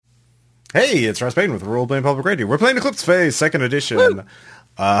Hey, it's Ross Payne with Role Playing Public Radio. We're playing Eclipse Phase, second edition.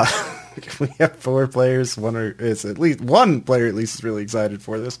 We have 4 players. It's at least one player at least is really excited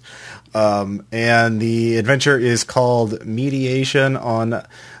for this. And the adventure is called Mediation on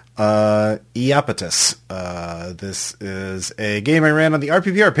Iapetus. This is a game I ran on the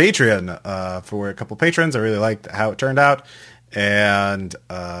RPPR Patreon for a couple patrons. I really liked how it turned out. And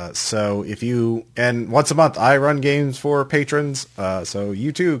so once a month I run games for patrons, so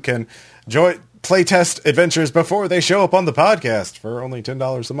you too can playtest adventures before they show up on the podcast for only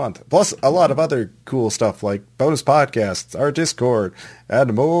 $10 a month. Plus a lot of other cool stuff like bonus podcasts, our Discord,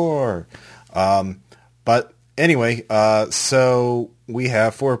 and more. But anyway, so we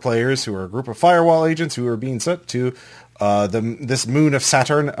have 4 players who are a group of firewall agents who are being sent to this moon of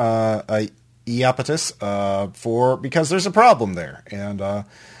Saturn, Iapetus, because there's a problem there. And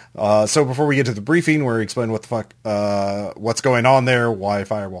so before we get to the briefing where we explain what the fuck what's going on there, why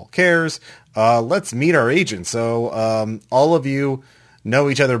Firewall cares, let's meet our agents. So all of you know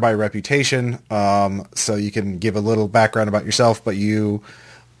each other by reputation, so you can give a little background about yourself, but you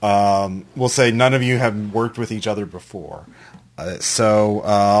will say none of you have worked with each other before.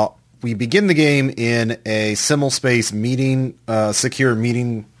 So we begin the game in a simul-space meeting, secure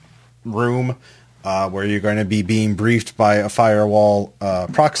meeting room, where you're going to be being briefed by a firewall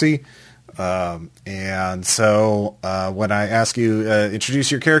proxy. And so when I ask you, introduce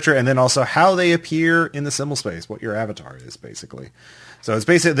your character and then also how they appear in the simul space, what your avatar is, basically. So it's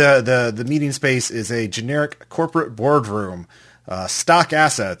basically the meeting space is a generic corporate boardroom. Stock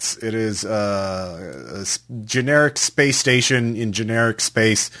assets. It is a generic space station in generic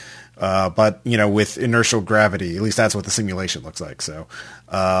space, but with inertial gravity. At least that's what the simulation looks like. So,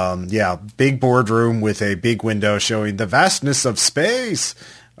 big boardroom with a big window showing the vastness of space.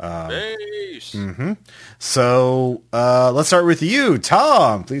 Space. Mm-hmm. So let's start with you,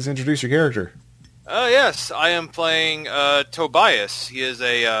 Tom. Please introduce your character. Yes, I am playing Tobias. He is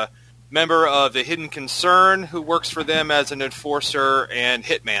a member of the Hidden Concern who works for them as an enforcer and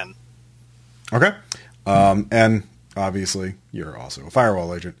hitman. Okay. And obviously you're also a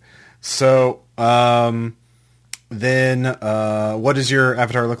firewall agent. So then what does your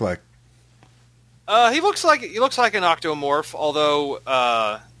avatar look like? He looks like an octomorph,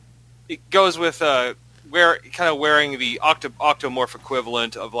 although it goes with wearing the octomorph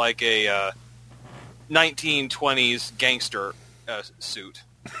equivalent of like a 1920s gangster suit.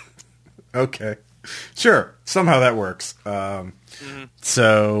 Okay, sure. Somehow that works.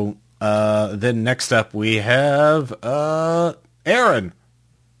 So then next up we have Aaron.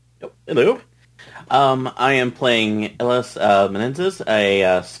 Hello. I am playing Ellis Menendez,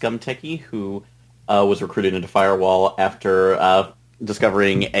 a scum techie who was recruited into Firewall after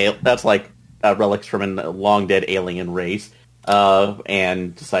discovering that's like relics from a long dead alien race,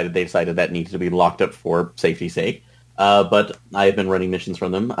 and they decided that needed to be locked up for safety's sake. But I've been running missions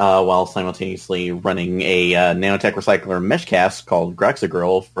from them while simultaneously running a nanotech recycler meshcast called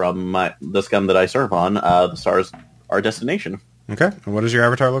Graxagirl from the scum that I serve on. The stars our destination. Okay, and what does your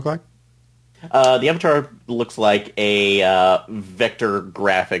avatar look like? The avatar looks like a vector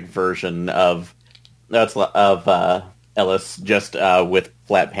graphic version of Ellis, just with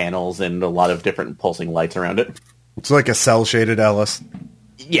flat panels and a lot of different pulsing lights around it. It's like a cel-shaded Ellis.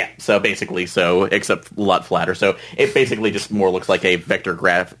 Yeah, so basically, except a lot flatter. So it basically just more looks like a vector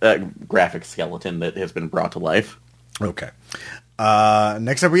graphic skeleton that has been brought to life. Okay.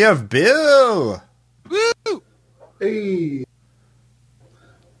 Next up we have Bill. Woo! Hey.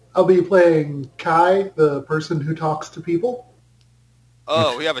 I'll be playing Kai, the person who talks to people.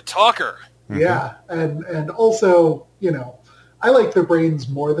 Oh, we have a talker. Yeah, and also, I like their brains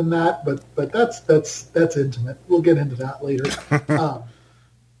more than that, but that's intimate. We'll get into that later.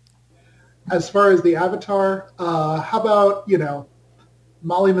 As far as the avatar, how about,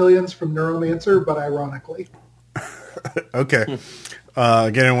 Molly Millions from Neuromancer, but ironically. Okay.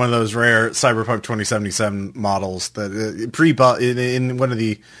 Getting one of those rare Cyberpunk 2077 models that in one of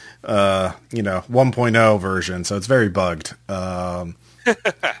the 1.0 version, so it's very bugged.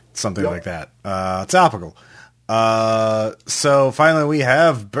 Something like that. Topical. So finally we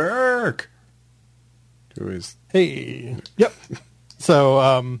have Burke, who is Yep.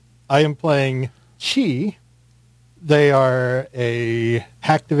 So I am playing Chi. They are a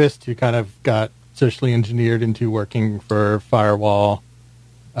hacktivist who kind of got socially engineered into working for Firewall,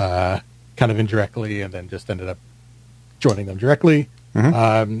 kind of indirectly, and then just ended up joining them directly.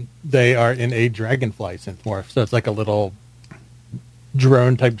 Mm-hmm. They are in a dragonfly synthmorph, so it's like a little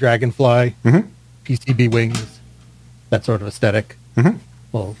drone-type dragonfly, Mm-hmm. PCB wings, that sort of aesthetic. Mm-hmm.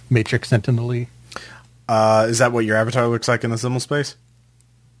 Little Matrix Sentinel-y. Is that what your avatar looks like in the simul space?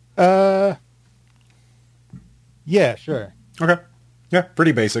 Yeah, sure. Okay. Yeah,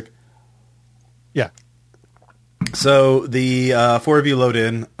 pretty basic. Yeah. So the four of you load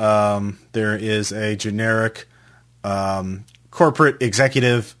in. There is a generic corporate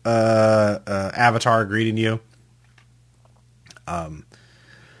executive avatar greeting you.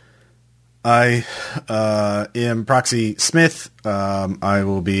 I am Proxy Smith. I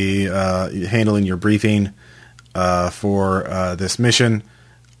will be handling your briefing for this mission.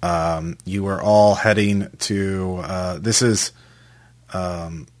 You are all heading to... this is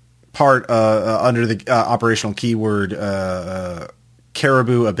part under the operational keyword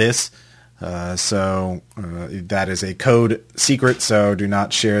Caribou Abyss. So that is a code secret, so do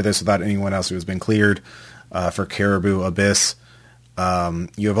not share this without anyone else who has been cleared for Caribou Abyss.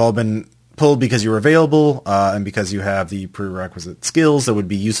 You have all been pulled because you're available and because you have the prerequisite skills that would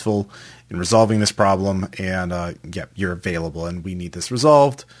be useful in resolving this problem. And yeah, you're available, and we need this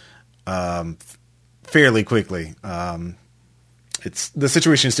resolved fairly quickly. It's the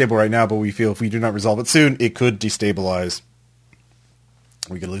situation is stable right now, but we feel if we do not resolve it soon, it could destabilize.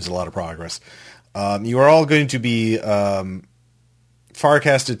 We could lose a lot of progress. You are all going to be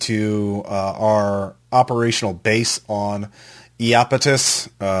farcasted to our operational base on Iapetus,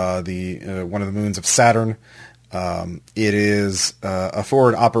 one of the moons of Saturn. It is a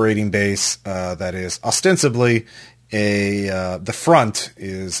forward operating base that is ostensibly the front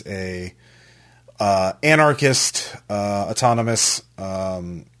is a anarchist autonomous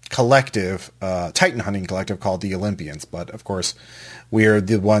collective, Titan hunting collective called the Olympians. But of course, we are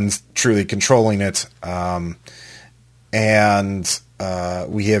the ones truly controlling it. And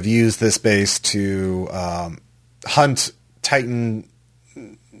we have used this base to hunt Titan,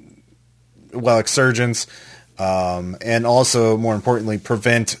 exurgents, and also, more importantly,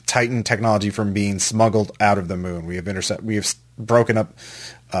 prevent Titan technology from being smuggled out of the moon. We have broken up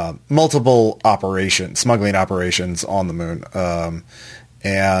multiple smuggling operations on the moon,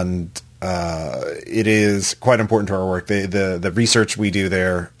 and it is quite important to our work. The research we do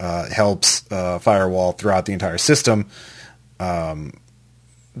there helps Firewall throughout the entire system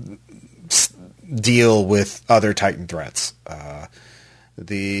deal with other Titan threats.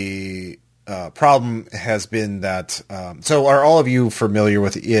 The problem has been that... so are all of you familiar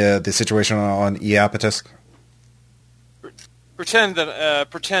with the situation on Iapetus? Pretend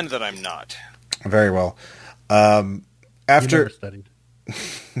that I'm not. Very well. You never studied.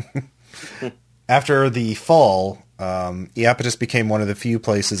 After the fall, Iapetus became one of the few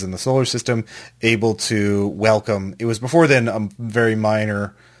places in the solar system able to welcome... It was before then a very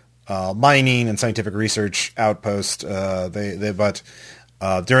minor mining and scientific research outpost. But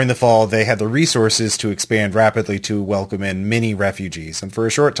during the fall, they had the resources to expand rapidly to welcome in many refugees. And for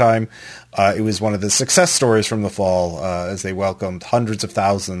a short time, it was one of the success stories from the fall as they welcomed hundreds of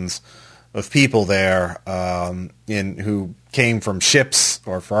thousands of people there who came from ships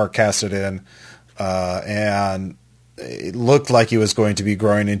or forecasted in, and it looked like it was going to be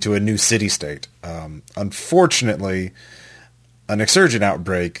growing into a new city-state. Unfortunately, an exurgent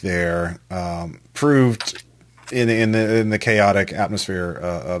outbreak there proved, in the chaotic atmosphere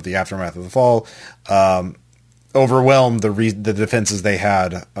of the aftermath of the fall, overwhelmed the defenses they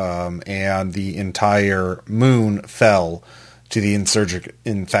had, and the entire moon fell to the insurgent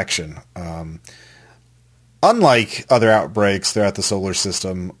infection. Unlike other outbreaks throughout the solar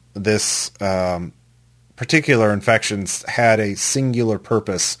system, this particular infection had a singular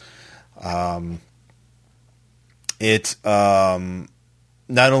purpose. It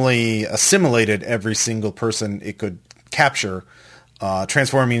not only assimilated every single person it could capture,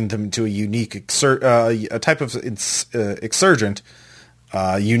 transforming them into a unique a type of exurgent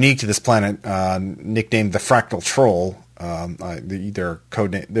unique to this planet, nicknamed the Fractal Troll. Their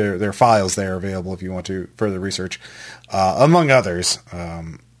code name, their files there are available if you want to further research. Among others,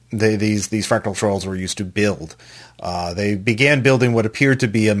 these Fractal Trolls were used to build. They began building what appeared to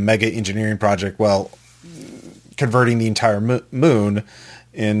be a mega engineering project, converting the entire moon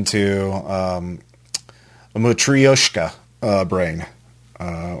into a Matryoshka brain,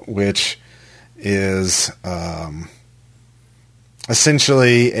 which is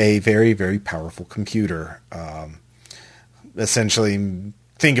essentially a very, very powerful computer. Essentially,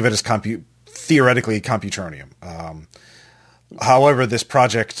 think of it as theoretically Computronium. However, this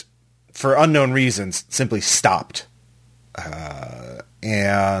project, for unknown reasons, simply stopped. But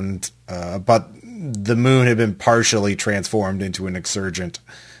the moon had been partially transformed into an exurgent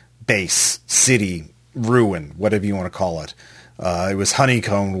base, city, ruin, whatever you want to call it. It was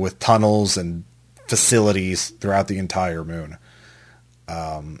honeycombed with tunnels and facilities throughout the entire moon.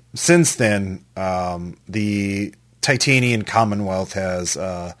 Since then, the Titanian Commonwealth has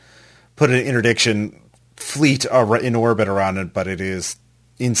put an interdiction fleet in orbit around it, but it is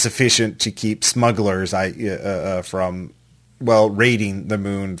insufficient to keep smugglers from raiding the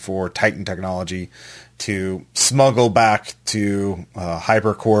moon for Titan technology to smuggle back to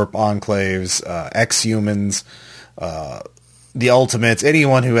Hypercorp enclaves, ex-humans, the Ultimates.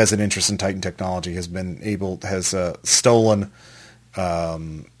 Anyone who has an interest in Titan technology has stolen has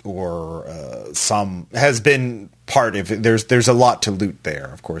been part of it. There's a lot to loot there.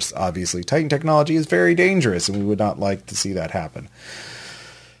 Of course, obviously, Titan technology is very dangerous, and we would not like to see that happen.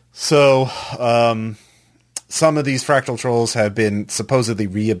 So, some of these fractal trolls have been supposedly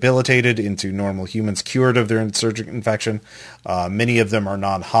rehabilitated into normal humans, cured of their insurgent infection. Many of them are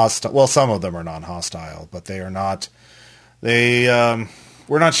non-hostile. Well, some of them are non-hostile, but they are not. We're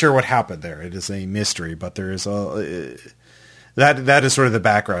not sure what happened there. It is a mystery, but there is that is sort of the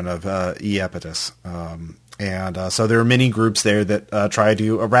background of Iepetus. So there are many groups there that try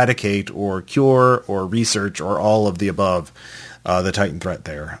to eradicate or cure or research or all of the above the Titan threat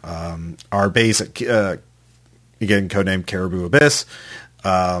there. Our base, again, codenamed Caribou Abyss,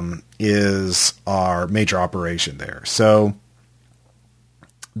 is our major operation there. So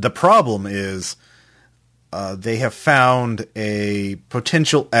the problem is they have found a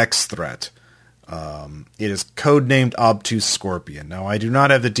potential X threat. It is codenamed Obtuse Scorpion. Now, I do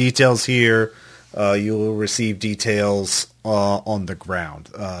not have the details here. You will receive details on the ground.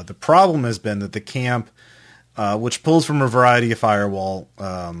 The problem has been that the camp, which pulls from a variety of firewall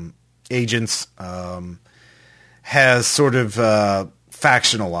agents, has sort of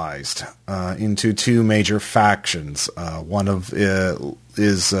factionalized into two major factions. One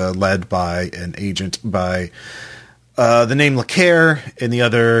is led by an agent by the name Lacaire, and the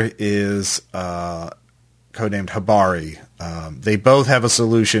other is codenamed Habari. They both have a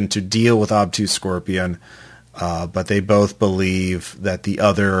solution to deal with Obtuse Scorpion, but they both believe that the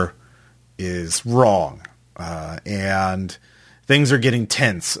other is wrong. And things are getting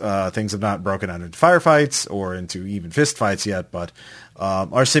tense. Things have not broken out into firefights or into even fistfights yet, but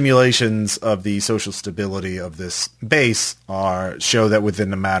our simulations of the social stability of this base show that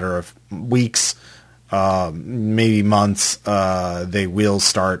within a matter of weeks, maybe months, they will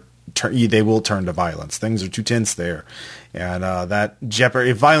turn to violence. Things are too tense there, and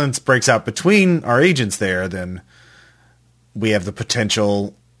if violence breaks out between our agents there, then we have the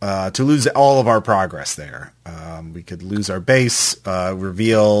potential to lose all of our progress there. We could lose our base,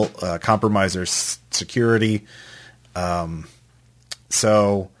 reveal, compromise our security.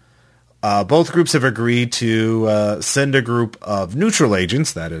 So both groups have agreed to send a group of neutral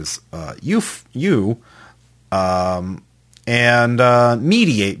agents, that is and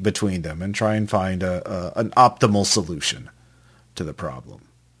mediate between them and try and find an optimal solution to the problem.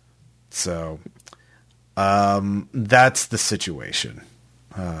 So that's the situation.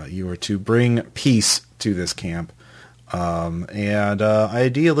 You are to bring peace to this camp, and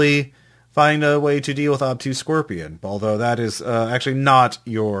ideally find a way to deal with Obtuse Scorpion. Although that is actually not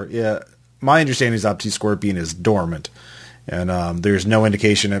my understanding is Obtuse Scorpion is dormant, and there's no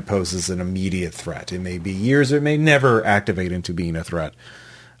indication it poses an immediate threat. It may be years, or it may never activate into being a threat.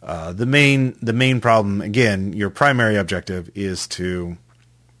 The main problem, again, your primary objective is to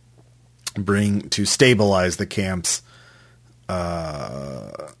stabilize the camps.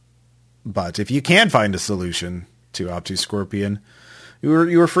 But if you can find a solution to Obtuse Scorpion,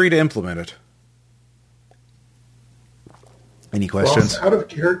 you are free to implement it. Any questions? Well, out of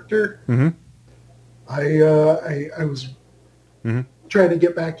character, I was trying to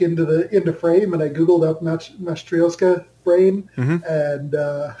get back into frame, and I googled up Matryoshka brain, and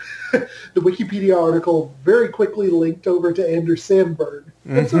the Wikipedia article very quickly linked over to Anders Sandberg,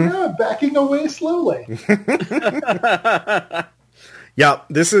 and so now I'm backing away slowly. Yeah,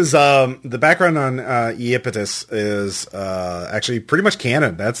 this is the background on Iepetus is actually pretty much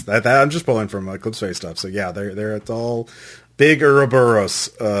canon. That I'm just pulling from Eclipse stuff. So yeah, they're it's all big Ouroboros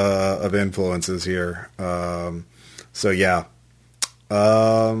of influences here. So yeah,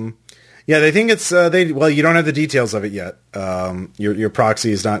 they think it's you don't have the details of it yet. Your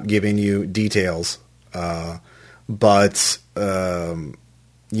proxy is not giving you details, but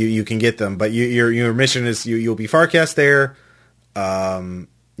you can get them. But your mission is you'll be Farcast there. In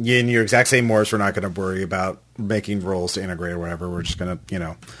your exact same Morse, we're not going to worry about making rolls to integrate or whatever. We're just going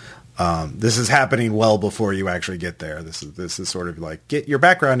to, this is happening well before you actually get there. This is sort of like get your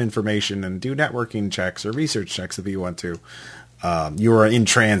background information and do networking checks or research checks if you want to. You are in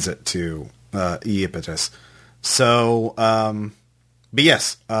transit to Iepetus. So, but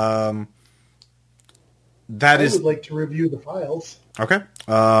yes, I would like to review the files. Okay.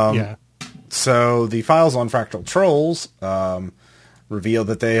 Yeah. So the files on fractal trolls reveal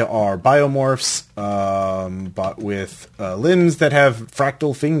that they are biomorphs, but with limbs that have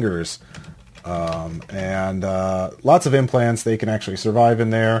fractal fingers, and lots of implants. They can actually survive in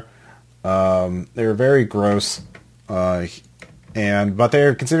there. They're very gross, but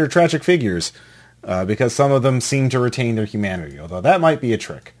they're considered tragic figures because some of them seem to retain their humanity, although that might be a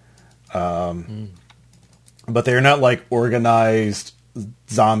trick. But they're not like organized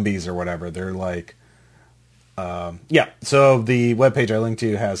zombies or whatever. They're like, so the webpage I linked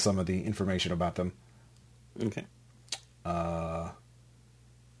to has some of the information about them. Okay. But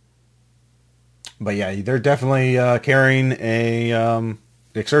yeah, they're definitely carrying a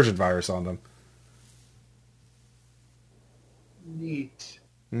exsurgent virus on them. Neat.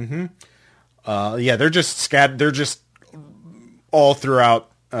 Mm-hmm. They're just scattered. They're just all throughout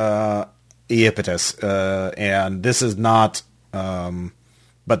Iapetus, and this is not.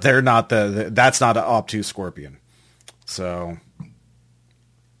 But they're not that's not an obtuse scorpion. So.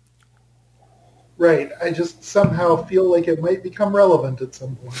 Right. I just somehow feel like it might become relevant at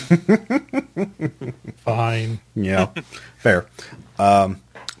some point. Fine. Yeah. Fair. But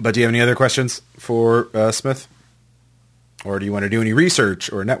do you have any other questions for Smith? Or do you want to do any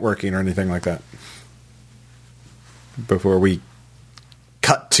research or networking or anything like that? Before we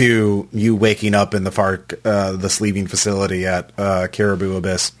cut to you waking up in the the sleeping facility at Caribou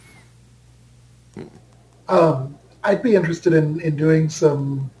Abyss. I'd be interested in doing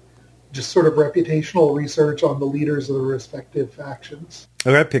some just sort of reputational research on the leaders of the respective factions.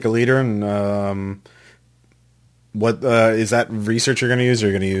 Okay, pick a leader, and what is that research you're going to use? Or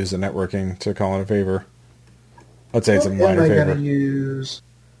you're going to use the networking to call in a favor? I'd say it's a minor favor. Am I going to use?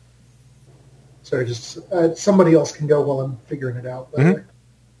 Sorry, just somebody else can go while I'm figuring it out. By the way.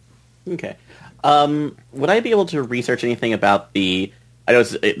 Okay. Would I be able to research anything about the? I know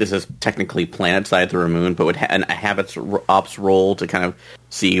this is technically planet-side through a moon, but would a habits ops roll to kind of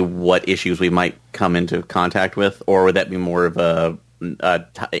see what issues we might come into contact with, or would that be more of a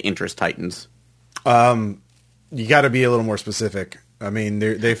interest titans? You got to be a little more specific. I mean,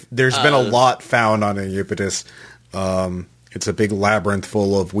 there's been a lot found on Iapetus. It's a big labyrinth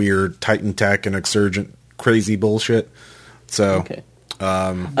full of weird Titan tech and exsurgent crazy bullshit. So, okay.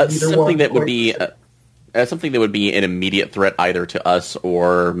 Something that would be something that would be an immediate threat either to us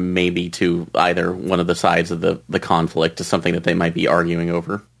or maybe to either one of the sides of the conflict is something that they might be arguing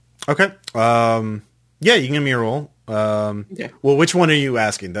over. Okay. Yeah, you can give me a roll. Okay. Well, which one are you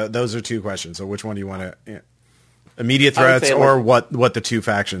asking? Those are two questions. So which one do you want to... Immediate threats or what the two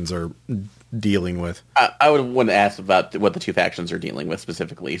factions are dealing with? I would want to ask about what the two factions are dealing with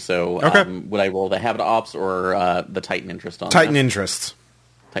specifically. So okay. Would I roll the habit ops or the Titan interest on Titan interests.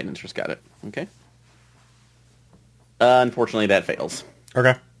 Titan interest, got it. Okay. Unfortunately, that fails.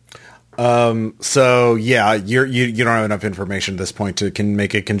 Okay. So yeah, you don't have enough information at this point to can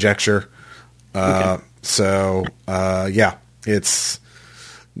make a conjecture. Okay. So yeah, it's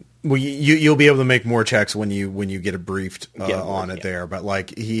you'll be able to make more checks when you get briefed on it there. But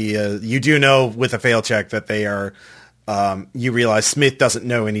like you do know with a fail check that they are. You realize Smith doesn't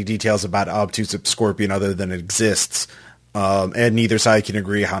know any details about obtuse scorpion other than it exists. And neither side can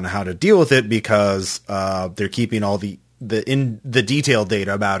agree on how to deal with it because they're keeping all the detailed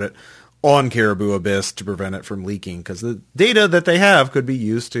data about it on Caribou Abyss to prevent it from leaking. Because the data that they have could be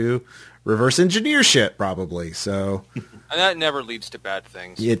used to reverse engineer shit, probably. So, and that never leads to bad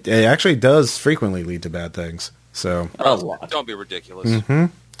things. It actually does frequently lead to bad things. So, a lot. Don't be ridiculous. Mm-hmm.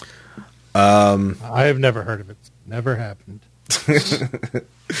 I have never heard of it. Never happened.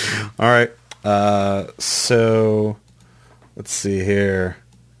 All right. So. Let's see here.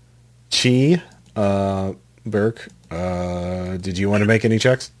 Chi, Burke, did you want to make any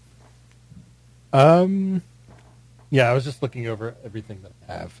checks? Yeah, I was just looking over everything that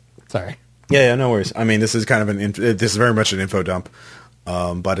I have. Sorry. Yeah, no worries. I mean, this is kind of this is very much an info dump,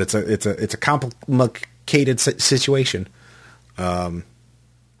 but it's a complicated situation. And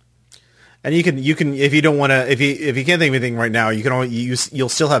you can if you don't want to if you can't think of anything right now, you can only you'll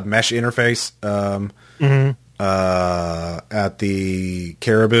still have mesh interface. Mm-hmm. At the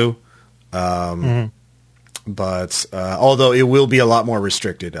Caribou, but although it will be a lot more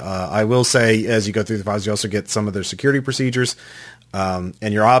restricted, I will say as you go through the files, you also get some of their security procedures, and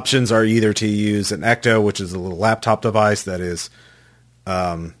your options are either to use an Ecto, which is a little laptop device that is,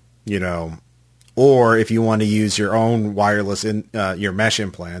 or if you want to use your own wireless your mesh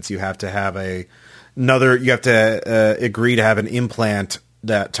implants, you have to have you have to agree to have an implant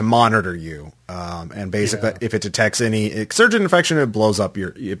to monitor you, and basically, if it detects any exsurgent infection, it blows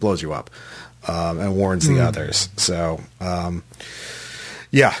you up, and warns the others. So,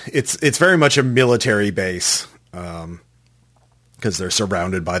 Yeah, it's very much a military base because they're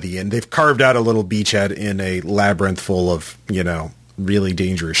surrounded by the inn. They've carved out a little beachhead in a labyrinth full of, really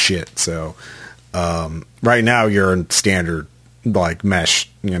dangerous shit. So right now you're in standard like mesh,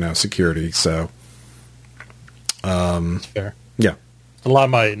 security. So Fair. yeah. A lot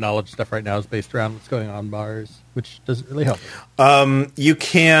of my knowledge stuff right now is based around what's going on Mars, which doesn't really help. You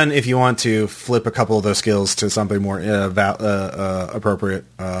can, if you want to, flip a couple of those skills to something more appropriate,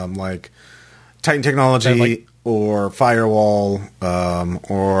 like Titan technology or firewall,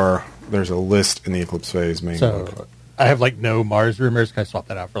 or there's a list in the Eclipse phase main. So I have no Mars rumors. Can I swap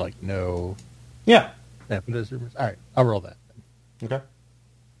that out for no? Yeah. Those rumors. All right, I'll roll that. Okay.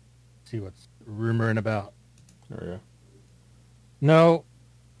 See what's rumoring about. There we go. No.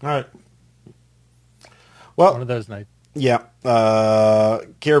 All right. Well, One of those nights. yeah.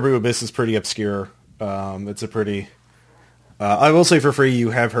 Caribou Abyss is pretty obscure. It's a pretty... I will say for free,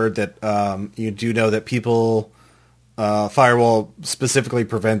 you have heard that you do know that people... Firewall specifically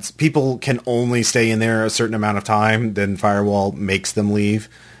prevents... People can only stay in there a certain amount of time, then Firewall makes them leave.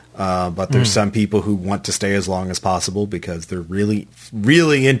 But there's some people who want to stay as long as possible because they're really,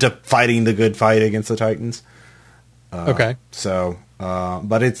 really into fighting the good fight against the Titans. Okay. So,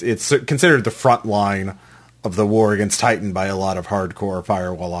 but it's considered the front line of the war against Titan by a lot of hardcore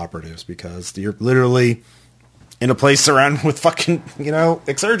Firewall operatives because you're literally in a place surrounded with fucking,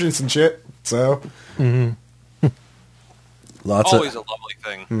 exurgents and shit. So, Always a lovely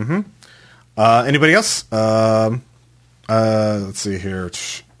thing. Anybody else? Let's see here.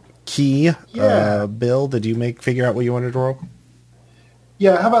 Key, Yeah. Bill, did you figure out what you wanted to roll?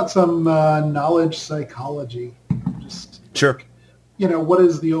 Yeah, how about some knowledge psychology? Just, Sure. what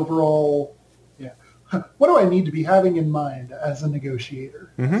is the overall... Yeah. What do I need to be having in mind as a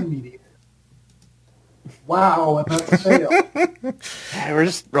negotiator, as a mediator? Wow, and that's a fail. Hey, we're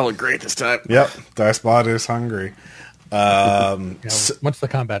just rolling great this time. Yep, Dicebot is hungry. Once the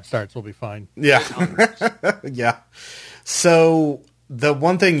combat starts, we'll be fine. Yeah. Yeah. So the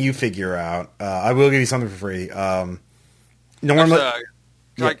one thing you figure out, I will give you something for free. Normally,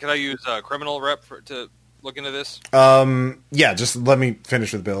 Can I use criminal rep to look into this? yeah, just let me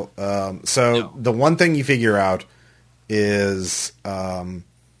finish with Bill. The one thing you figure out is,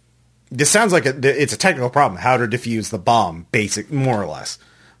 this sounds like it's a technical problem, how to defuse the bomb, more or less.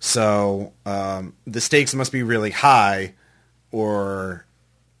 So, the stakes must be really high, or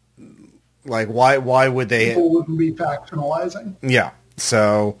why would they? People wouldn't be factionalizing. Yeah.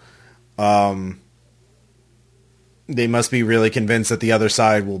 So, they must be really convinced that the other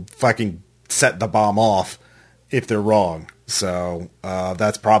side will fucking set the bomb off if they're wrong. So,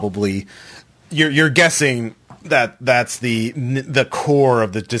 that's probably, you're guessing that that's the core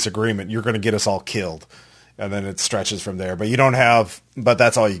of the disagreement. You're going to get us all killed. And then it stretches from there. But but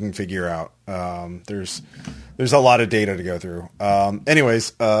that's all you can figure out. There's a lot of data to go through.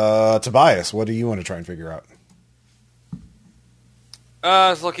 Anyways, Tobias, what do you want to try and figure out? I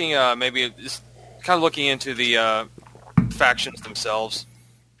was looking, maybe just kind of looking into the factions themselves.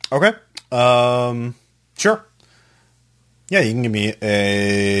 Okay. Sure. Yeah, you can give me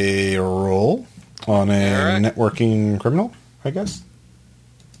a roll on a networking criminal, I guess.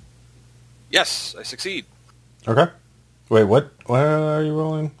 Yes, I succeed. Okay. Wait, what are you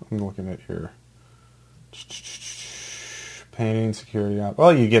rolling? I'm looking at here. Painting, security ops.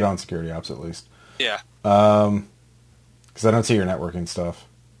 Well, you get on security ops at least. Yeah. Because I don't see your networking stuff.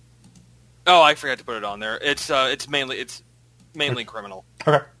 Oh, I forgot to put it on there. It's mainly criminal.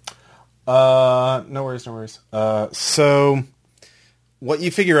 Okay. No worries. So, what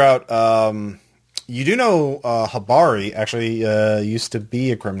you figure out, you do know Habari actually used to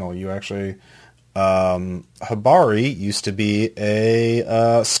be a criminal. You actually... Habari used to be a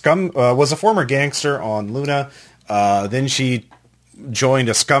was a former gangster on Luna. Then she joined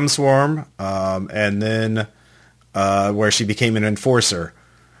a scum swarm, and then where she became an enforcer.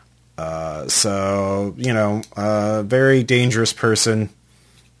 So very dangerous person.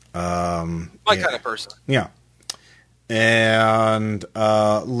 My kind of person. Yeah. And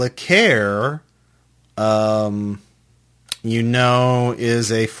LeCaire,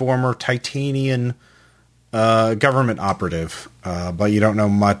 is a former Titanian government operative, but you don't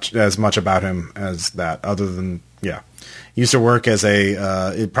know as much about him as that, other than, he used to work as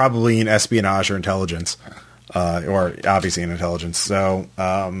probably in espionage or intelligence, or obviously in intelligence, so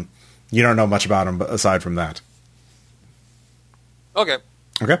you don't know much about him aside from that. Okay.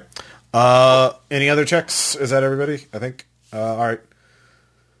 Okay. Any other checks? Is that everybody? I think. All right.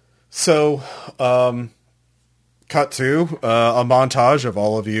 So, cut to a montage of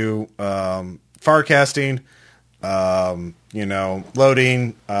all of you farcasting.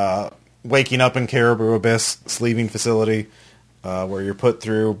 loading, waking up in Caribou Abyss, sleeving facility, where you're put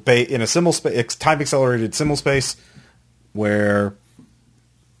through in a time-accelerated simul space, where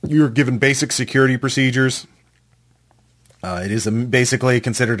you're given basic security procedures. It is basically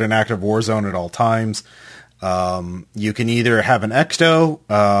considered an active war zone at all times. You can either have an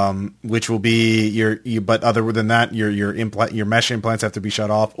ecto, which will be but other than that, your mesh implants have to be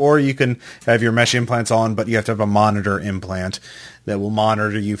shut off, or you can have your mesh implants on, but you have to have a monitor implant that will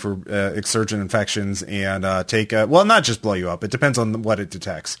monitor you for exsurgent infections and not just blow you up. It depends on what it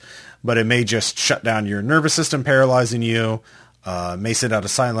detects, but it may just shut down your nervous system, paralyzing you. May send out a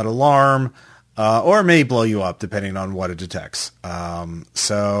silent alarm, or may blow you up depending on what it detects.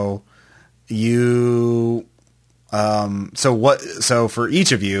 So for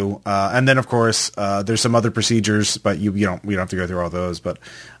each of you, and then of course, there's some other procedures, but we don't have to go through all those, but,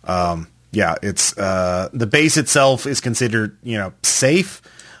 it's, the base itself is considered, safe,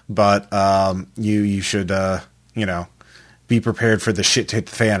 but, you should, be prepared for the shit to hit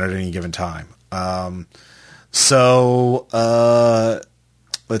the fan at any given time.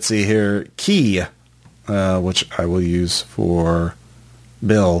 Let's see here. Key, which I will use for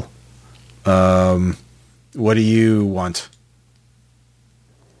Bill. What do you want?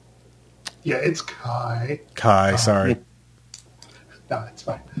 Yeah, it's Kai. Kai, sorry. No, it's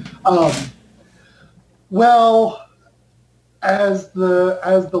fine. Well, as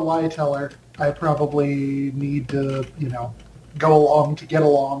the lie teller, I probably need to, go along to get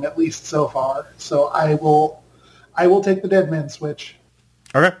along, at least so far. So I will take the dead man switch.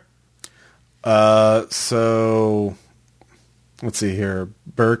 Okay. So let's see here.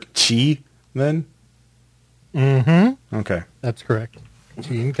 Burke Chi, then? Mm-hmm. Okay. That's correct.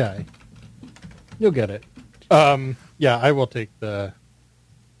 Chi and Kai. You'll get it. I will take the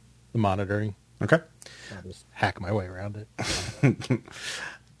monitoring. Okay. I'll just hack my way around it.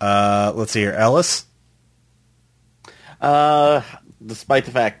 Let's see here. Ellis? Despite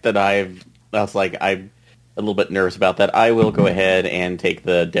the fact that I'm a little bit nervous about that, I will go ahead and take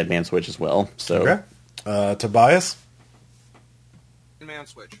the dead man switch as well. So, okay. Tobias? Dead man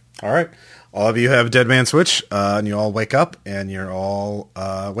switch. All right. All of you have dead man switch, and you all wake up, and you're all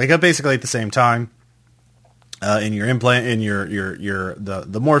wake up basically at the same time. In your implant, in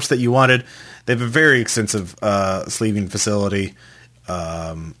the morphs that you wanted, they have a very extensive sleeving facility,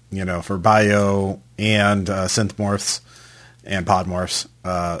 for bio and synth morphs and pod morphs.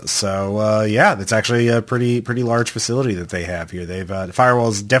 That's actually a pretty large facility that they have here. They've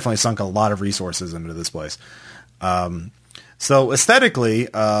Firewall's definitely sunk a lot of resources into this place. So aesthetically,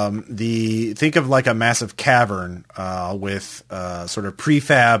 think of like a massive cavern with sort of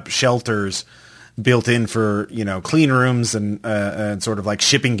prefab shelters built in for clean rooms and sort of like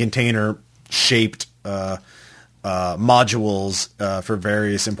shipping container shaped modules for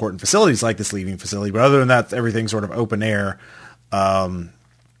various important facilities like the sleeving facility. But other than that, everything's sort of open air.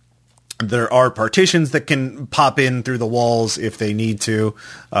 There are partitions that can pop in through the walls if they need to,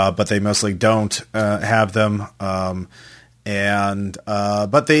 but they mostly don't have them.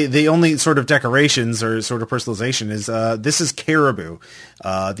 But the only sort of decorations or sort of personalization is this is Caribou.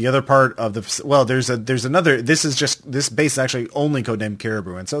 The other part of there's another. This base is actually only codenamed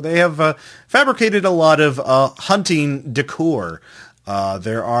Caribou, and so they have fabricated a lot of hunting decor.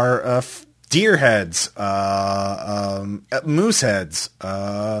 There are deer heads, moose heads,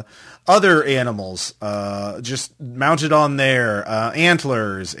 other animals just mounted on there,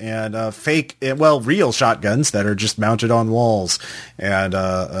 antlers, and real shotguns that are just mounted on walls and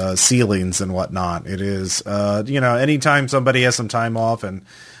ceilings and whatnot. It is, anytime somebody has some time off and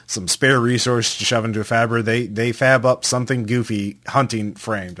some spare resource to shove into a fabber, they fab up something goofy hunting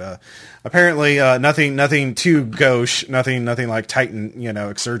framed. Apparently, nothing too gauche, nothing like Titan,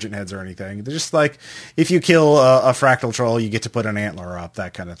 exsurgent heads or anything. They're just like, if you kill a fractal troll, you get to put an antler up,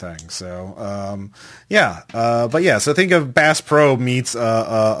 that kind of thing. So, so think of Bass Pro meets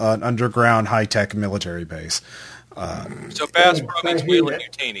an underground high-tech military base. So Bass Pro means Wheeler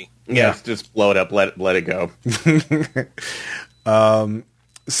Utani. Yeah, just blow it up, let it go.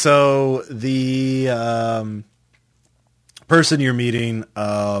 So the person you're meeting,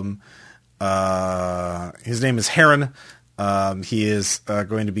 his name is Heron. He is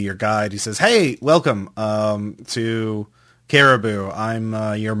going to be your guide. He says, "Hey, welcome to Caribou.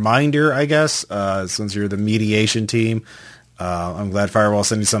 I'm your minder, I guess, since you're the mediation team. I'm glad Firewall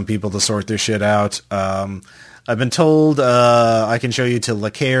sent you some people to sort this shit out. I've been told I can show you to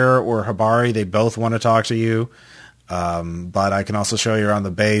Lacaire or Habari. They both want to talk to you. But I can also show you around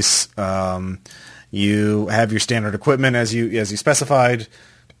the base. You have your standard equipment as you specified.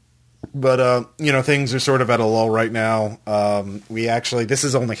 But, things are sort of at a lull right now. This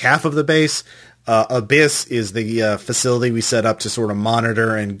is only half of the base. Abyss is the facility we set up to sort of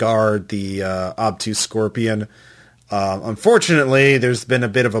monitor and guard the obtuse Scorpion. Unfortunately, there's been a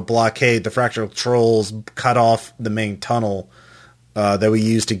bit of a blockade. The Fractal Trolls cut off the main tunnel that we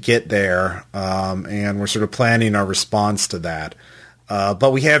used to get there, and we're sort of planning our response to that.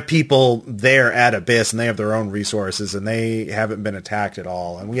 But we have people there at Abyss, and they have their own resources, and they haven't been attacked at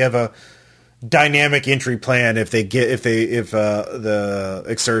all. And we have a dynamic entry plan if the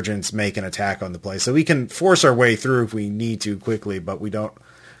Exsurgents make an attack on the place, so we can force our way through if we need to quickly. But we don't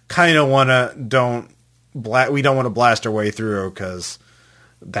want to blast our way through, because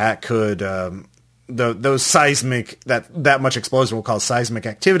that could those seismic that much explosion will cause seismic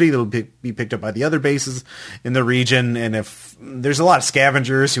activity that will be picked up by the other bases in the region. And if there's a lot of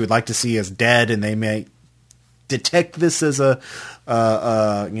scavengers who would like to see us dead, and they may detect this as they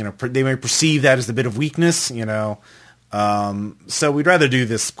may perceive that as a bit of weakness, so we'd rather do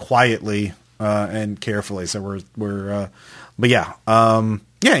this quietly and carefully. So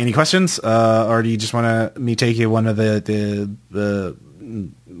any questions, or do you just want me take you one of the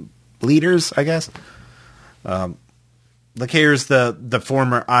leaders, I guess? Lacair's the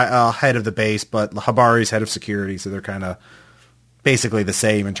former head of the base, but Habari's head of security, so they're kind of basically the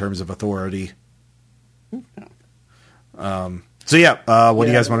same in terms of authority. What do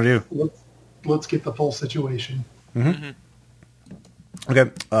you guys want to do? Let's get the full situation. Mm-hmm. Okay.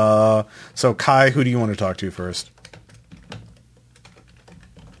 So Kai, who do you want to talk to first?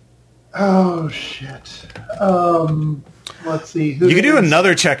 Oh shit. Let's see. You can do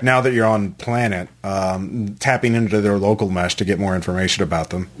another check now that you're on planet, tapping into their local mesh to get more information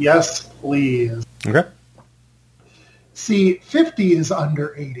about them. Yes, please. Okay. See, 50 is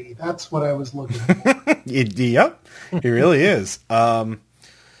under 80. That's what I was looking for. Yep, it really is.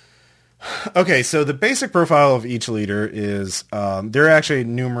 Okay, so the basic profile of each leader is there are actually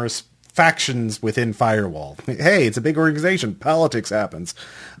numerous factions within Firewall. Hey, it's a big organization. Politics happens.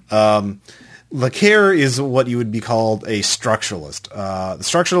 Lacair is what you would be called a structuralist. The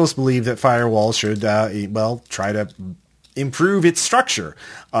structuralists believe that Firewall should, try to improve its structure.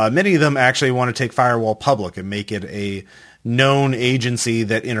 Many of them actually want to take Firewall public and make it a known agency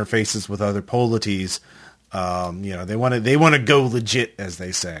that interfaces with other polities. They want to go legit, as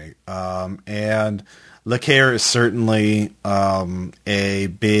they say. And Lacair is certainly a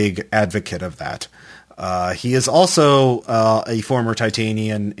big advocate of that. He is also a former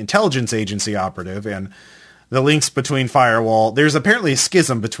Titanian intelligence agency operative, and the links between Firewall... There's apparently a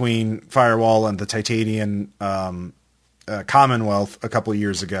schism between Firewall and the Titanian Commonwealth a couple of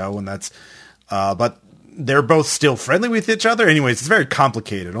years ago, and that's... but they're both still friendly with each other. Anyways, it's very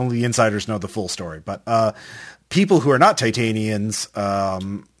complicated. Only the insiders know the full story. But people who are not Titanians...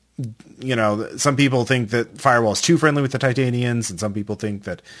 some people think that Firewall is too friendly with the Titanians, and some people think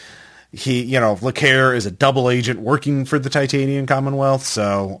that Lacair is a double agent working for the Titanian Commonwealth.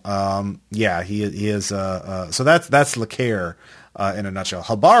 So, he is. So that's Lacair in a nutshell.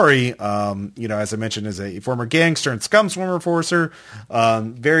 Habari, as I mentioned, is a former gangster and scum swarm enforcer.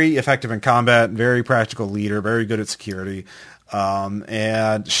 Very effective in combat, very practical leader, very good at security.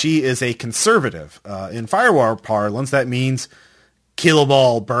 And she is a conservative. In Firewall parlance, that means kill 'em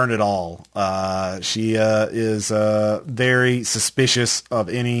all, burn it all. She is very suspicious of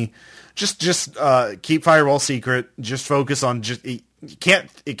any. Just keep Firewall secret. Just focus on it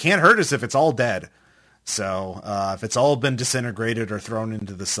can't hurt us if it's all dead. So if it's all been disintegrated or thrown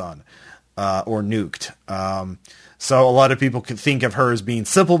into the sun or nuked. So a lot of people could think of her as being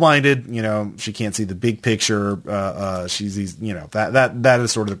simple-minded. She can't see the big picture. She's that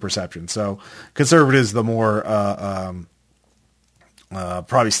is sort of the perception. So conservatives, the more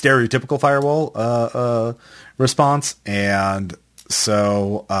probably stereotypical Firewall response. And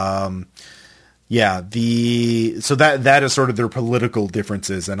so that is sort of their political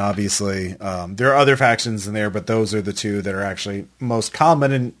differences. And obviously there are other factions in there, but those are the two that are actually most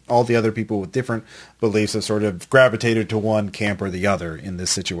common, and all the other people with different beliefs have sort of gravitated to one camp or the other in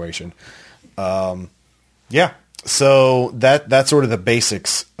this situation. So that's sort of the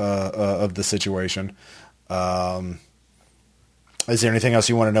basics of the situation. Is there anything else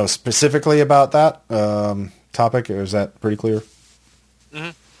you want to know specifically about that topic, or is that pretty clear?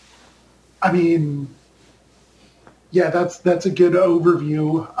 Mm-hmm. I mean, yeah, that's a good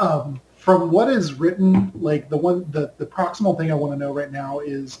overview. From what is written, like the proximal thing I want to know right now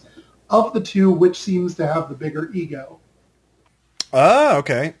is, of the two, which seems to have the bigger ego?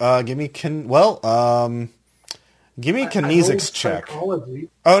 Okay. Give me kinesics check. Psychology.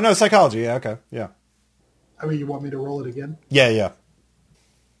 Oh no, psychology. Yeah. Okay. Yeah. I mean, you want me to roll it again? Yeah.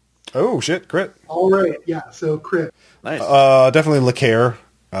 Oh shit, crit. All right, yeah. So crit. Nice. Definitely Lacaire.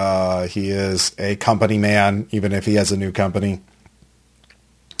 He is a company man, even if he has a new company.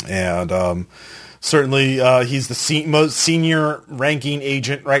 And certainly he's the most senior ranking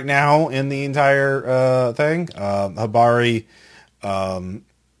agent right now in the entire thing. Habari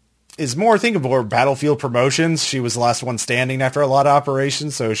is more, think of more battlefield promotions. She was the last one standing after a lot of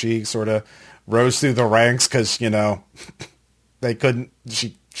operations, so she sort of rose through the ranks because, they couldn't,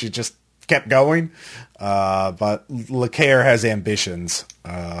 she just kept going. But Lacaire has ambitions.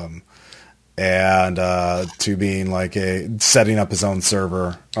 And to being like setting up his own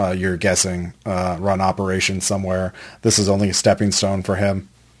server, you're guessing, run operations somewhere. This is only a stepping stone for him.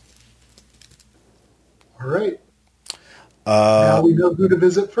 All right. Now we know who to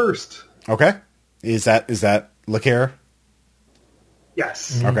visit first. Okay. Is that Lacaire?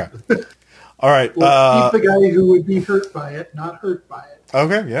 Yes. Okay. All right. Well, keep the guy who would be hurt by it, not hurt by it.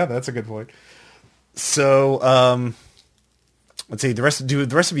 Okay. Yeah, that's a good point. So, let's see. The rest of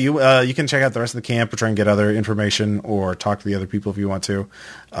you, you can check out the rest of the camp or try and get other information or talk to the other people if you want to.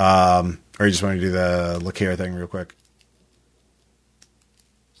 Or you just want to do the Lacaire thing real quick.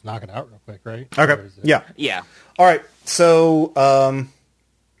 Let's knock it out real quick, right? Okay. Yeah. Yeah. All right. So,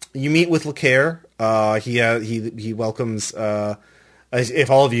 you meet with Lacaire. He welcomes,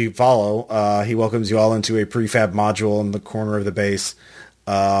 if all of you follow, he welcomes you all into a prefab module in the corner of the base,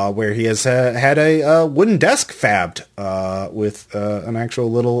 where he has had a wooden desk fabbed with an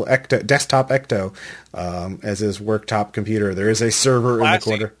actual little desktop Ecto as his worktop computer. There is a server in the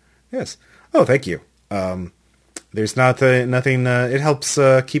corner. Yes. Oh, thank you. There's nothing. It helps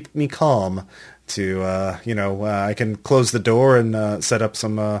keep me calm. I can close the door and set up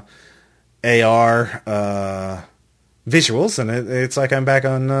some AR visuals, and it's like I'm back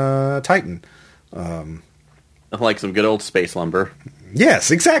on Titan. Like some good old space lumber.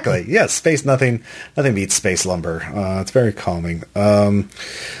 Yes, exactly. Yes, space. Nothing beats space lumber. It's very calming. You're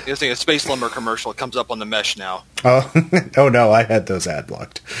seeing a space lumber commercial. It comes up on the mesh now. Oh, oh no, I had those ad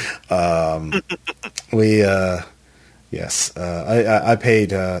blocked. Yes, I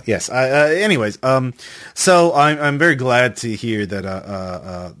paid. Yes. Anyways, so I'm very glad to hear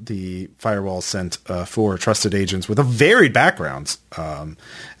that the firewall sent 4 trusted agents with a varied backgrounds.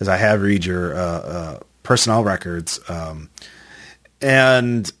 As I have read your personnel records,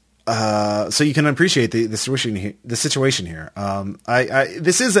 and so you can appreciate the situation here.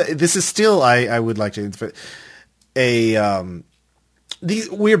 This is still I would like to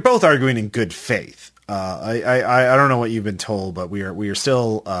we are both arguing in good faith. I don't know what you've been told, but we are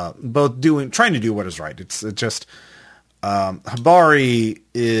still both trying to do what is right. It's just Habari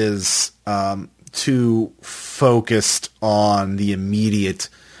is too focused on the immediate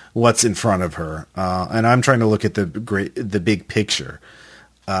what's in front of her, and I'm trying to look at the big picture.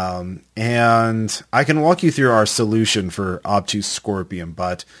 And I can walk you through our solution for Obtuse Scorpion,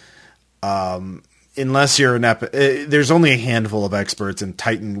 but unless you're there's only a handful of experts in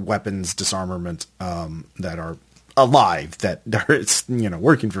Titan weapons disarmament that are alive that are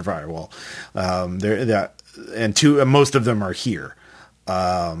working for Firewall. Most of them are here.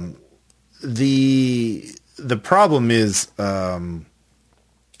 The problem is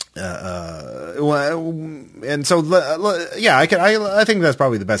and so yeah, I think that's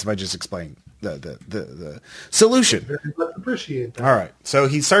probably the best if I just explain the solution. Very much appreciate that. All right. So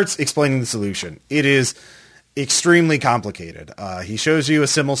he starts explaining the solution. It is extremely complicated. He shows you a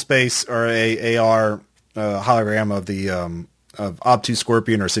symbol space or a AR hologram of the of Obtuse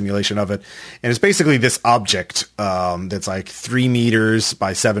Scorpion or simulation of it, and it's basically this object that's like 3 meters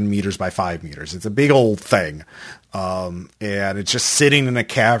by 7 meters by 5 meters. It's a big old thing, and it's just sitting in a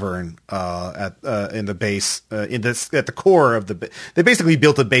cavern in the base at the core of the. They basically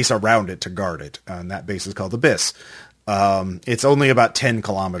built a base around it to guard it, and that base is called the Abyss. It's only about 10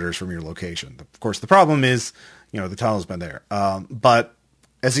 kilometers from your location. Of course, the problem is, the tunnel's been there, but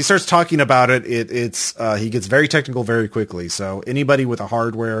as he starts talking about it, he gets very technical very quickly. So anybody with a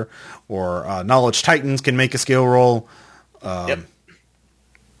hardware or knowledge Titans can make a skill roll. Yep.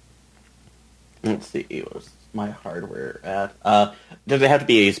 Let's see, what's my hardware at? Does it have to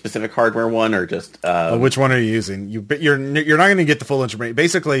be a specific hardware one, or just which one are you using? You're not going to get the full information.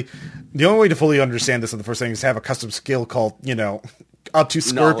 Basically, the only way to fully understand this, and the first thing is to have a custom skill called Obtuse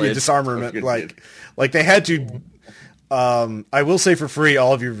Scorpion disarmament. Like they had to. I will say for free,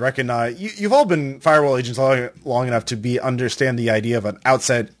 all of you recognize you've all been firewall agents long enough to understand the idea of an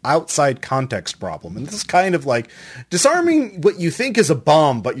outside context problem, and this is kind of like disarming what you think is a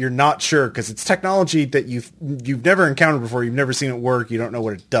bomb, but you're not sure because it's technology that you've never encountered before, you've never seen it work, you don't know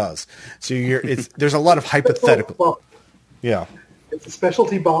what it does. So there's a lot of hypothetical. Well, yeah. It's a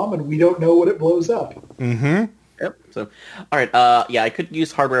specialty bomb, and we don't know what it blows up. Mm-hmm. Yep. So, all right. Yeah, I could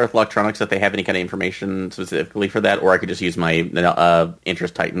use hardware with electronics if they have any kind of information specifically for that, or I could just use my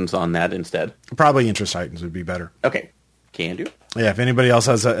Interest Titans on that instead. Probably Interest Titans would be better. Okay. Can do. Yeah, if anybody else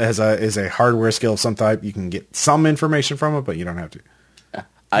is a hardware skill of some type, you can get some information from it, but you don't have to.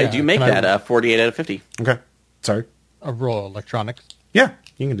 I do make that 48 out of 50. Okay. Sorry. A roll electronics. Yeah,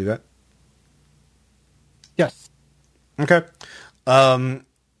 you can do that. Yes. Okay.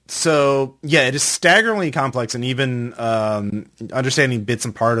 So, yeah, it is staggeringly complex, and even understanding bits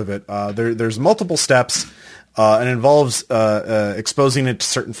and part of it. There's multiple steps, and it involves exposing it to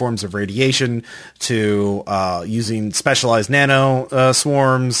certain forms of radiation, to using specialized nano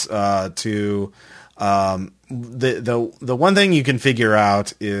swarms, to the one thing you can figure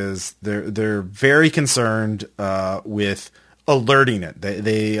out is they're very concerned with alerting it.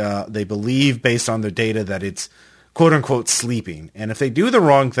 They believe, based on their data, that it's quote unquote sleeping, and if they do the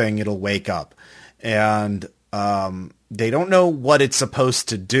wrong thing, it'll wake up, and they don't know what it's supposed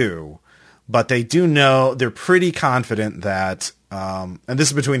to do, but they do know, they're pretty confident that, and this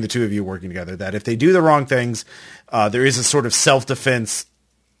is between the two of you working together, that if they do the wrong things, there is a sort of self-defense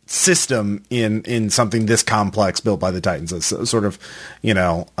system in something this complex built by the Titans, a sort of,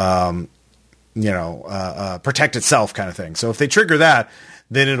 protect itself kind of thing. So if they trigger that,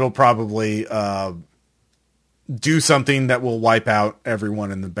 then it'll probably do something that will wipe out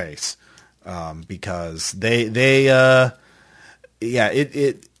everyone in the base, because it's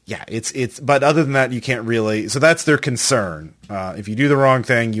but other than that, you can't really. So that's their concern. If you do the wrong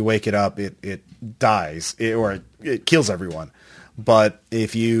thing, you wake it up, it dies, or it kills everyone. But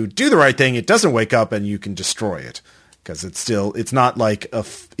if you do the right thing, it doesn't wake up, and you can destroy it, because it's not like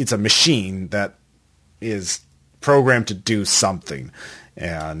it's a machine that is programmed to do something,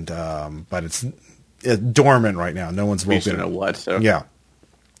 and but it's dormant right now. No one's woken. You know what? So. Yeah.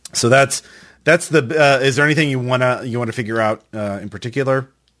 So that's the. Is there anything you wanna figure out in particular?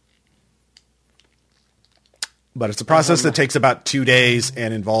 But it's a process that takes about 2 days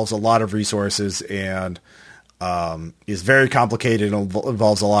and involves a lot of resources, and is very complicated and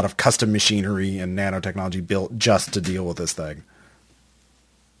involves a lot of custom machinery and nanotechnology built just to deal with this thing.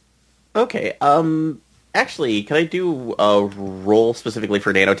 Okay. Actually, can I do a roll specifically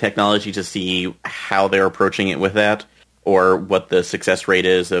for nanotechnology to see how they're approaching it with that, or what the success rate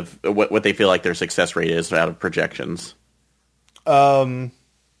is of what they feel like their success rate is out of projections? Okay,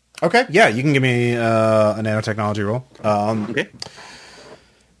 yeah, you can give me a nanotechnology roll. Okay.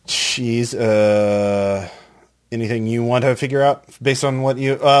 Jeez, anything you want to figure out based on what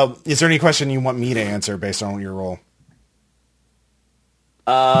you? Is there any question you want me to answer based on your roll?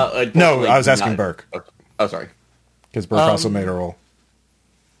 No, I was asking Burke. Oh, sorry. Because Burke also made a roll.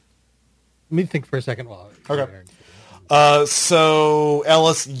 Let me think for a second. Okay. So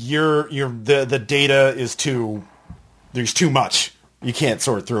Ellis, the data is there's too much. You can't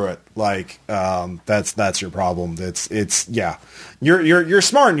sort through it. Like, that's your problem. It's yeah. You're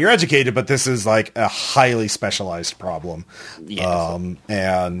smart and you're educated, but this is like a highly specialized problem. Yeah.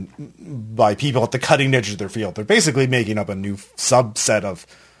 And by people at the cutting edge of their field, they're basically making up a new subset of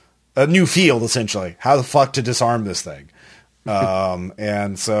a new field, essentially. How the fuck to disarm this thing?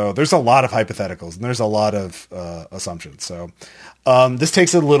 And so there's a lot of hypotheticals and there's a lot of assumptions. So this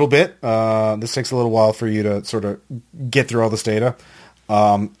takes a little bit. This takes a little while for you to sort of get through all this data.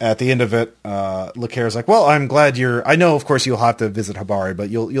 At the end of it, Lacare's like, well, I'm glad I know, of course, you'll have to visit Habari, but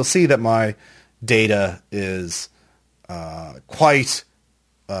you'll see that my data is quite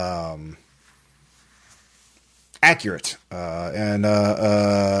accurate. And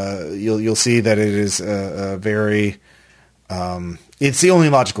you'll see that it is a very... it's the only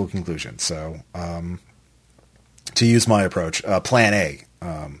logical conclusion. So, to use my approach, plan A.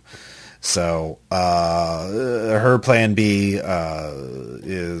 So, her plan B,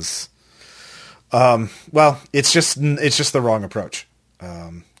 is, well, it's just the wrong approach.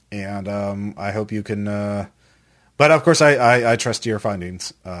 And, I hope you can, but of course I trust your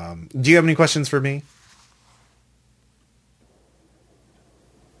findings. Do you have any questions for me?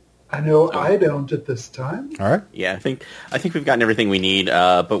 I know I don't at this time. All right. Yeah, I think we've gotten everything we need,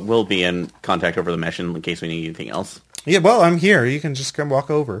 but we'll be in contact over the mesh in case we need anything else. Yeah, well, I'm here. You can just come walk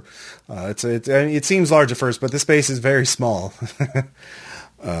over. It seems large at first, but this space is very small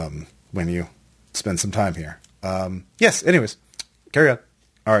when you spend some time here. Yes, anyways, carry on.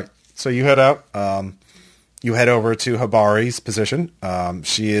 All right, so you head out. You head over to Habari's position.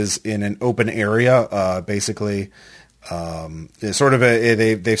 She is in an open area, basically It's sort of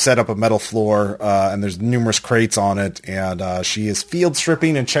they've set up a metal floor, and there's numerous crates on it, and she is field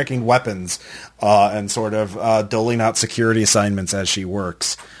stripping and checking weapons, and sort of doling out security assignments as she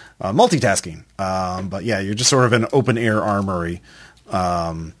works, multitasking. But yeah, you're just sort of an open air armory.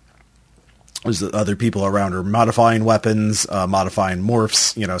 There's other people around her modifying weapons, modifying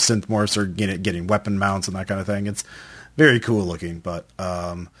morphs. Synth morphs are getting weapon mounts and that kind of thing. It's very cool looking, but.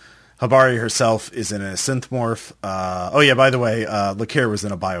 Habari herself is in a synth morph. By the way, Lacaire was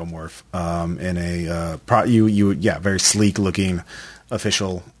in a biomorph, in a very sleek looking,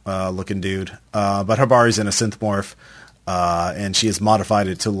 official looking dude. But Habari's in a synth morph, and she has modified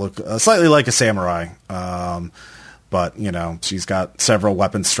it to look slightly like a samurai. But she's got several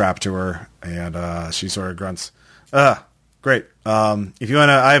weapons strapped to her, and she sort of grunts. Great. If you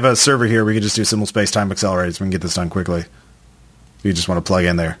wanna, I have a server here. We can just do simple space time accelerators. We can get this done quickly. If you just want to plug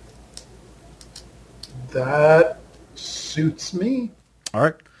in there. That suits me. All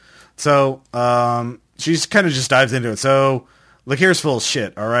right. So she's kind of just dives into it. So Lacaire's full of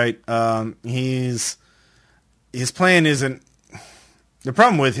shit. All right. His plan isn't. The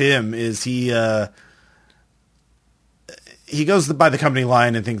problem with him is he goes by the company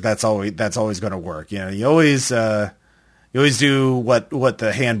line and thinks that's always going to work. You always do what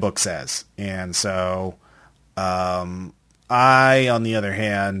the handbook says, and so. I, on the other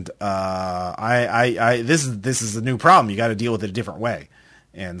hand, this is a new problem. You got to deal with it a different way,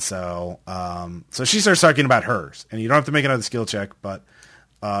 and so she starts talking about hers, and you don't have to make another skill check, but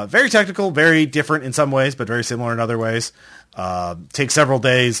very technical, very different in some ways, but very similar in other ways. Takes several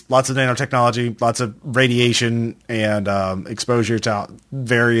days, lots of nanotechnology, lots of radiation, and exposure to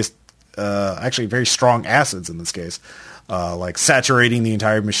various, actually very strong acids in this case, like saturating the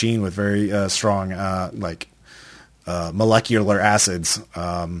entire machine with very strong, molecular acids,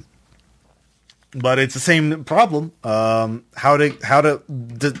 but it's the same problem. How to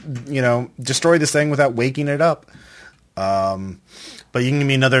destroy this thing without waking it up. But you can give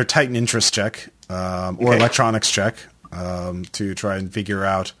me another Titan interest check, or electronics check, to try and figure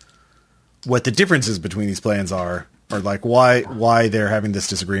out what the differences between these plans are, or like why they're having this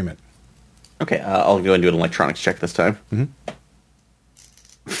disagreement. Okay, I'll go and do an electronics check this time. Mm-hmm.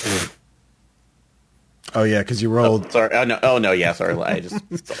 Oh yeah, because you rolled. Oh, sorry. Oh no. Yeah, sorry. I just.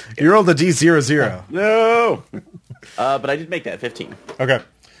 You rolled a D00. No. But I did make that 15. Okay,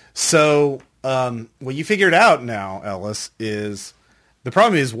 so what you figured out now, Ellis, is the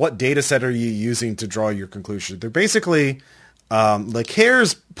problem is what data set are you using to draw your conclusion? They're basically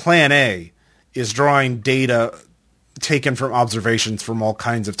Lacaire's plan A is drawing data taken from observations from all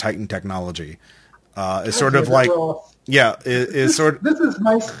kinds of Titan technology. It's sort of like. Yeah, it's sort of... This is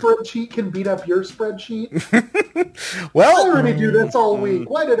my spreadsheet can beat up your spreadsheet. Well, I already do this all week.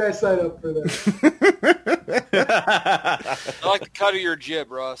 Why did I sign up for this? I like the cut of your jib,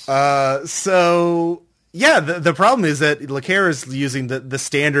 Ross. So yeah, the problem is that Lacaire is using the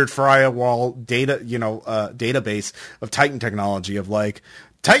standard firewall data, database of Titan technology of like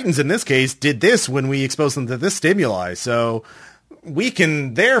Titans in this case did this when we exposed them to this stimuli, so. We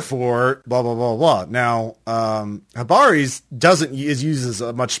can therefore blah blah blah blah. Now, Habari's uses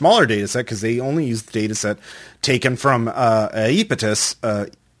a much smaller data set because they only use the data set taken from Aepatus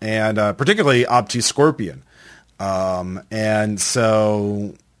and particularly Obtuse Scorpion. And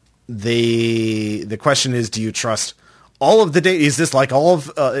so the question is, do you trust all of the data? Is this like all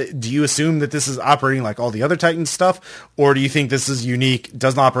of? Do you assume that this is operating like all the other Titan stuff, or do you think this is unique,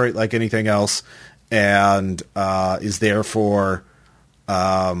 doesn't operate like anything else, and is therefore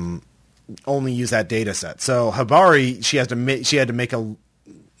only use that data set? So Habari,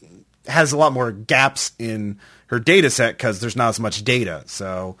 has a lot more gaps in her data set because there's not as much data.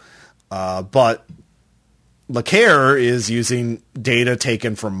 So, but Lacaire is using data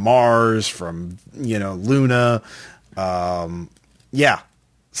taken from Mars, from Luna.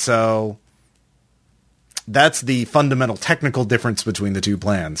 So that's the fundamental technical difference between the two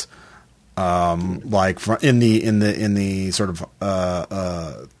plans. In the sort of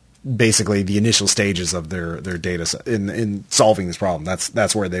basically the initial stages of their data set in solving this problem.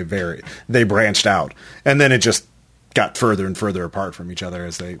 That's where they branched out, and then it just got further and further apart from each other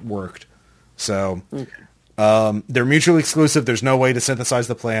as they worked. So they're mutually exclusive. There's no way to synthesize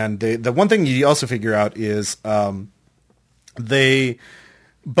the plan. The one thing you also figure out is there's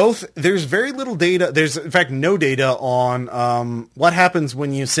very little data. There's in fact no data on what happens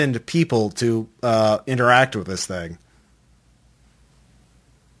when you send people to interact with this thing.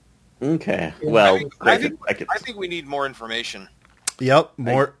 Okay. Well, I think we need more information. Yep,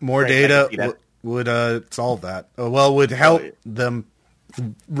 more data would solve that. Would help them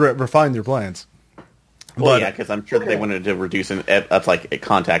refine their plans. Well, But- yeah, because I'm sure that they wanted to reduce that's like a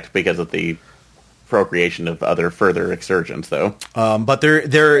contact because of the procreation of other further excursions, though. But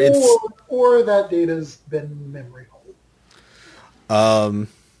there it's Or that data's been memory hold.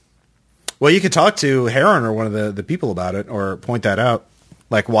 well, you could talk to Heron or one of the people about it, or point that out.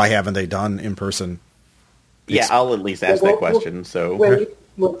 Like, why haven't they done in person? Yeah, I'll at least ask that question. So Wait,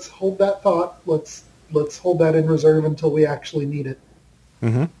 let's hold that thought. Let's hold that in reserve until we actually need it.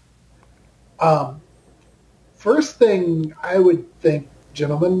 Mm-hmm. First thing I would think,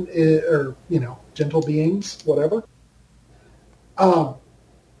 gentlemen, or gentle beings, whatever.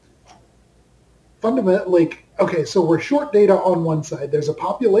 Fundamentally, okay, so we're short data on one side. There's a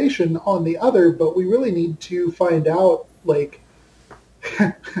population on the other, but we really need to find out, like,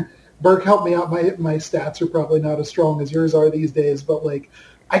 Burke, help me out. My stats are probably not as strong as yours are these days, but, like,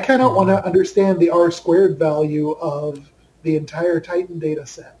 I kind of want to understand the R-squared value of the entire Titan data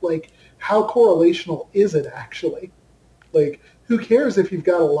set. Like, how correlational is it actually? Like, who cares if you've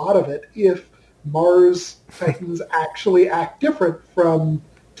got a lot of it if Mars Titans actually act different from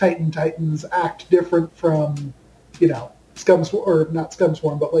Titans act different from, or not Scum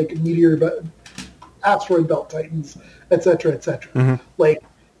Swarm, but like asteroid belt Titans, et cetera, et cetera. Mm-hmm. Like,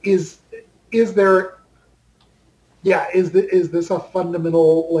 is there, is this a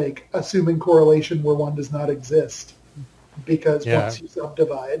fundamental, like, assuming correlation where one does not exist? Because once you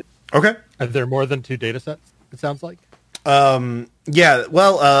subdivide. Okay. Are there more than 2 data sets, it sounds like? Yeah,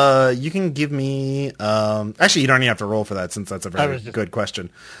 well, you can give me, actually, you don't even have to roll for that since that's a very good question.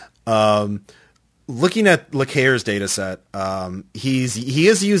 Looking at LeCare's data set,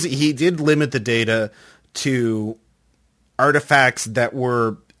 he did limit the data to artifacts that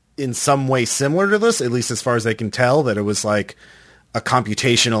were in some way similar to this, at least as far as they can tell, that it was like a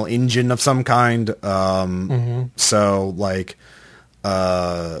computational engine of some kind. So like,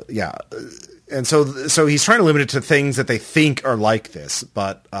 yeah. And so he's trying to limit it to things that they think are like this,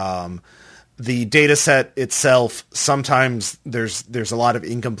 but the data set itself, sometimes there's a lot of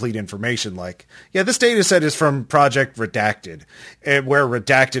incomplete information. Like, yeah, this data set is from Project Redacted, where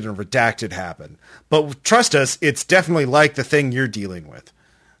Redacted and Redacted happen. But trust us, it's definitely like the thing you're dealing with.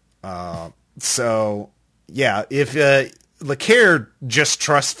 So, yeah, if LeCaire just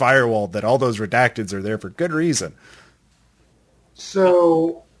trusts Firewall that all those Redacteds are there for good reason.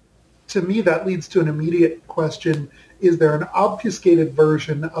 So, to me, that leads to an immediate question. Is there an obfuscated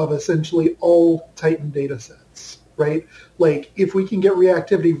version of essentially all Titan data sets, right? Like, if we can get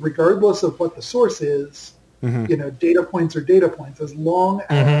reactivity regardless of what the source is, data points are data points, as long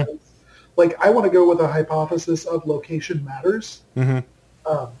as, like, I want to go with a hypothesis of location matters.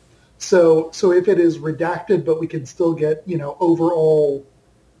 So if it is redacted, but we can still get, overall,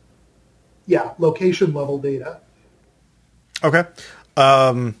 location level data. Okay.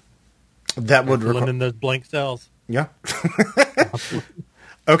 That would fill in those blank cells. Yeah.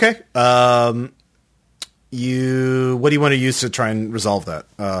 Okay. What do you want to use to try and resolve that?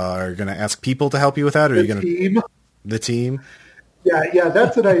 Are you going to ask people to help you with that, or are you going to the team? Yeah,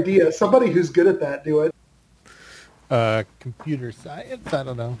 that's an idea. Somebody who's good at that, do it. Computer science. I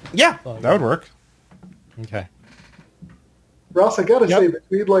don't know. Yeah, that would work. Okay. Ross, I gotta say,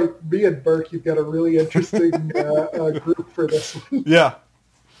 between like me and Burke, you've got a really interesting group for this one. Yeah.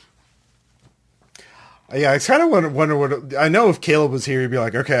 Yeah, I kind of wonder what. I know if Caleb was here, he'd be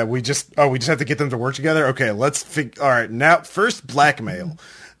like, "Okay, we just have to get them to work together." Okay, all right, now first blackmail,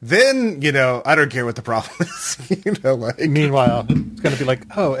 then I don't care what the problem is. Like. Meanwhile, it's going to be like,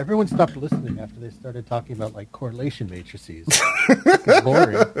 "Oh, everyone stopped listening after they started talking about like correlation matrices." It's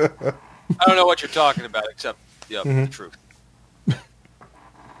boring. I don't know what you're talking about, except the truth.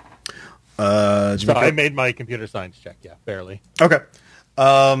 So I made my computer science check. Yeah, barely. Okay.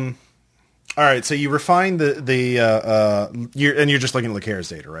 All right, so you refine you're just looking at LeCare's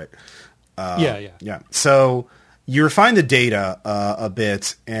data, right? Yeah. So you refine the data a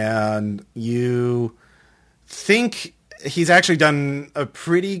bit, and you think he's actually done a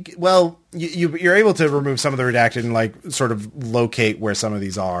pretty well. You're able to remove some of the redacted and like sort of locate where some of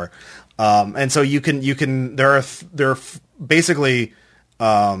these are, and so you can. There are basically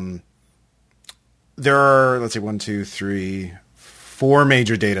there are, let's see, 1, 2, 3. 4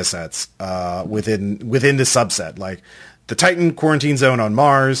 major data sets within the subset, like the Titan quarantine zone on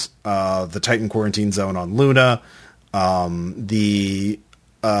Mars, the Titan quarantine zone on Luna, the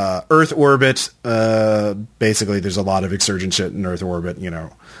Earth orbit. Basically, there's a lot of exurgent shit in Earth orbit,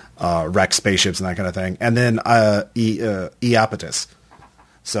 wrecked spaceships and that kind of thing, and then Iapetus.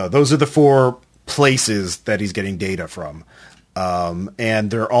 So those are the 4 places that he's getting data from.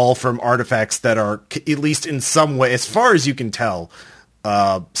 And they're all from artifacts that are, at least in some way, as far as you can tell,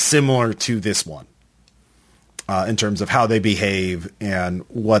 similar to this one. in terms of how they behave and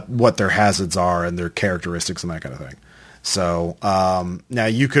what their hazards are and their characteristics and that kind of thing. So now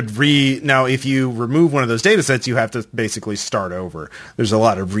you could if you remove one of those data sets, you have to basically start over. There's a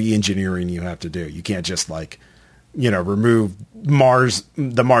lot of re-engineering you have to do. You can't just remove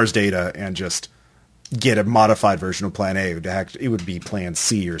the Mars data and just get a modified version of Plan A. It would be Plan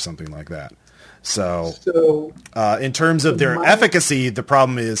C or something like that. So in terms of their efficacy, the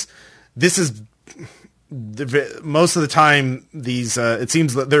problem is this is most of the time these it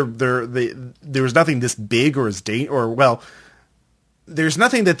seems that there was nothing this big or there's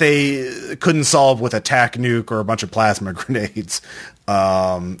nothing that they couldn't solve with a TAC nuke or a bunch of plasma grenades.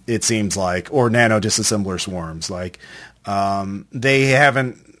 It seems like, or nano disassembler swarms. Like they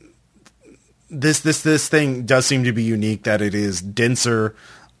haven't. This thing does seem to be unique, that it is denser,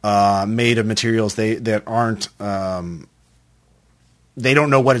 made of materials that aren't. They don't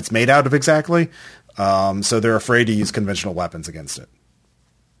know what it's made out of exactly. So they're afraid to use conventional weapons against it.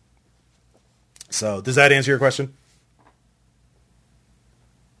 So does that answer your question?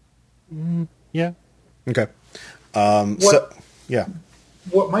 Yeah. Okay.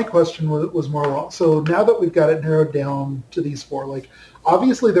 What my question was more, so now that we've got it narrowed down to these four, like,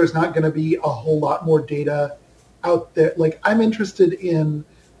 obviously there's not going to be a whole lot more data out there. Like, I'm interested in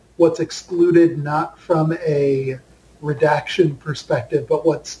what's excluded, not from a redaction perspective, but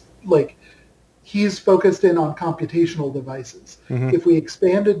what's, like, he's focused in on computational devices. Mm-hmm. If we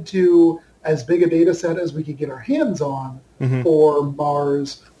expanded to as big a data set as we could get our hands on mm-hmm. for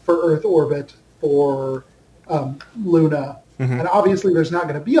Mars, for Earth orbit, for Luna, mm-hmm. and obviously there's not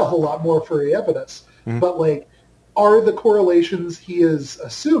going to be a whole lot more for Eohippus, mm-hmm. but like, are the correlations he is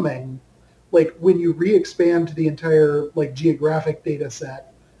assuming, like when you re-expand to the entire like geographic data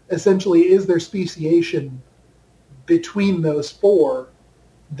set, essentially is there speciation between those four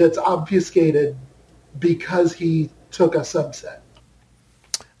that's obfuscated because he took a subset?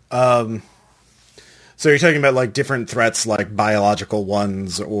 So you're talking about like different threats, like biological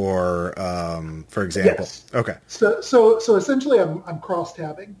ones, or for example. Yes. Okay. So essentially, I'm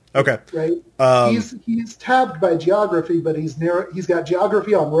cross-tabbing. Okay. Right. He's tabbed by geography, but he's got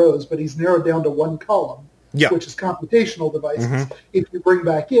geography on rows, but he's narrowed down to one column. Yeah. Which is computational devices. Mm-hmm. If you bring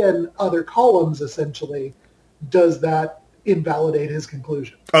back in other columns, essentially, does that invalidate his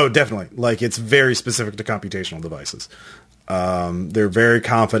conclusion? Oh, definitely. Like, it's very specific to computational devices. They're very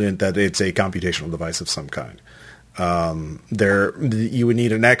confident that it's a computational device of some kind. You would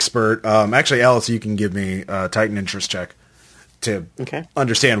need an expert. Actually, Alice, you can give me a Titan interest check to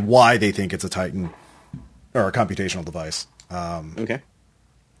understand why they think it's a Titan or a computational device. Okay.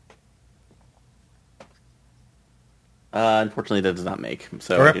 Unfortunately, that does not make,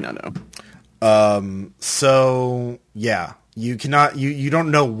 so I do not know. So yeah, you cannot. You don't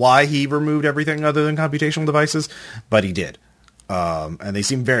know why he removed everything other than computational devices, but he did, and they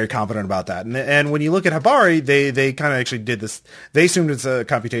seem very confident about that. And when you look at Habari, they kind of actually did this. They assumed it's a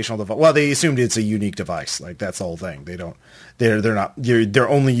computational device. Well, they assumed it's a unique device. Like, that's the whole thing. They don't. They're not. They're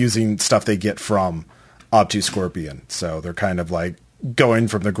only using stuff they get from Obtuse Scorpion. So they're kind of like going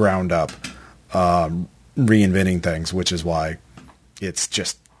from the ground up, reinventing things, which is why it's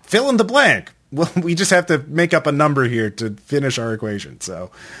just fill in the blank. Well, we just have to make up a number here to finish our equation.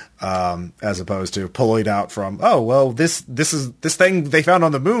 So, as opposed to pulling out from, this thing they found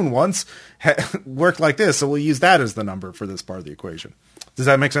on the moon once worked like this, so we'll use that as the number for this part of the equation. Does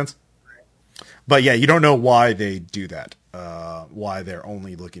that make sense? But yeah, you don't know why they do that. Why they're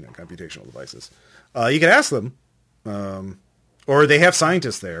only looking at computational devices. You can ask them, or they have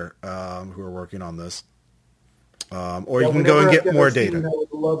scientists there who are working on this. Or you can go and get more data. I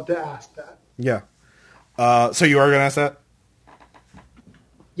would love to ask that. Yeah. So you are going to ask that?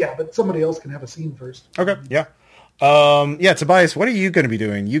 Yeah, but somebody else can have a scene first. Okay. Yeah. Tobias, what are you going to be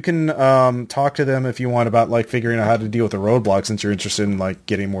doing? You can talk to them if you want about like figuring out how to deal with the roadblock, since you're interested in like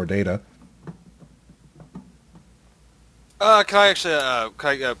getting more data. Can I actually?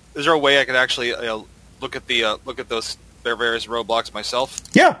 Is there a way I could actually look at those their various roadblocks myself?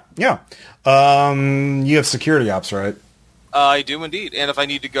 Yeah. You have security ops, right? I do indeed, and if I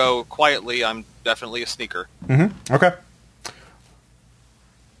need to go quietly, I'm definitely a sneaker. Mm-hmm. Okay.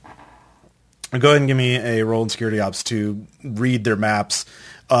 Go ahead and give me a roll in security ops to read their maps.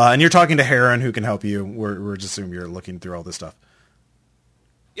 And you're talking to Heron, who can help you. We're just assuming you're looking through all this stuff.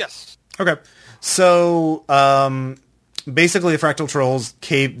 Yes. Okay. So basically, the Fractal Trolls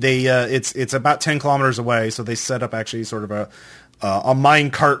cave. It's about 10 kilometers away. So they set up actually sort of a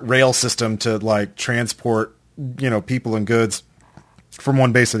mine cart rail system to like transport people and goods from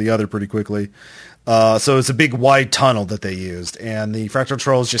one base to the other pretty quickly. So it's a big wide tunnel that they used, and the Fractal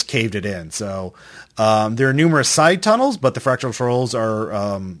Trolls just caved it in. So there are numerous side tunnels, but the Fractal Trolls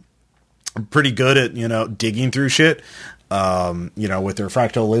are pretty good at, digging through shit, with their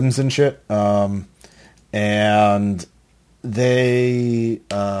fractal limbs and shit. And they,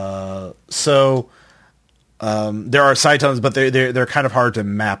 there are side tunnels, but they're kind of hard to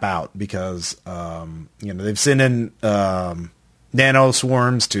map out because, they've sent in, nano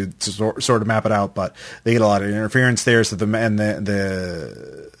swarms to sort of map it out, but they get a lot of interference there. So so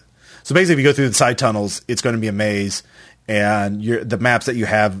basically if you go through the side tunnels, it's going to be a maze, and the maps that you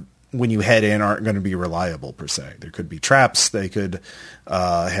have when you head in aren't going to be reliable per se. There could be traps. They could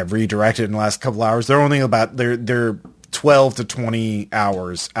have redirected in the last couple hours. They're only they're 12 to 20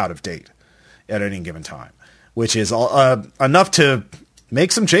 hours out of date at any given time, which is enough to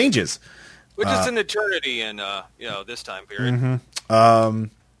make some changes. Which is an eternity in this time period. Mm-hmm.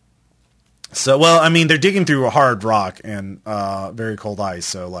 They're digging through a hard rock and very cold ice,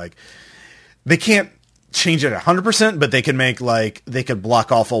 so they can't change it 100%, but they can they could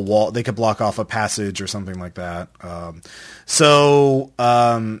block off a wall, they could block off a passage or something like that.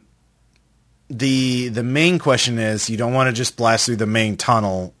 The main question is, you don't want to just blast through the main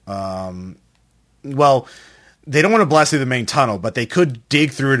tunnel. They don't want to blast through the main tunnel, but they could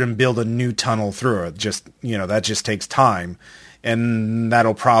dig through it and build a new tunnel through it. That just takes time, and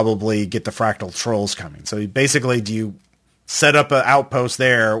that'll probably get the Fractal Trolls coming. So basically, do you set up an outpost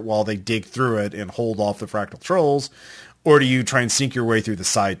there while they dig through it and hold off the Fractal Trolls, or do you try and sneak your way through the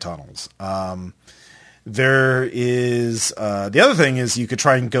side tunnels? There is the other thing is you could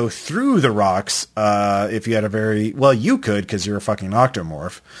try and go through the rocks if you had you could, because you're a fucking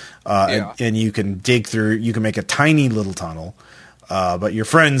octomorph, and you can dig through. You can make a tiny little tunnel, but your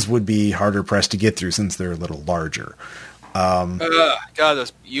friends would be harder pressed to get through since they're a little larger. God,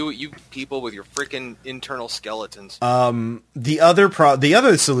 those you people with your freaking internal skeletons. The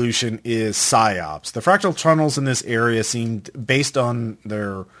other solution is psyops. The fractal tunnels in this area seemed, based on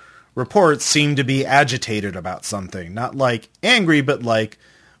their reports, seem to be agitated about something. Not angry, but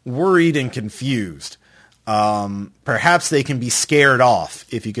worried and confused. Perhaps they can be scared off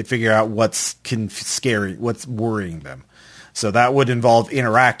if you could figure out what's worrying them. So that would involve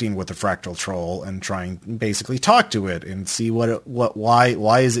interacting with the fractal troll and trying basically talk to it and see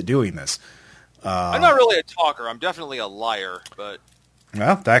why is it doing this. I'm not really a talker. I'm definitely a liar, but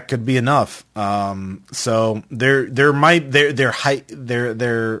well, that could be enough. So there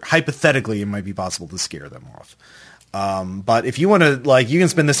hypothetically it might be possible to scare them off. But if you want to, you can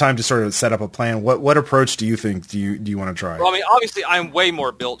spend this time to sort of set up a plan. What approach do you think do you want to try? Well, I mean, obviously, I'm way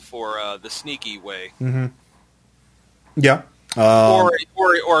more built for the sneaky way. Mm-hmm. Yeah. Or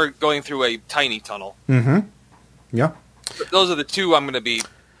going through a tiny tunnel. Mm-hmm. Yeah. Those are the two I'm going to be.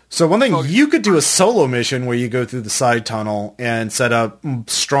 So one thing, you could do a solo mission where you go through the side tunnel and set up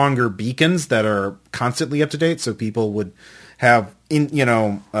stronger beacons that are constantly up to date, so people would have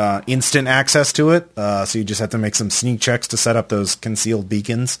instant access to it. So you just have to make some sneak checks to set up those concealed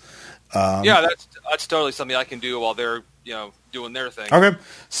beacons. Yeah, that's totally something I can do while they're doing their thing. Okay,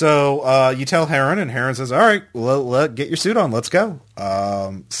 so you tell Heron, and Heron says, "All right, well, get your suit on. Let's go."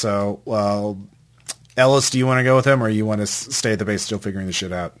 Ellis, do you want to go with him, or you want to stay at the base still figuring the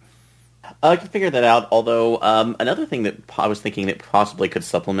shit out? I can figure that out, although another thing that I was thinking that possibly could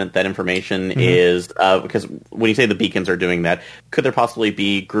supplement that information is, because when you say the beacons are doing that, could there possibly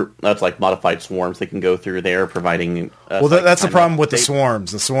be that's modified swarms that can go through there, providing... that's the problem with the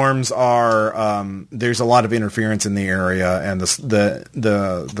swarms. The swarms are... there's a lot of interference in the area, and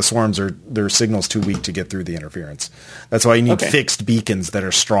the swarms their signal's too weak to get through the interference. That's why you need fixed beacons that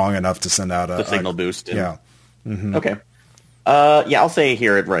are strong enough to send out a signal boost. Yeah. Mm-hmm. Okay. I'll say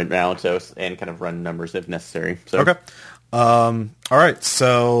hear it right now, and kind of run numbers if necessary. So. Okay. All right.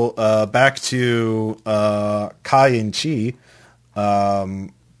 So back to Kai and Chi.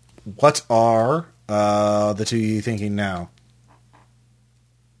 What are the two you thinking now?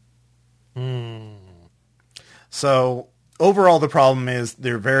 So overall, the problem is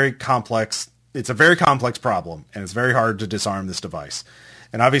they're very complex. It's a very complex problem, and it's very hard to disarm this device.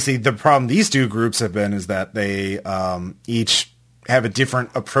 And obviously, the problem these two groups have been is that they each have a different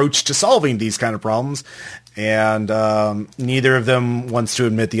approach to solving these kind of problems, and neither of them wants to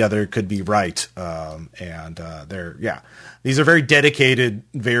admit the other could be right. These are very dedicated,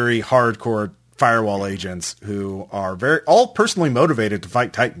 very hardcore firewall agents who are all personally motivated to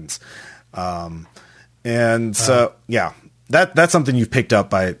fight Titans. That's something you've picked up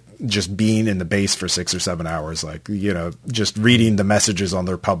by just being in the base for 6 or 7 hours, just reading the messages on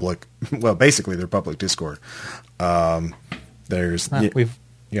their public, basically their public Discord. We've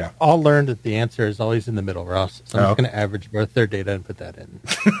all learned that the answer is always in the middle, Ross. So I'm just going to average both their data and put that in.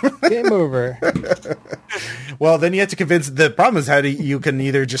 Game over. Well, then you have to convince. The problem is you can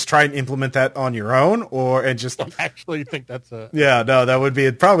either just try and implement that on your own, and just I actually think that's a that would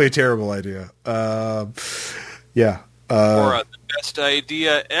be probably a terrible idea. Or the best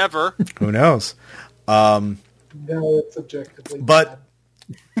idea ever. Who knows? No, it's objectively but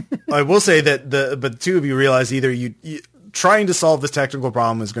I will say that but the two of you realize either you trying to solve this technical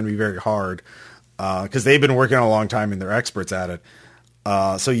problem is going to be very hard because they've been working a long time and they're experts at it.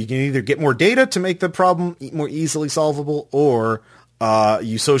 So you can either get more data to make the problem more easily solvable, or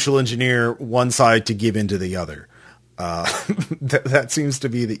you social engineer one side to give into the other. That seems to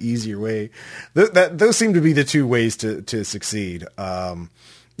be the easier way. Those seem to be the two ways to succeed. Now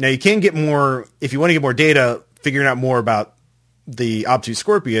you can get more if you want to get more data. Figuring out more about the obtuse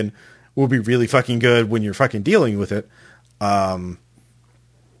scorpion will be really fucking good when you're fucking dealing with it. Hey,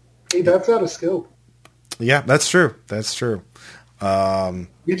 that's out of scope. Yeah, that's true. That's true.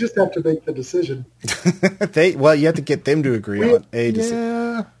 We just have to make the decision. You have to get them to agree on a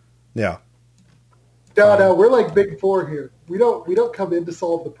decision. Yeah. No, we're like Big Four here. We don't come in to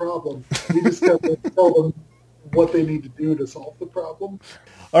solve the problem. We just come in to tell them what they need to do to solve the problem.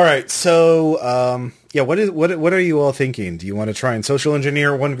 All right. So, what are you all thinking? Do you want to try and social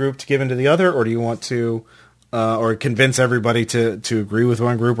engineer one group to give into the other, or do you want to, or convince everybody to agree with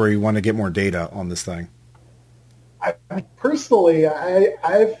one group, or you want to get more data on this thing? Personally,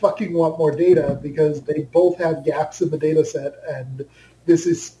 I fucking want more data because they both have gaps in the data set, and this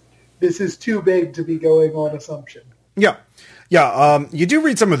is too big to be going on assumption. Yeah. Yeah, you do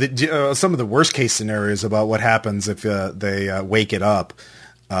read some of the worst case scenarios about what happens if they wake it up,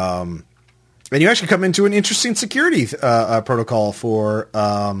 and you actually come into an interesting security protocol for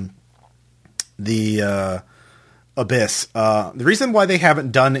the Abyss. The reason why they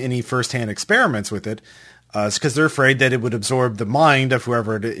haven't done any firsthand experiments with it is because they're afraid that it would absorb the mind of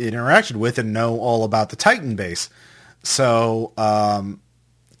whoever it interacted with and know all about the Titan base. So,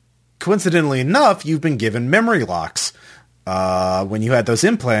 coincidentally enough, you've been given memory locks when you had those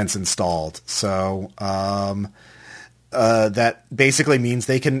implants installed. So that basically means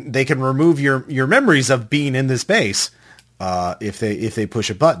they can remove your memories of being in this base if they push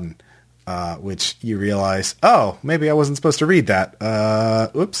a button, which you realize, oh, maybe I wasn't supposed to read that.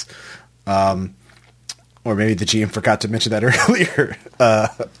 Oops. Or maybe the GM forgot to mention that earlier.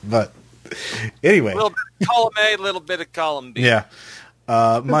 But anyway, A little bit of column A, a little bit of column B. Yeah.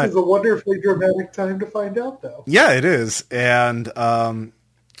 This is a wonderfully dramatic time to find out, though. Yeah, it is. And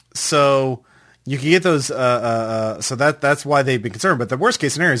so you can get those. So that's why they've been concerned. But the worst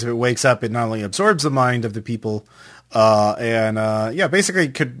case scenario is if it wakes up, it not only absorbs the mind of the people, basically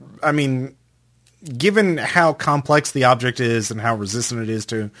could. I mean, given how complex the object is and how resistant it is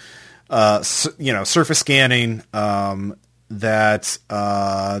to, surface scanning, that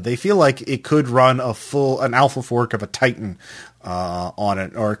they feel like it could run an alpha fork of a Titan on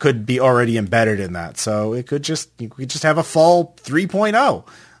it, or it could be already embedded in that. So you could just have a fall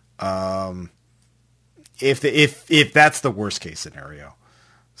 3.0, if that's the worst case scenario.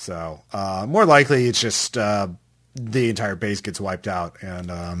 So more likely it's just the entire base gets wiped out,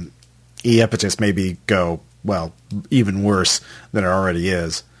 and Epitus maybe go even worse than it already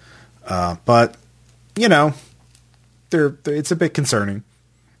is. But it's a bit concerning.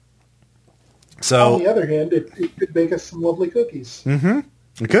 So on the other hand, it could make us some lovely cookies. Mm-hmm.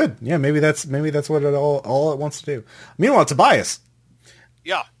 It could. Yeah, maybe that's what it all it wants to do. Meanwhile, Tobias.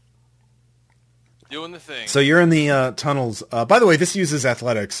 Yeah. Doing the thing. So you're in the tunnels. By the way, this uses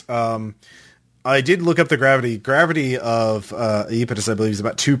athletics. I did look up the gravity. Gravity of Epitus, I believe, is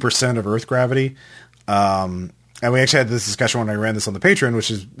about 2% of Earth gravity. And we actually had this discussion when I ran this on the Patreon,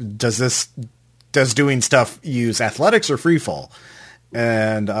 which is, does doing stuff use athletics or free fall?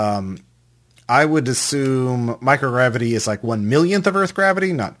 And I would assume microgravity is like 1/1,000,000th of Earth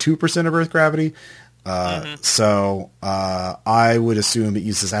gravity, not 2% of Earth gravity. So I would assume it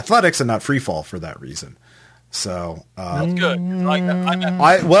uses athletics and not free fall for that reason. So that's good.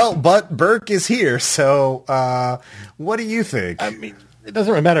 But Burke is here. So what do you think? I mean, it doesn't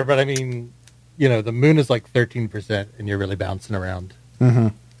really matter, but I mean, the moon is like 13%, and you're really bouncing around. Mm-hmm.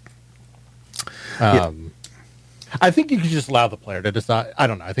 I think you could just allow the player to decide. I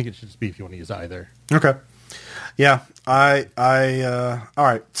don't know. I think it should just be if you want to use either. Okay. Yeah. All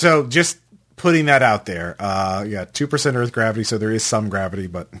right. So just putting that out there. 2% Earth gravity, so there is some gravity,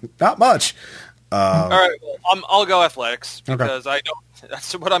 but not much. All right. Well, I'll go athletics because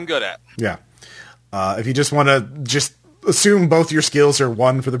that's what I'm good at. Yeah. If you just want to assume both your skills are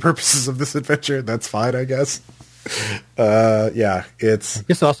one for the purposes of this adventure, that's fine, I guess. Yeah, it's I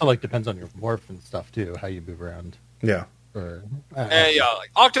guess it also like depends on your morph and stuff too, how you move around. yeah. Or, Yeah,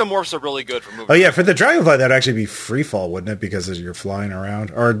 like, octomorphs are really good for moving. Oh yeah, for the dragonfly that'd actually be free fall, wouldn't it? Because you're flying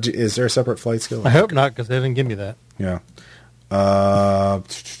around, or is there a separate flight skill? I hope not, because they didn't give me that. Yeah.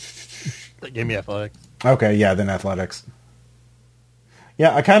 They gave me athletics. Okay, yeah, then athletics.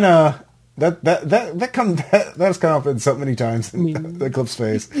 Yeah, I kind of that's come up in so many times in the Eclipse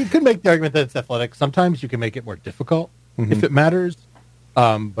phase. You could make the argument that it's athletic. Sometimes you can make it more difficult if it matters.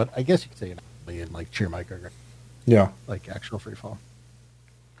 But I guess you could say in like cheer micro, Yeah, like actual free fall.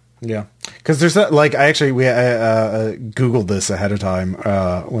 yeah. Because there's that. Like, I googled this ahead of time when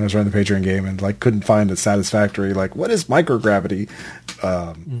I was running the Patreon game, and like couldn't find a satisfactory like what is microgravity.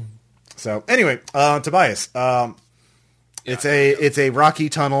 So anyway, Tobias. It's a rocky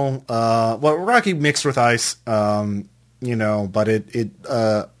tunnel. Well, rocky mixed with ice. But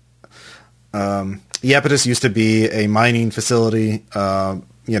Iapetus used to be a mining facility.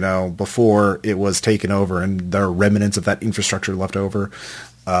 Before it was taken over, and there are remnants of that infrastructure left over.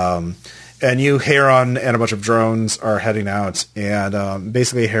 And you, Heron, and a bunch of drones are heading out, and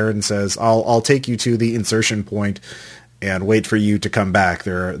basically Heron says, "I'll take you to the insertion point and wait for you to come back.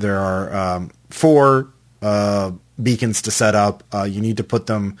 There are 4 beacons to set up. You need to put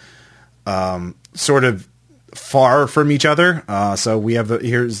them sort of far from each other. So we have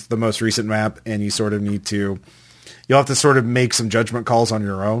here's the most recent map, and you sort of you'll have to sort of make some judgment calls on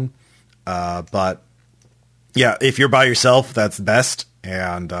your own. But yeah, if you're by yourself, that's best.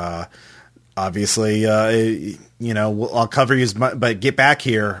 And obviously, I'll cover you but get back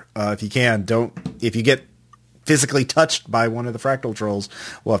here if you can. If you get physically touched by one of the fractal trolls,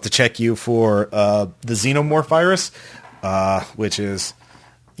 we'll have to check you for the xenomorph virus, which is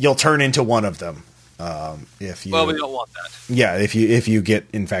you'll turn into one of them. We don't want that. Yeah, if you get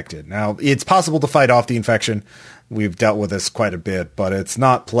infected. Now, it's possible to fight off the infection. We've dealt with this quite a bit, but it's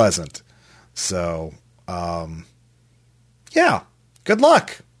not pleasant. So, yeah, good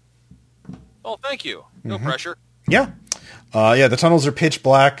luck. Oh, thank you. No pressure. Yeah. The tunnels are pitch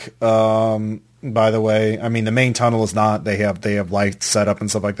black. By the way, I mean, the main tunnel is not. They have lights set up and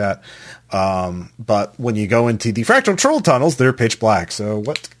stuff like that. But when you go into the fractal troll tunnels, they're pitch black. So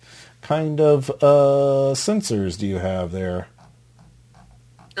what kind of sensors do you have there?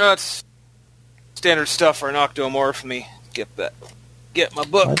 It's standard stuff for an octomorph. Let me get my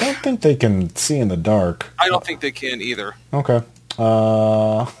book. I don't think they can see in the dark. I don't think they can either. Okay.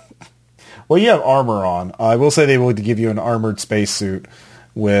 Well, you have armor on. I will say they will give you an armored spacesuit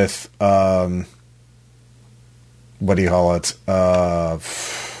with what do you call it?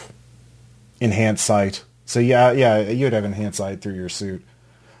 Enhanced sight. So yeah, you would have enhanced sight through your suit.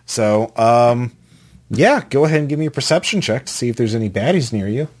 So go ahead and give me a perception check to see if there's any baddies near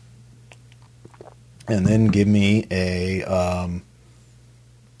you, and then give me a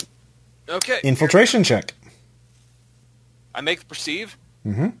infiltration check. I make the perceive.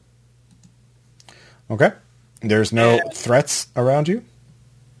 Mm-hmm. Okay. There's no threats around you.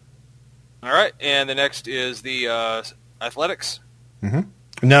 All right, and the next is the athletics. Mm-hmm.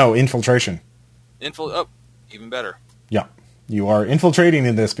 No, infiltration. Even better. Yeah. You are infiltrating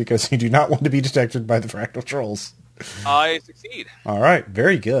in this because you do not want to be detected by the fractal trolls. I succeed. All right,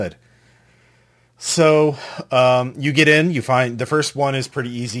 very good. So you get in, you find the first one is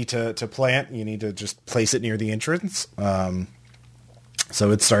pretty easy to plant. You need to just place it near the entrance.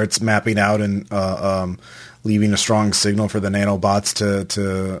 So it starts mapping out and leaving a strong signal for the nanobots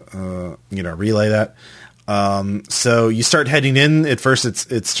to relay that. So you start heading in. At first,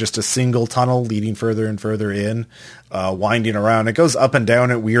 it's just a single tunnel leading further and further in, winding around. It goes up and down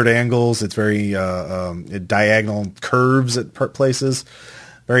at weird angles. It's very diagonal curves at places.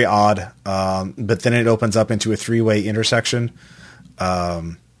 Very odd. But then it opens up into a 3-way intersection.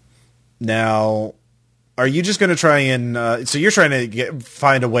 Now, are you just going to try and... so you're trying to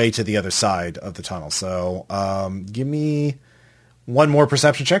find a way to the other side of the tunnel. So give me one more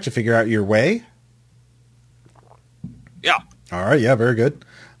perception check to figure out your way. Yeah. All right. Yeah, very good.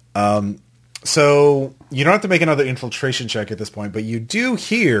 So you don't have to make another infiltration check at this point, but you do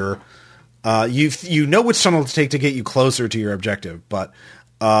hear... you know which tunnel to take to get you closer to your objective, but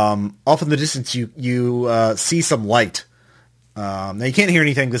off in the distance you see some light. Now you can't hear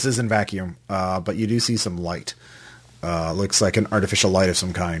anything. This isn't vacuum, but you do see some light. Looks like an artificial light of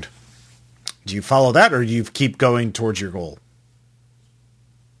some kind. Do you follow that, or do you keep going towards your goal?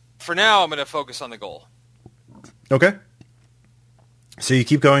 For now, I'm going to focus on the goal. Okay. So you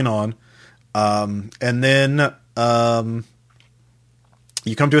keep going on, and then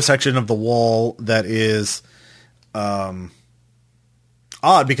you come to a section of the wall that is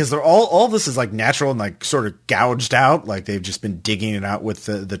odd because they're all this is like natural and like sort of gouged out, like they've just been digging it out with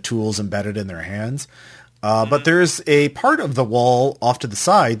the tools embedded in their hands. But there's a part of the wall off to the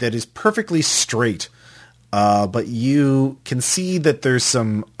side that is perfectly straight. But you can see that there's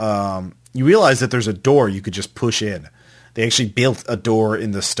some, you realize that there's a door you could just push in. They actually built a door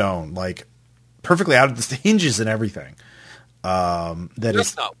in the stone, like perfectly out of the hinges and everything.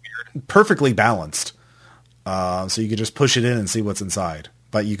 That's not weird. Perfectly balanced. So you could just push it in and see what's inside.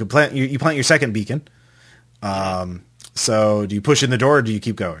 But you could plant your second beacon. So do you push in the door or do you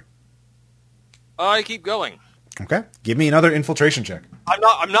keep going? I keep going. Okay. Give me another infiltration check.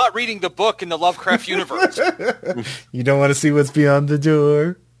 I'm not reading the book in the Lovecraft universe. You don't want to see what's beyond the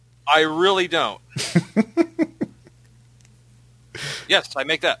door? I really don't. Yes, I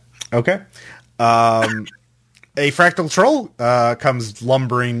make that. Okay. A fractal troll comes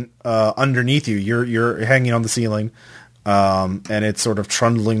lumbering underneath you. You're hanging on the ceiling, and it's sort of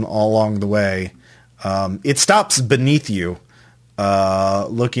trundling all along the way. It stops beneath you,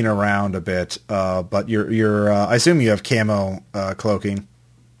 looking around a bit. But you're I assume you have camo cloaking.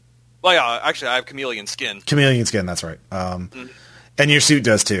 Well, yeah, actually, I have chameleon skin. Chameleon skin, that's right. And your suit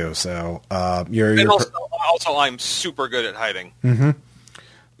does too. So and also, I'm super good at hiding. Mm-hmm.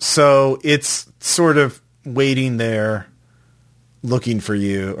 So it's sort of waiting there, looking for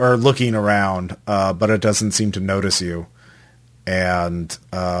you, or looking around, but it doesn't seem to notice you. And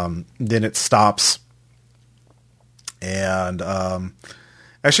then it stops and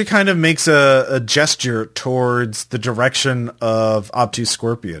actually kind of makes a gesture towards the direction of Obtuse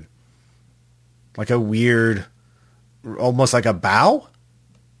Scorpion. Like a weird, almost like a bow.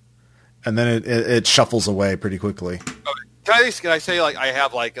 And then it shuffles away pretty quickly. Okay. Can I say like I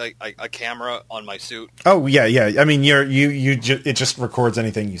have like a camera on my suit? Oh yeah. I mean, it just records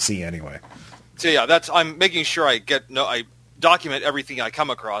anything you see anyway. So yeah, I'm making sure I document everything I come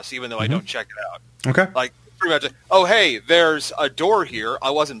across, even though I don't check it out. Okay. Like pretty much. Oh hey, there's a door here.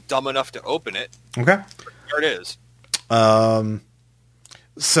 I wasn't dumb enough to open it. Okay. There it is.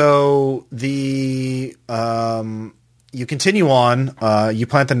 So you continue on. You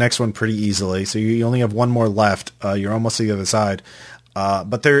plant the next one pretty easily. So you only have one more left. You're almost to the other side.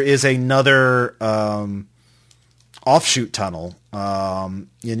 But there is another offshoot tunnel. And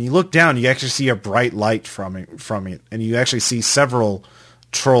you look down, you actually see a bright light from it. And you actually see several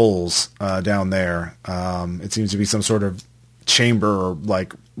trolls down there. It seems to be some sort of chamber or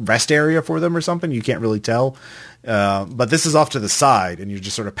like rest area for them or something. You can't really tell. But this is off to the side, and you're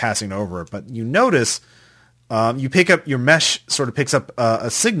just sort of passing over it. But you notice... you pick up your mesh, sort of picks up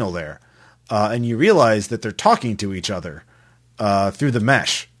a signal there, and you realize that they're talking to each other through the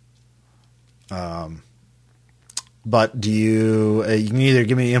mesh. But do you can either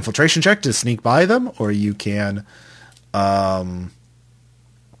give me an infiltration check to sneak by them, or you can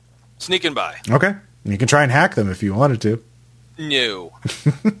sneaking by. Okay, you can try and hack them if you wanted to. No,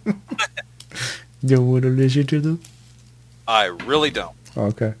 don't want to listen to them. I really don't.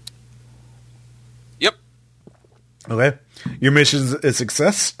 Okay. Yep. Okay, your mission is a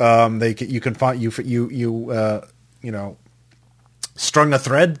success. You can find you strung a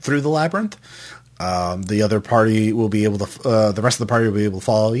thread through the labyrinth. The other party will be able to. The rest of the party will be able to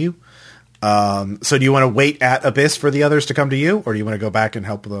follow you. So, do you want to wait at Abyss for the others to come to you, or do you want to go back and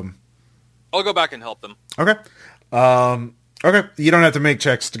help them? I'll go back and help them. Okay. Okay. You don't have to make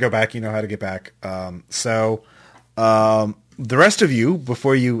checks to go back. You know how to get back. The rest of you,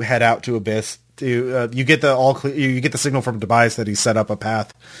 before you head out to Abyss. You get the signal from Tobias that he set up a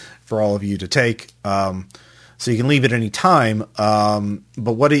path for all of you to take, so you can leave at any time.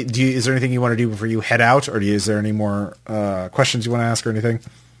 But what is there anything you want to do before you head out, or is there any more questions you want to ask or anything?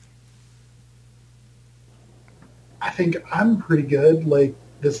 I think I'm pretty good. Like,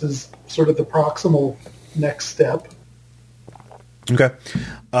 this is sort of the proximal next step. Okay.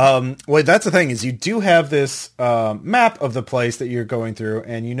 Well, that's the thing is you do have this map of the place that you're going through,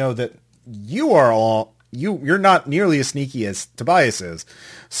 and you know that you're not nearly as sneaky as Tobias is.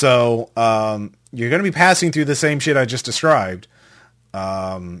 So you're going to be passing through the same shit I just described.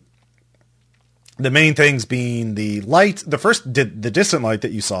 The main things being the light, the distant light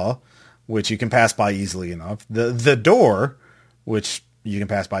that you saw, which you can pass by easily enough. The door, which you can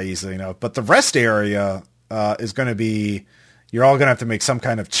pass by easily enough. But the rest area is going to be, you're all going to have to make some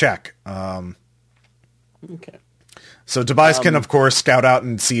kind of check. Okay. So Tobias can, of course, scout out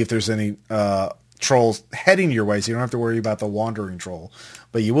and see if there's any trolls heading your way, so you don't have to worry about the wandering troll.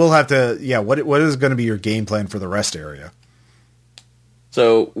 But you will have to, what is going to be your game plan for the rest area?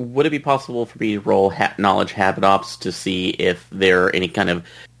 So would it be possible for me to roll knowledge habit ops to see if there are any kind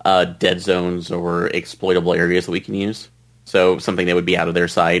of dead zones or exploitable areas that we can use? So something that would be out of their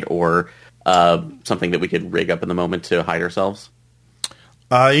sight, or something that we could rig up in the moment to hide ourselves. You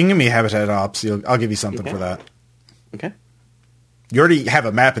can give me habitat ops. I'll give you something for that. Okay. You already have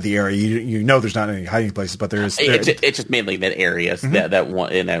a map of the area. You know there's not any hiding places, but there's... It's just mainly that area. That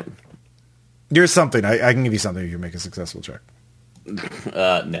one... In that... There's something. I can give you something if you make a successful check.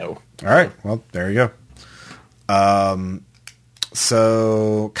 No. All right. Well, there you go.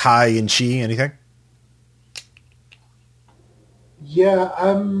 So, Kai and Chi, anything? Yeah,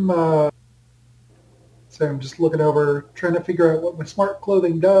 I'm just looking over, trying to figure out what my smart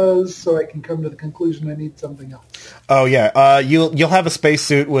clothing does, so I can come to the conclusion I need something else. Oh yeah, you'll have a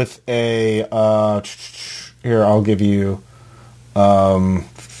spacesuit with a here. I'll give you common.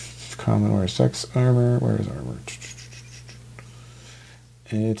 Where's sex armor? Where's armor?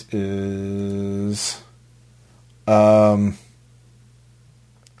 It is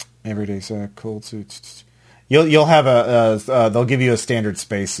everyday set cold suits. You'll have they'll give you a standard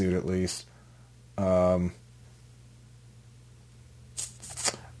spacesuit at least.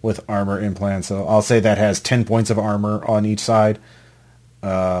 With armor implants, so I'll say that has 10 points of armor on each side.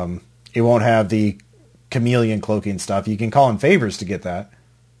 It won't have the chameleon cloaking stuff. You can call in favors to get that.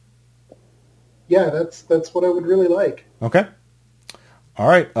 Yeah, that's what I would really like. Okay. All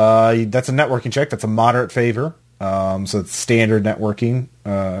right. That's a networking check. That's a moderate favor. So it's standard networking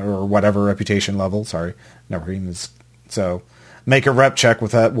or whatever reputation level. Sorry, networking is so. Make a rep check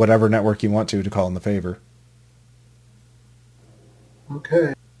with that, whatever network you want to call in the favor.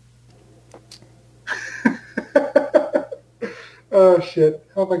 Okay. Oh, shit.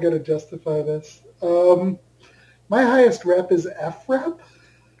 How am I going to justify this? My highest rep is F rep.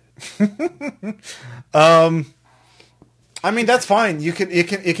 I mean, that's fine.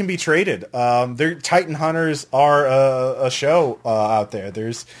 It can be traded. Their Titan Hunters are a show out there.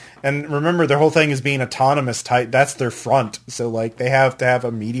 And remember, their whole thing is being autonomous. That's their front. So like they have to have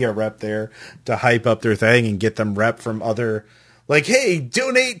a media rep there to hype up their thing and get them rep from other. Like, hey,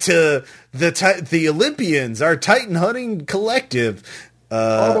 donate to the Olympians, our Titan hunting collective.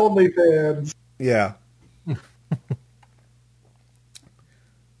 On OnlyFans. Yeah.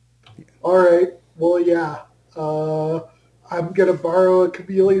 All right. Well, yeah. I'm going to borrow a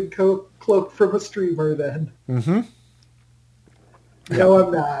chameleon cloak from a streamer then. Mm-hmm. No,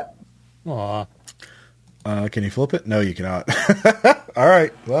 I'm not. Aw. Can you flip it? No, you cannot. All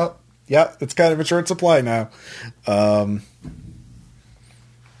right. Well, yeah, it's kind of a short supply now.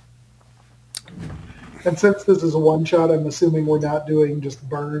 And since this is a one-shot, I'm assuming we're not doing just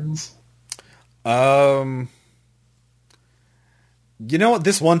burns. You know what?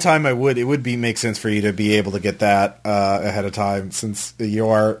 This one time it would make sense for you to be able to get that ahead of time, since you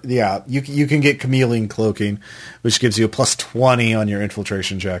can get chameleon cloaking, which gives you a plus 20 on your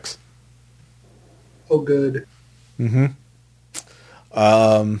infiltration checks. Oh, good. Mm-hmm.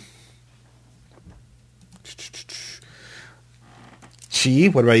 Chi,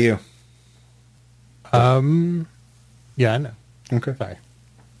 what about you? Yeah, I know. Okay.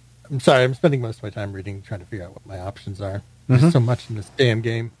 Sorry. I'm spending most of my time reading, trying to figure out what my options are. There's so much in this damn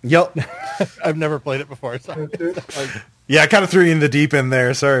game. Yep. I've never played it before, so. Yeah, I kind of threw you in the deep end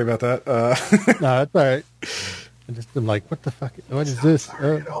there. Sorry about that. No, it's all right. I just been like, what the fuck? What is this?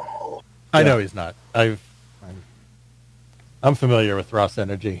 I know he's not. I'm familiar with Ross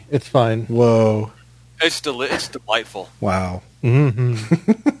Energy. It's fine. Whoa. It's delightful. Wow. Mm-hmm.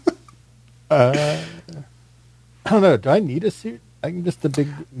 I don't know. Do I need a suit? I can just a big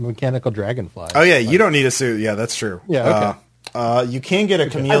mechanical dragonfly. Oh yeah, you don't need a suit. Yeah, that's true. Yeah. Okay. You can get a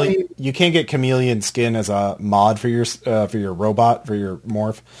chameleon. You can get chameleon skin as a mod for your robot, for your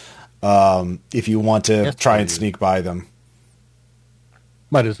morph. If you want to try and sneak by them.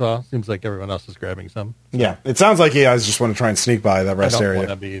 Might as well. Seems like everyone else is grabbing some. Yeah, it sounds like you guys just want to try and sneak by that rest area. I don't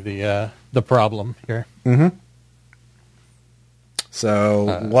want to be the problem here. Mm-hmm.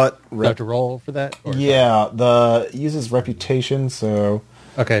 So what? Do I have to roll for that? Or the uses reputation. So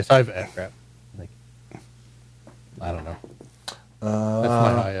okay, so I have F-Rep. I don't know. That's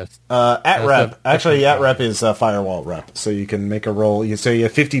my highest. At rep. Actually, at rep is firewall rep. So you can make a roll. So you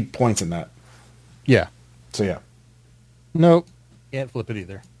have 50 points in that. Yeah. So yeah. Nope. Can't flip it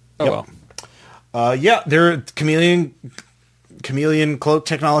either. Oh well. Yeah, their chameleon cloak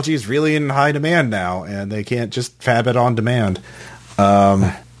technology is really in high demand now, and they can't just fab it on demand.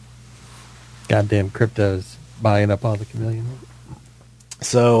 Goddamn crypto's buying up all the chameleon.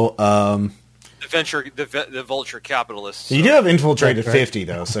 So the vulture capitalists. You do have infiltrated 50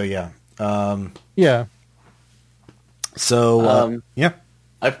 though, so yeah. Yeah. So yeah.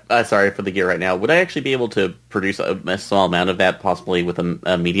 I'm sorry for the gear right now. Would I actually be able to produce a small amount of that, possibly with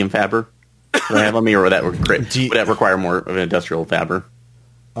a medium fabber? to have on me, or would that, would you- that require more of an industrial fabric?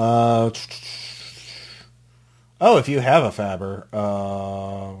 Oh, if you have a Faber.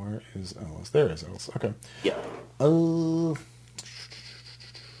 Where is Ellis? There is Ellis. Okay. Yeah.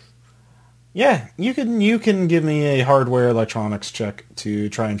 Yeah, you can give me a hardware electronics check to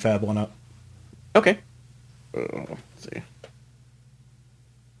try and fab one up. Okay. Let's see.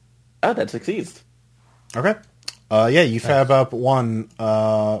 Oh, that succeeds. Okay. Yeah, you fab up one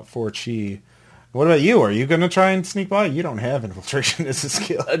for Chi. What about you? Are you going to try and sneak by? You don't have infiltration as a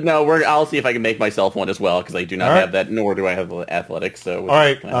skill. No, I'll see if I can make myself one as well, because I do not All right. have that, nor do I have athletics. So, All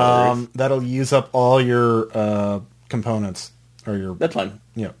right, that'll use up all your components or your. that's fine.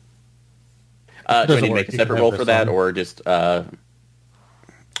 Yeah. Do I Doesn't need to work. make a You separate can roll have for this that, on. or just?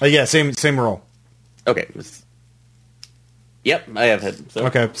 Yeah, same roll. Okay. Yep, I have it. So.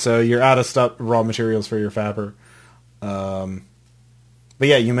 Okay, so you're out of stuff, raw materials for your Faber. But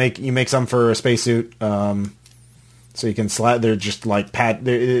yeah, you make some for a spacesuit. So you can slap. They're just like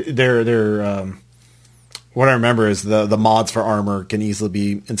They're what I remember is the mods for armor can easily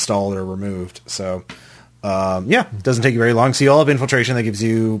be installed or removed. So yeah, it doesn't take you very long. So you all have infiltration that gives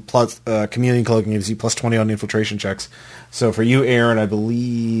you plus chameleon cloaking gives you plus 20 on infiltration checks. So for you, Aaron, I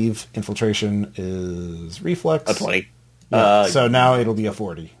believe infiltration is reflex. A 20. Yeah, so now it'll be a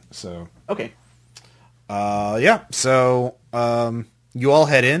 40. So Okay. yeah. So you all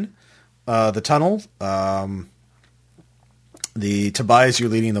head in the tunnel. The Tobias, you're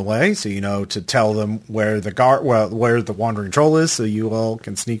leading the way, so you know to tell them where where the wandering troll is, so you all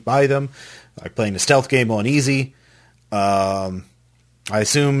can sneak by them, like playing a stealth game on easy. I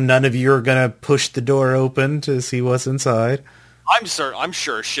assume none of you are gonna push the door open to see what's inside. I'm sure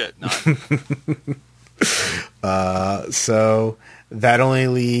as shit. Not. So that only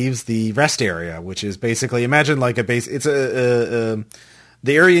leaves the rest area, which is basically imagine like a base. It's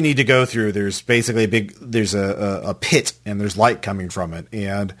the area you need to go through. There's basically there's a pit and there's light coming from it,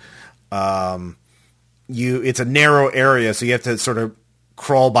 and it's a narrow area, so you have to sort of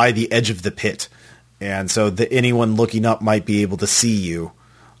crawl by the edge of the pit, and so anyone looking up might be able to see you.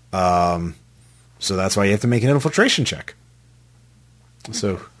 So that's why you have to make an infiltration check.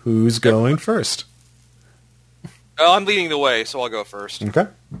 So who's going first? Oh, I'm leading the way, so I'll go first. Okay.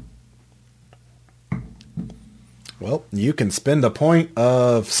 Well, you can spend a point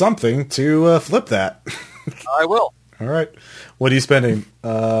of something to flip that. I will. All right. What are you spending?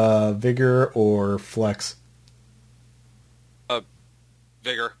 Vigor or flex?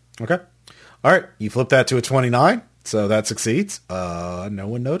 Vigor. Okay. All right. You flip that to a 29, so that succeeds. No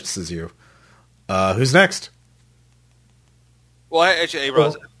one notices you. Who's next? Well, actually,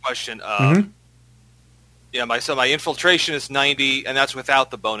 Roz, I have a question. Yeah, my infiltration is 90, and that's without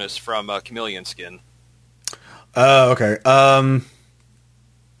the bonus from Chameleon Skin. Okay. Okay.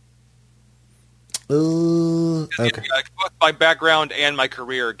 Both my background and my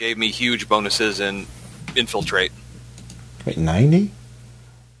career gave me huge bonuses in infiltrate. Wait, 90?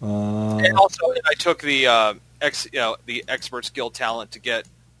 And also, I took the the expert skill talent to get.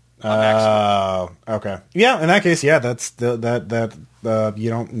 Okay. Yeah, in that case, yeah, that's that you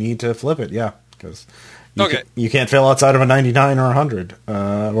don't need to flip it, yeah, because you can't fail outside of a 99 or 100,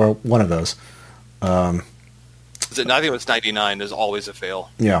 or one of those. I think it was 99. There's always a fail.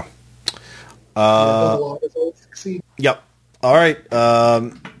 Yeah. Succeed. Yep. All right.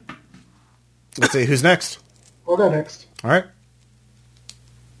 Let's see who's next. I'll go next. All right.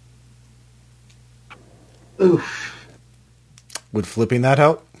 Oof. Would flipping that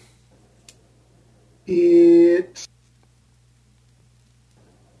help? It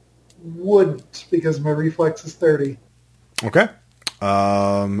wouldn't, because my reflex is 30. Okay.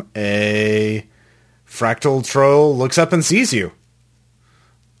 A fractal troll looks up and sees you.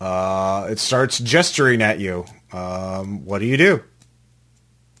 It starts gesturing at you. What do you do?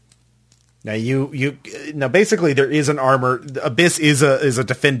 Now basically there is an armor. Abyss is a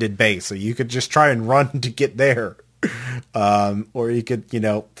defended base, so you could just try and run to get there, or you could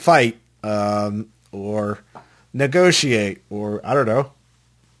fight, or negotiate, or I don't know.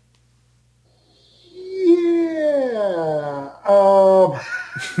 Yeah.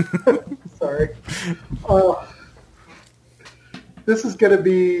 Sorry. This is going to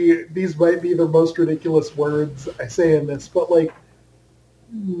be, these might be the most ridiculous words I say in this, but like,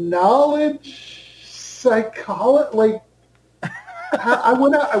 knowledge, psychology, like, I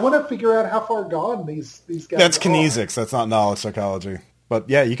want to figure out how far gone these guys That's are. kinesics. That's not knowledge psychology. But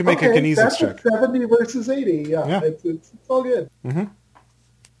yeah, you can make a kinesics that's check. 70 versus 80. Yeah. It's all good. Mm-hmm.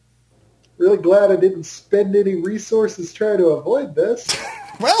 Really glad I didn't spend any resources trying to avoid this.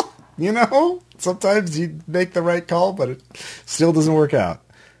 Well, sometimes you make the right call, but it still doesn't work out.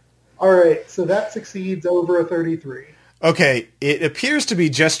 All right, so that succeeds over a 33. Okay, it appears to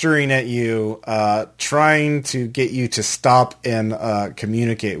be gesturing at you, trying to get you to stop and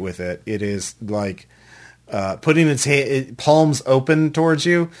communicate with it. It is like putting its palms open towards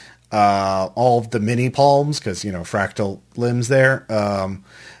you, all of the mini palms, because fractal limbs there.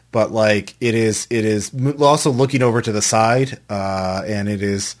 But like it is also looking over to the side, and it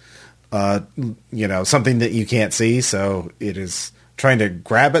is something that you can't see. So it is trying to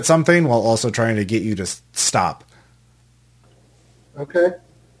grab at something while also trying to get you to stop. Okay,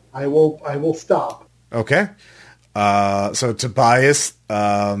 I will stop. Okay, so Tobias,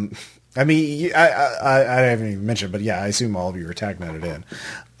 I haven't even mentioned, but yeah, I assume all of you are attack netted in.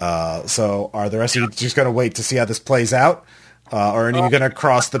 So are the rest of you just going to wait to see how this plays out, or are you going to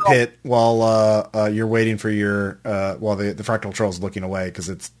cross the pit while you're waiting for your while the fractal troll's looking away because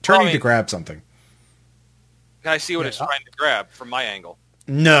it's turning to grab something? Can I see what it's trying to grab from my angle?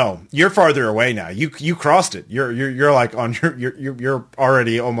 No, you're farther away now. You crossed it. You're like on you're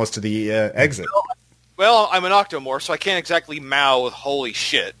already almost to the exit. Well, I'm an octomorph, so I can't exactly mouth "holy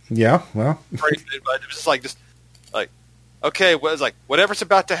shit." Yeah, well, but it's just like, okay, well, it's like whatever's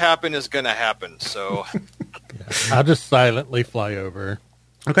about to happen is going to happen. So I'll just silently fly over.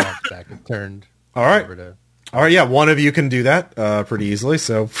 Okay, back and turned. All right, all right. Yeah, one of you can do that pretty easily.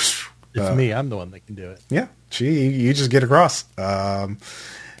 So it's me. I'm the one that can do it. Yeah. You just get across. And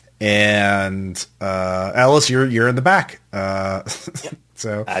Alice, you're in the back.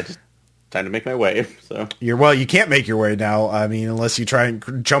 So I just time to make my way. So you can't make your way now. I mean, unless you try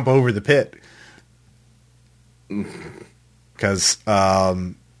and jump over the pit, because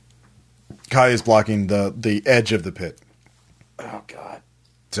Kai is blocking the edge of the pit. Oh God!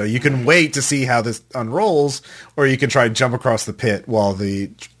 So you can wait to see how this unrolls, or you can try and jump across the pit while the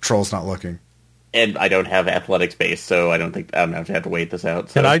troll's not looking. And I don't have athletics base, so I don't think I'm going to have to wait this out.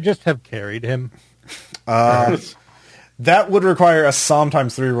 So. Can I just have carried him? That would require a Psalm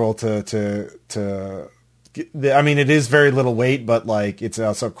times 3 roll to I mean, it is very little weight, but like it's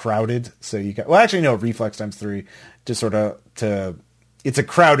also crowded. So you can, reflex times 3 to sort of it's a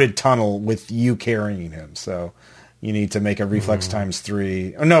crowded tunnel with you carrying him. So you need to make a reflex times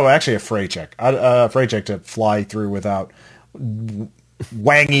 3. Oh, no, actually a fray check. Fray check to fly through without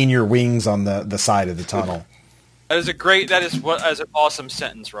wanging your wings on the side of the tunnel. That is an awesome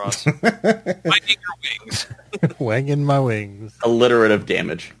sentence, Ross. Wanging your wings. Wanging my wings. Alliterative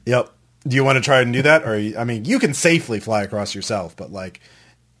damage. Yep. Do you want to try and do that? Or, you can safely fly across yourself, but like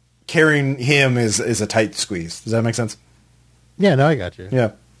carrying him is a tight squeeze. Does that make sense? Yeah, no, I got you.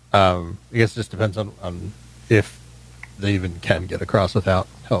 Yeah. I guess it just depends on if they even can get across without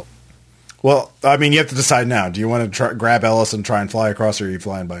help. Well, you have to decide now. Do you want to grab Ellis and try and fly across, or are you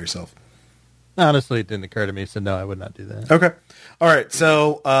flying by yourself? Honestly, it didn't occur to me, so no, I would not do that. Okay. All right.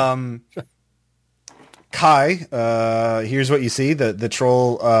 So, Kai, here's what you see. The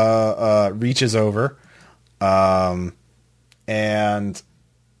troll reaches over and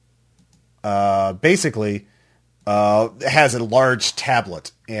basically has a large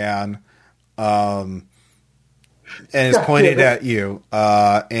tablet and is pointed at you,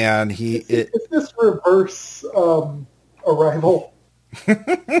 and is this reverse Arrival?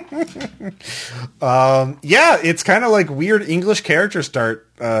 Yeah, it's kind of like weird English characters start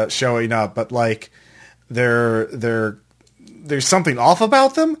showing up, but like there's something off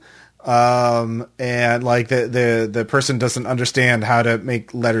about them, and like the person doesn't understand how to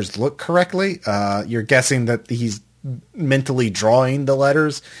make letters look correctly. You're guessing that he's mentally drawing the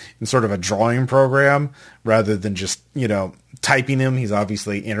letters in sort of a drawing program rather than just typing them. He's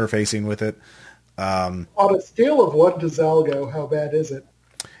obviously interfacing with it. On a scale of 1 to Zalgo, how bad is it?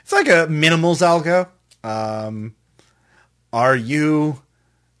 It's like a minimal Zalgo. Are you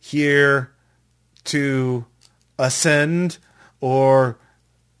here to ascend or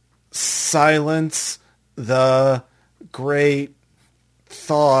silence the great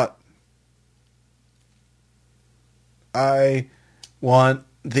thought? I want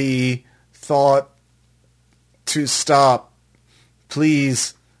the thought to stop.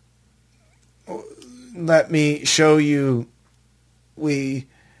 Please let me show you. We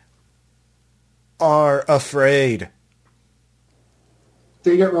are afraid.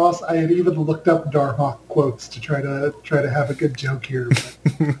 Dang it, Ross! I had even looked up Darmok quotes to try to have a good joke here,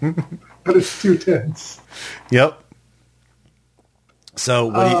 but it's too tense. Yep. So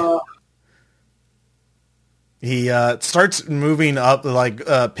what do you? He starts moving up, like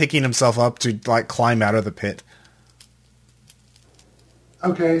picking himself up to like climb out of the pit.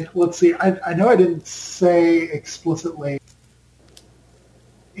 Okay, let's see. I know I didn't say explicitly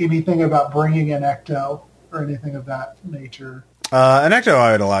anything about bringing in Ecto or anything of that nature. An ecto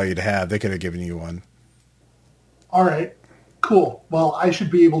I would allow you to have. They could have given you one. All right. Cool. Well, I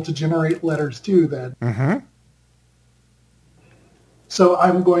should be able to generate letters too then. Mm-hmm. So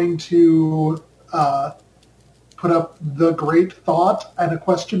I'm going to put up the great thought and a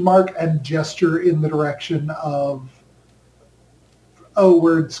question mark and gesture in the direction of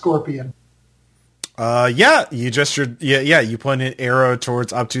word scorpion. Yeah, you gestured. Yeah, you point an arrow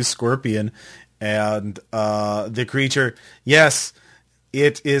towards obtuse scorpion, and the creature. Yes,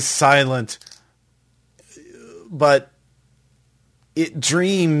 it is silent, but it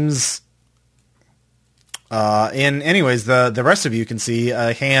dreams. And anyways, the rest of you can see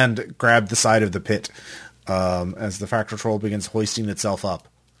a hand grab the side of the pit as the fractal troll begins hoisting itself up.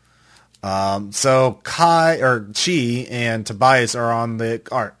 So Kai or Chi and Tobias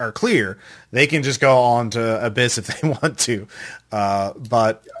are clear. They can just go on to Abyss if they want to.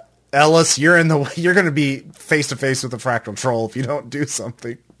 But Ellis, you're going to be face to face with the fractal troll if you don't do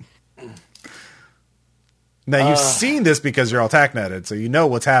something. Now you've seen this because you're all tac netted, so you know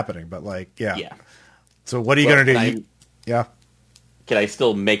what's happening. But yeah. So what are you going to do? Yeah. Can I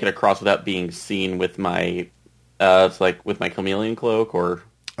still make it across without being seen with my, with my chameleon cloak, or?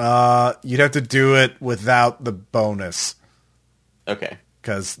 You'd have to do it without the bonus. Okay.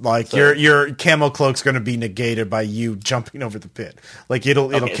 Because your camo cloak's going to be negated by you jumping over the pit.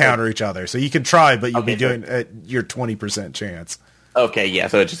 It'll counter each other. So you can try, but you'll be doing your 20% chance. Okay, yeah.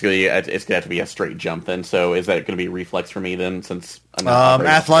 So it's going to have to be a straight jump then. So is that going to be reflex for me then? Since I'm not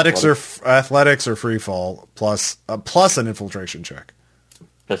athletics or free fall plus an infiltration check.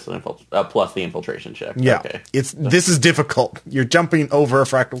 Plus the infiltration check. Yeah, okay. This is difficult. You're jumping over a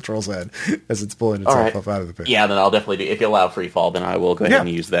fractal troll's head as it's pulling itself up out of the pit. Yeah, then I'll definitely do. If you allow free fall, then I will go ahead and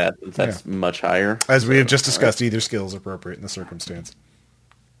use that. Since that's much higher. As we have just discussed, either skill is appropriate in the circumstance.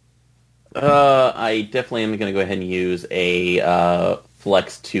 I definitely am going to go ahead and use a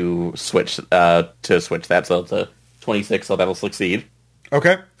flex to switch that. So it's a 26, so that'll succeed.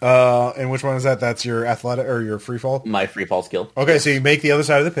 Okay. And which one is that? That's your athletic or your free fall? My free fall skill. Okay, so you make the other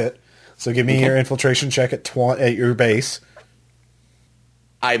side of the pit. So give me your infiltration check at your base.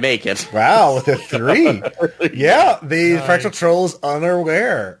 I make it. Wow, with a 3. Yeah, the fractal troll is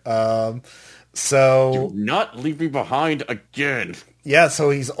unaware. So do not leave me behind again. Yeah, so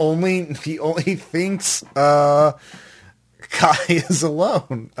he only thinks Kai is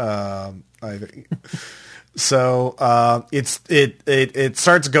alone. I think. So it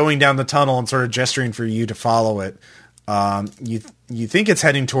starts going down the tunnel and sort of gesturing for you to follow it. You think it's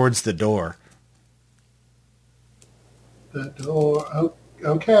heading towards the door. The door.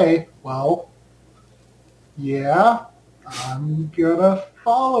 Okay. Well, yeah, I'm gonna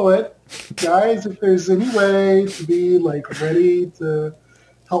follow it, guys. If there's any way to be ready to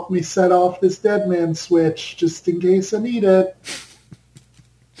help me set off this dead man switch, just in case I need it.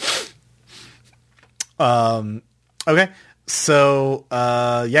 Okay. So,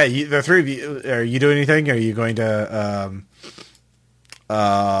 the three of you, are you doing anything? Are you going to,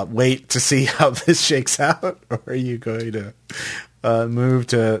 wait to see how this shakes out? Or are you going to, move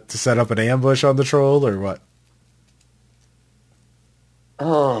to set up an ambush on the troll or what?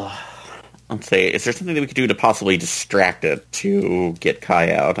 Oh, let's see. Is there something that we could do to possibly distract it to get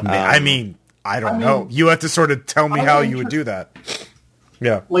Kai out? I don't know. You have to sort of tell me how you would do that.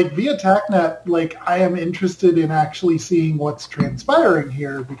 Yeah. Via TACnet, I am interested in actually seeing what's transpiring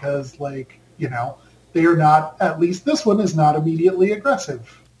here because, they are not, at least this one is not immediately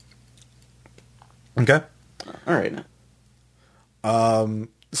aggressive. Okay. All right.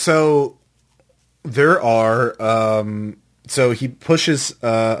 So there are, so he pushes,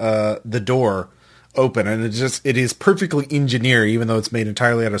 the door open and it is perfectly engineered, even though it's made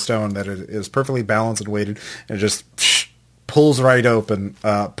entirely out of stone, that it is perfectly balanced and weighted and it just pushes right open,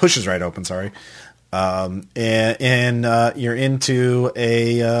 sorry. And you're into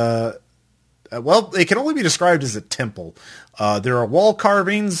it can only be described as a temple. There are wall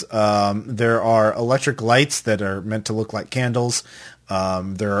carvings. There are electric lights that are meant to look like candles.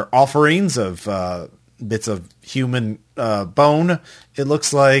 There are offerings of bits of human bone, it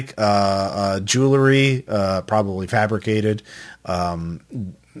looks like, jewelry, probably fabricated,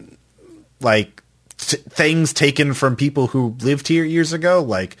 things taken from people who lived here years ago.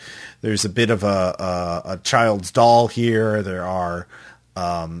 There's a bit of a child's doll here. There are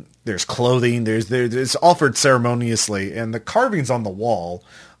there's clothing. There's offered ceremoniously, and the carvings on the wall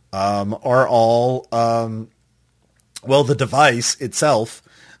are all the device itself,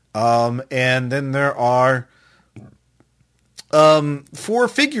 and then there are 4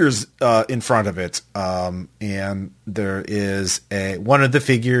 figures in front of it, and there is one of the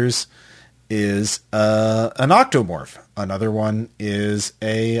figures is an octomorph. Another one is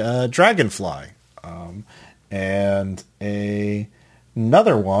a dragonfly. And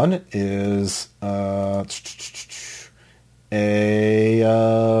another one is whatever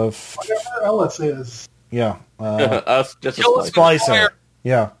Ellis is. Yeah. Us, just a Kill us slice. with fire. Splicer.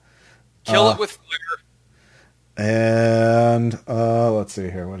 Yeah. Kill it with fire. And let's see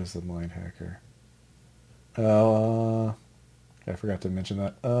here. What is the mind hacker? I forgot to mention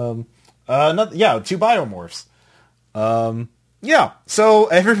that. Two biomorphs. Yeah. So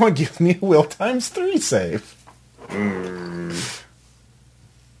everyone give me a will times 3 save.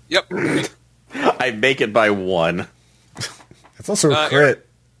 Yep. I make it by 1. It's also a crit.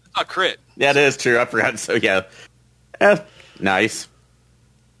 It's not crit. Yeah, it is true. I forgot. So yeah, nice,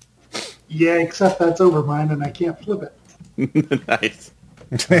 Yeah, except that's over mine and I can't flip it. nice.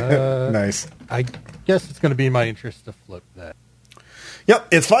 Nice. I guess it's going to be in my interest to flip that. Yep.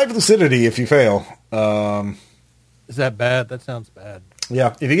 It's 5 lucidity if you fail. Is that bad? That sounds bad.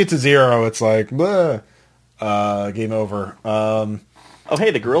 Yeah. If you get to 0, it's like, bleh, game over. Oh,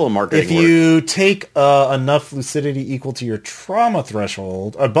 hey, the gorilla marketing. If you take enough lucidity equal to your trauma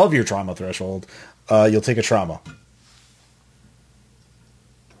threshold, above your trauma threshold, you'll take a trauma.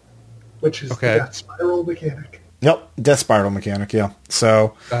 Which is Okay. the death spiral mechanic. Yep, death spiral mechanic, yeah.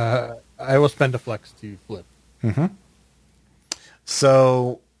 So, I will spend a flex to flip.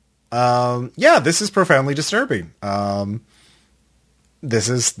 this is profoundly disturbing. This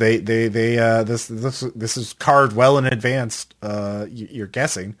is this is carved well in advance. You're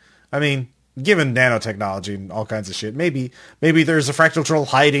guessing. I mean, given nanotechnology and all kinds of shit, maybe there's a fractal troll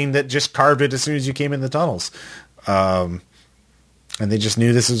hiding that just carved it as soon as you came in the tunnels, and they just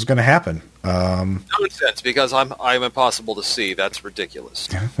knew this was going to happen. Nonsense, because I'm impossible to see. That's ridiculous.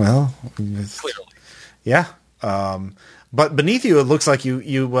 Well, Clearly. yeah. But beneath you, it looks like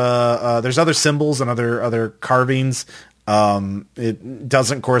there's other symbols and other carvings. It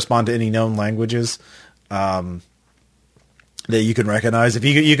doesn't correspond to any known languages that you can recognize. If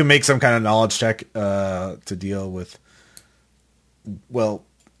you can make some kind of knowledge check to deal with, well,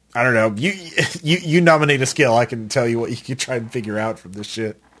 I don't know. You nominate a skill. I can tell you what you can try and figure out from this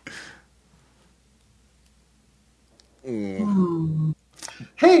shit.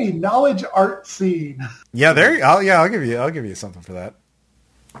 Hey, knowledge art scene. Yeah, I'll give you something for that.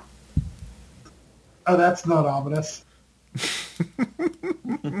 Oh, that's not ominous.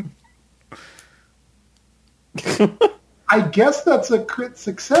 I guess that's a crit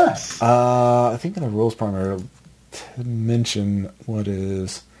success. I think in the rules primer it'll mention what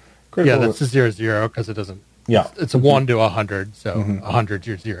is critical. Yeah, that's a 0/0 because it doesn't. Yeah. It's a 1 to 100, so 100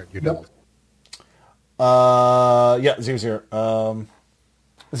 you're 0. You're Yep. double. 0/0.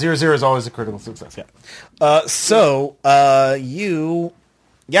 0/0 is always a critical success. Yeah. You've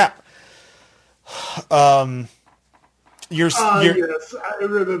Yes, I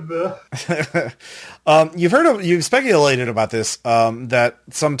remember. you've speculated about this, that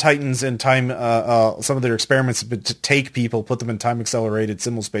some Titans in time, some of their experiments have been to take people, put them in time accelerated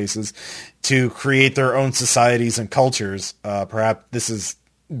symbol spaces to create their own societies and cultures. Perhaps this is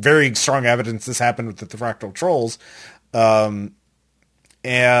very strong evidence this happened with the fractal trolls.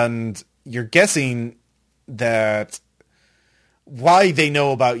 And you're guessing that why they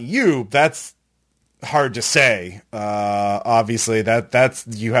know about you, that's hard to say. Obviously that's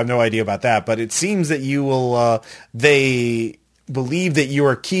you have no idea about that, but it seems that you will they believe that you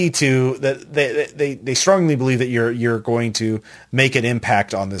are key to that. They strongly believe that you're going to make an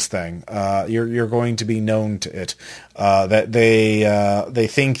impact on this thing. You're going to be known to it. That they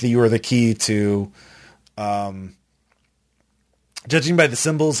think that you are the key to, judging by the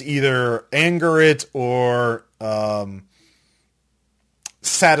symbols, either anger it or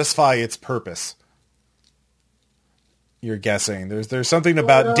satisfy its purpose. You're guessing. There's something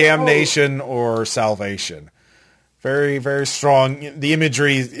about damnation or salvation. Very, very strong. The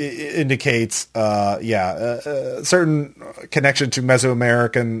imagery indicates, certain connection to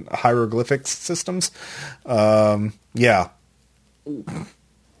Mesoamerican hieroglyphics systems. Yeah.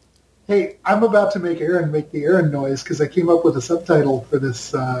 Hey, I'm about to make Aaron make the Aaron noise because I came up with a subtitle for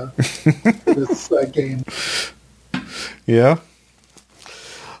this game. Yeah.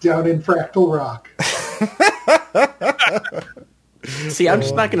 Down in Fractal Rock. See, I'm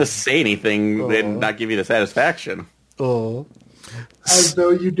just not going to say anything and not give you the satisfaction. Oh. As though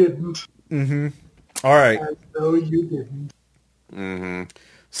you didn't. Mm-hmm. All right. As though you didn't. Mm-hmm.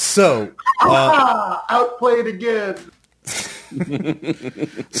 So, outplayed again.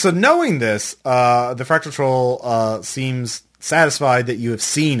 so knowing this, the Fractal Troll seems satisfied that you have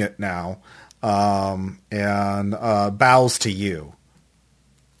seen it now, and bows to you.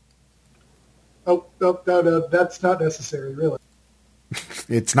 Oh, no, that's not necessary, really.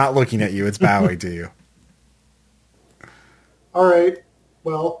 It's not looking at you. It's bowing to you. All right.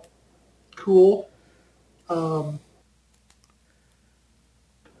 Well, cool. Look,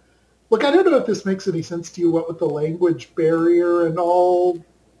 I don't know if this makes any sense to you, what with the language barrier and all,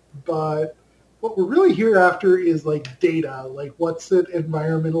 but what we're really here after is like data. Like, what's it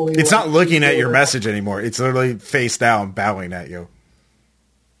environmentally? It's not like looking at your data? message anymore. It's literally face down, bowing at you.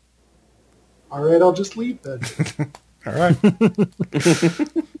 All right, I'll just leave then. All right.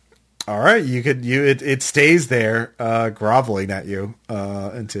 All right. It stays there, groveling at you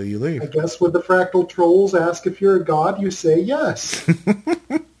until you I leave. guess when the fractal trolls ask if you're a god, you say yes.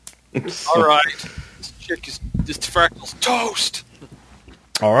 All right. This Fractal's toast.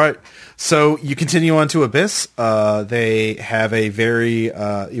 All right. So you continue on to Abyss. They have a very,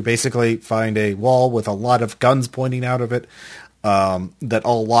 you basically find a wall with a lot of guns pointing out of it that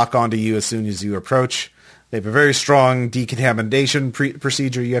all lock onto you as soon as you approach. They have a very strong decontamination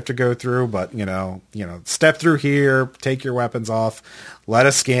procedure you have to go through, but, step through here, take your weapons off, let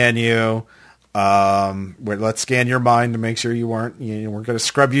us scan you. Let's scan your mind to make sure we're going to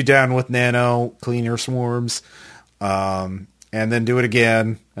scrub you down with nano, clean your swarms. And then do it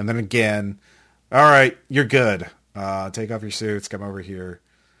again, and then again. All right, you're good. Take off your suits. Come over here.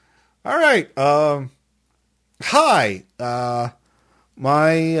 All right. Hi.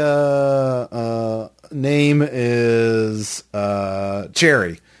 My name is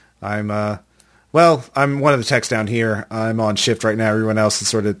Cherry. I'm one of the techs down here. I'm on shift right now. Everyone else is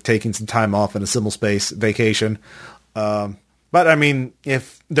sort of taking some time off in a simple space vacation. But I mean,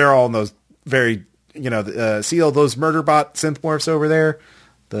 if they're all in those very see all those murder bot synthmorphs over there,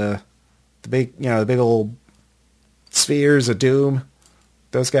 the big old spheres of doom,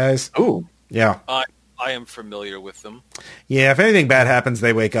 those guys. Ooh. Yeah. I am familiar with them. Yeah, if anything bad happens,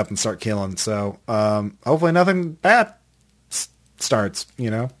 they wake up and start killing. So hopefully nothing bad starts.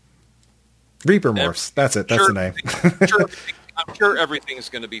 Reaper morphs. That's it. That's the name. I'm sure everything's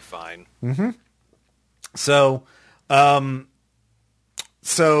going to be fine. Mm-hmm. So.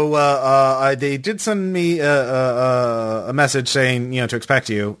 They did send me a message saying, to expect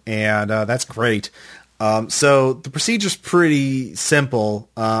you, and that's great. So the procedure's pretty simple.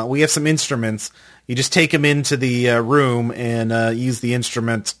 We have some instruments. You just take them into the room and use the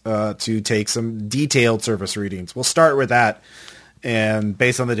instrument to take some detailed surface readings. We'll start with that, and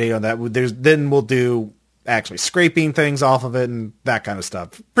based on the data on that, then we'll do actually scraping things off of it and that kind of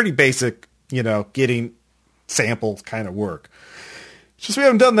stuff. Pretty basic, getting samples kind of work. Just we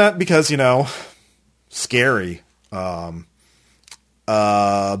haven't done that because, scary. But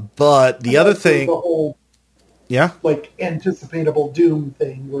the other thing... The whole, yeah? anticipatable doom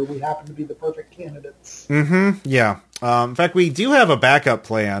thing where we happen to be the perfect candidates. Mm-hmm, yeah. In fact, we do have a backup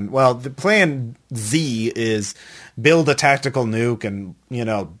plan. Well, the plan Z is build a tactical nuke and,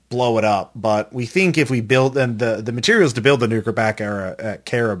 blow it up. But we think if we build... And the materials to build the nuke are back at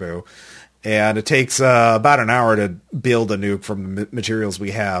Caribou. And it takes about an hour to build a nuke from the materials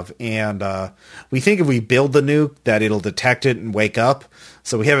we have. And we think if we build the nuke, that it'll detect it and wake up.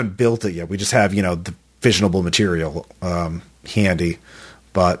 So we haven't built it yet. We just have, the fissionable material handy.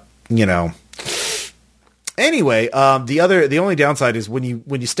 But, Anyway, the only downside is when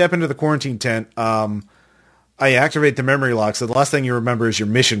you step into the quarantine tent, I activate the memory lock. So the last thing you remember is your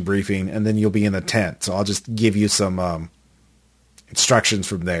mission briefing, and then you'll be in the tent. So I'll just give you some... instructions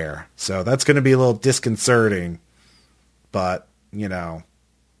from there. So that's going to be a little disconcerting, but,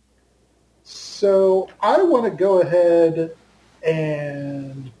 So I want to go ahead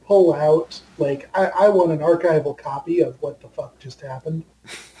and pull out, I want an archival copy of what the fuck just happened.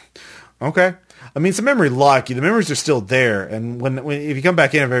 Okay. I mean, it's a memory lock. The memories are still there, and when if you come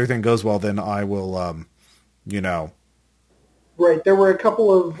back in, if everything goes well, then I will, Right. There were a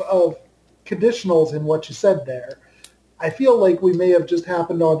couple of conditionals in what you said there. I feel like we may have just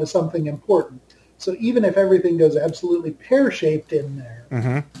happened onto something important. So even if everything goes absolutely pear-shaped in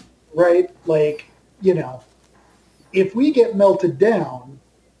there, right, if we get melted down,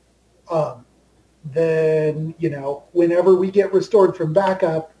 then, whenever we get restored from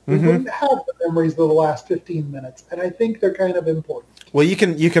backup, we wouldn't have the memories of the last 15 minutes. And I think they're kind of important. Well, you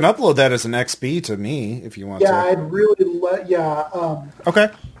can upload that as an XP to me if you want to. Yeah, I'd really okay.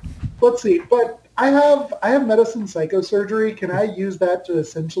 Let's see. But I have medicine psychosurgery. Can I use that to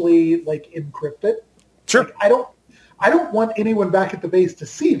essentially encrypt it? Sure. I don't want anyone back at the base to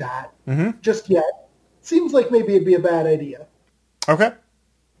see that just yet. Seems like maybe it'd be a bad idea. Okay.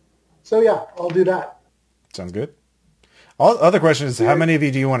 So yeah, I'll do that. Sounds good. Other question is, how many of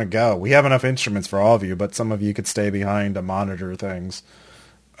you do you want to go? We have enough instruments for all of you, but some of you could stay behind to monitor things.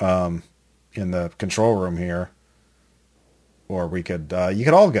 in the control room here, or we could you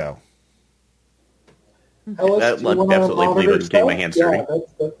could all go. Ellis, That do you would wanna absolutely monitor leave it getting my stuff? hands Yeah,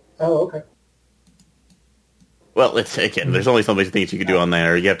 dirty. oh, okay. Well, it's again. There's only so many things you could do on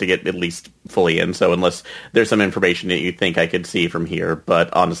there. You have to get at least fully in. So unless there's some information that you think I could see from here,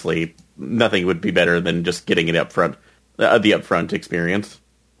 but honestly, nothing would be better than just getting it up front, the upfront experience.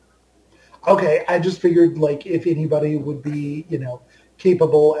 Okay, I just figured like if anybody would be,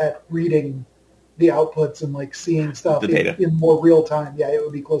 capable at reading the outputs and like seeing stuff The data. in more real time, yeah, it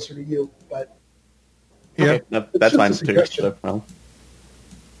would be closer to you. But Yeah. Okay, that's just fine a too. suggestion. So, well,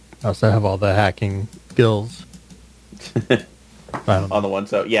 I also have all the hacking skills. I don't know. on the one,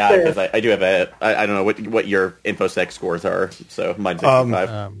 so yeah, Fair. because I do have I don't know what your infosec scores are. So mine's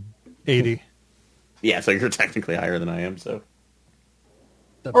 65. 80. Yeah, so you're technically higher than I am. So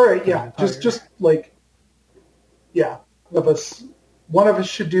all right, yeah, just like, yeah, one of us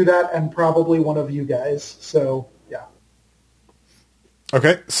should do that, and probably one of you guys. So yeah,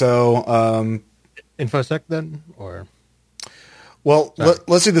 Okay, so InfoSec then? Or well, Sorry.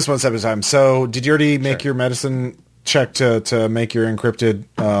 let's do this one step at a time. So, did you already make Sure. your medicine check to make your encrypted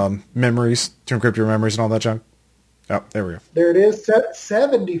memories, to encrypt your memories and all that junk? Oh, there we go. there it is,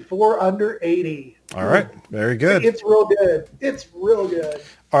 74 under 80. All right, very good. It's real good. It's real good.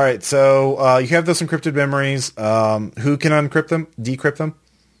 All right, so you have those encrypted memories. Who can uncrypt them, decrypt them?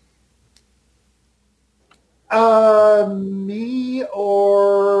 Me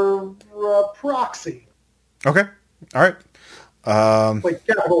or proxy, Okay, all right. like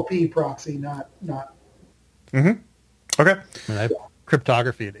capital P proxy, not. Okay. I mean, I have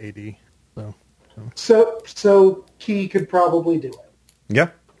cryptography at 80. So So Key could probably do it Yeah.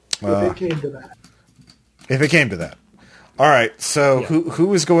 if it came to that. If it came to that. All right. So Yeah.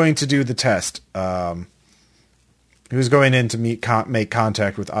 who is going to do the test? Who's going in to make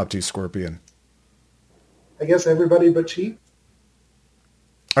contact with Optu Scorpion? I guess everybody but Chi.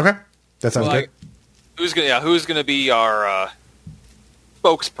 Okay, that sounds Well, good. Who's gonna be our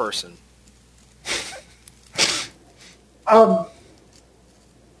spokesperson?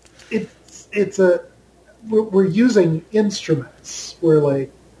 We're using instruments. We're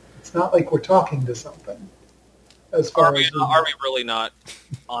like, it's not like we're talking to something. As far Are we as really not?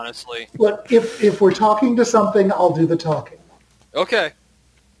 Honestly, look, if we're talking to something, I'll do the talking. okay.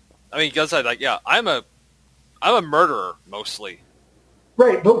 I mean, because I'm a murderer mostly.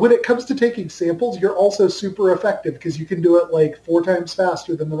 Right, but when it comes to taking samples, you're also super effective because you can do it like 4 times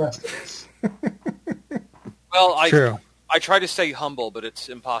faster than the rest of us. Well, True. I try to stay humble, but it's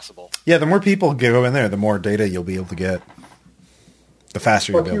impossible. Yeah, the more people go in there, the more data you'll be able to get. The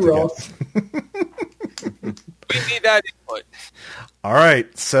faster you'll Fuck be you, able to get. Ross. We need that input. All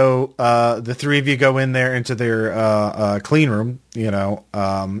right, so the three of you go in there into their clean room,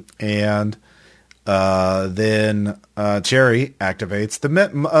 and then Cherry activates the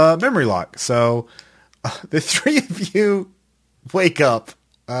memory lock. So the three of you wake up.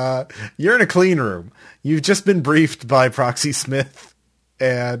 You're in a clean room. You've just been briefed by Proxy Smith,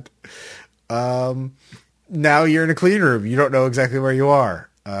 and now you're in a clean room. You don't know exactly where you are.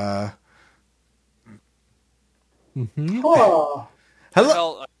 Oh, Hello.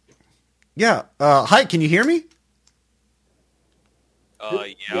 Well, Yeah. Hi. Can you hear me? yeah.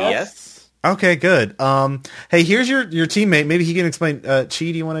 yes. Okay. Good. Hey, here's your teammate. Maybe he can explain. Chi, do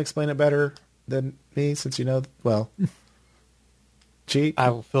you want to explain it better than me, since you know? Well, Chi. I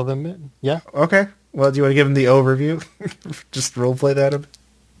will fill them in. Yeah. Okay. Well, do you want to give him the overview? Just role play that a bit.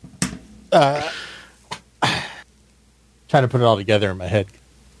 Trying to put it all together in my head.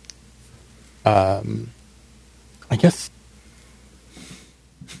 I guess.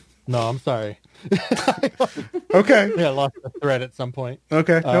 No, I'm sorry. Okay. Yeah, I lost the thread at some point.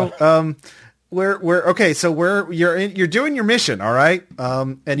 Okay. No. We're okay. So you're doing your mission. All right.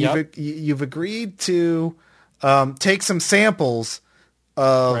 And Yep. you've agreed to take some samples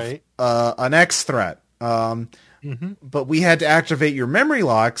of Right. An X threat. But we had to activate your memory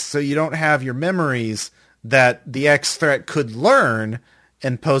locks so you don't have your memories that the X threat could learn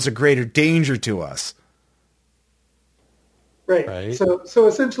and pose a greater danger to us. right. So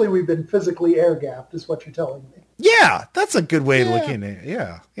essentially, we've been physically air gapped, is what you're telling me. Yeah, that's a good way of looking at it.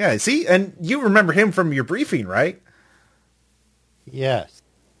 Yeah. Yeah. See, and you remember him from your briefing, right? Yes.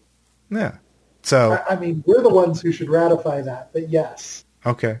 Yeah. So, I mean, we're the ones who should ratify that, but yes.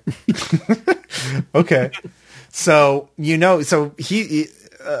 okay. Okay. So, so she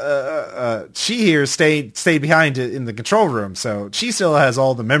here stayed behind in the control room. So she still has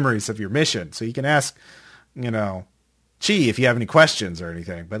all the memories of your mission. So you can ask, Chi if you have any questions or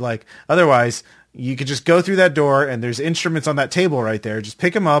anything. But otherwise, you could just go through that door, and there's instruments on that table right there. Just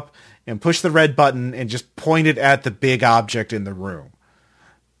pick them up and push the red button and just point it at the big object in the room.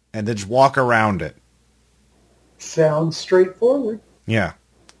 And then just walk around it. Sounds straightforward. Yeah.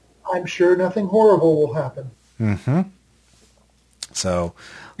 I'm sure nothing horrible will happen. Mm-hmm. So...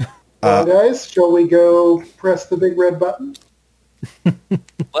 Well, guys, shall we go press the big red button?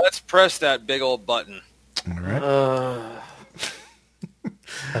 Let's press that big old button. All right.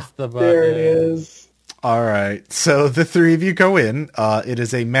 That's the button. There it is. All right. So the three of you go in. It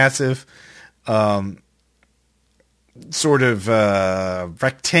is a massive, sort of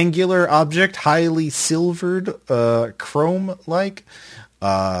rectangular object, highly silvered, chrome-like.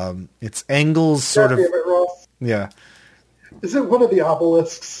 Its angles sort of... Damn it, Ross. Yeah. Is it one of the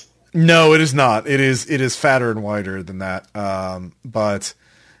obelisks? No, it is not. It is fatter and wider than that. But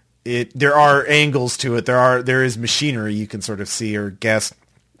there are angles to it. There is machinery you can sort of see or guess.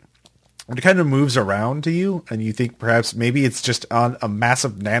 It kind of moves around to you, and you think perhaps maybe it's just on a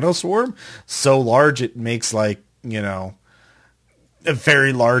massive nanoswarm, so large it makes a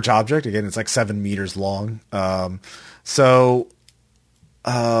very large object. Again, it's like 7 meters long.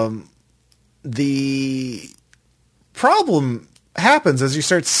 The problem happens as you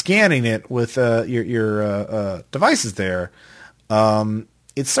start scanning it with your devices there.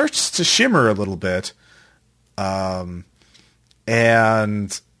 It starts to shimmer a little bit, and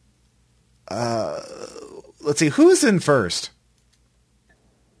let's see, who's in first?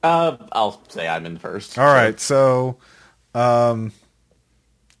 I'll say I'm in first. All right, so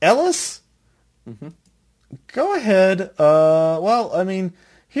Ellis, go ahead. Well, I mean,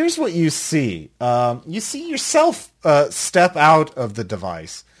 here's what you see. You see yourself step out of the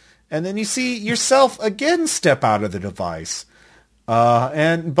device, and then you see yourself again step out of the device.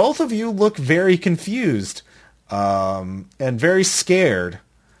 And both of you look very confused and very scared.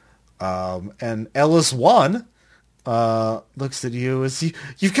 And Ellis 1 looks at you as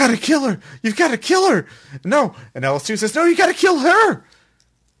you've got to kill her. You've got to kill her. No. And Ellis 2 says, no, you got to kill her.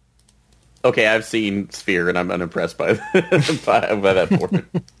 Okay, I've seen Sphere, and I'm unimpressed by by that point.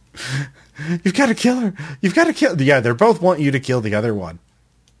 You've got to kill her. You've got to kill... Yeah, they both want you to kill the other one.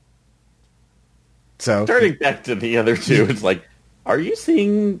 So Turning back to the other two, it's like, are you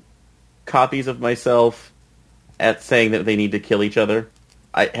seeing copies of myself at saying that they need to kill each other?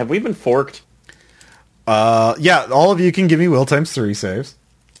 Have we been forked? Yeah, all of you can give me will times 3 saves.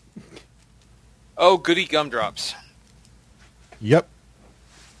 Oh, goody gumdrops. Yep.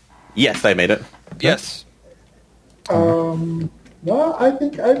 Yes, I made it. Yes. No, I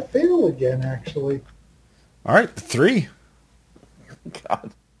think I fail again, actually. All right, 3.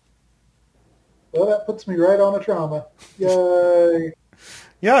 God. Well, that puts me right on a trauma. Yay.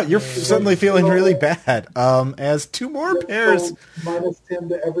 Yeah, you're suddenly feeling really bad. As 2 more pairs... So minus 10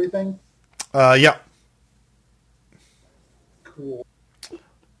 to everything? Yeah. Cool.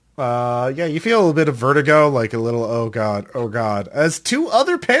 Yeah, you feel a little bit of vertigo, like a little, oh god. As 2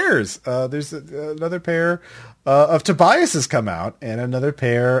 other pairs, there's another pair of Tobias come out, and another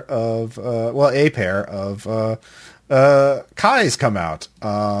pair of, a pair of Kai's come out.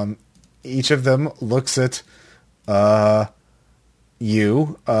 Each of them looks at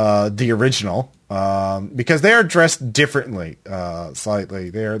you, the original, because they are dressed differently, slightly.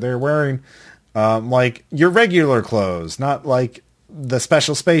 They're wearing like your regular clothes, not like the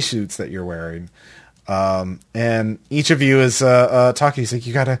special spacesuits that you're wearing. And each of you is talking. He's like,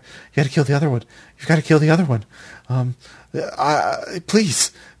 you gotta kill the other one. You've got to kill the other one.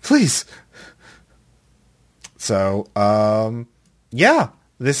 Please. So, yeah,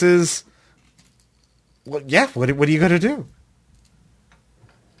 this is. Well, yeah. What are you gonna do?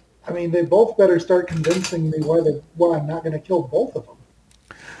 I mean, they both better start convincing me why I'm not going to kill both of them.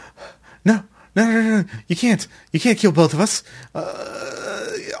 No. You can't kill both of us.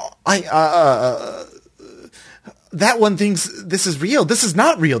 That one thinks this is real. This is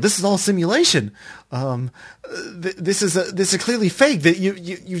not real. This is all simulation. This is clearly fake. That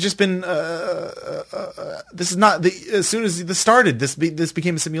you've just been. This is not the. As soon as this started, this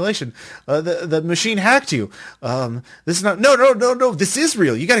became a simulation. The machine hacked you. This is not. No. This is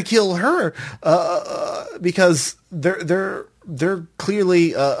real. You got to kill her. Because they're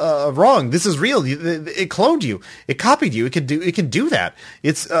clearly wrong. This is real. It cloned you. It copied you. It can do that.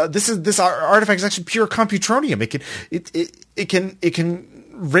 It's this artifact is actually pure computronium. It can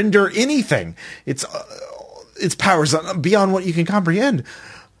render anything. Its powers beyond what you can comprehend.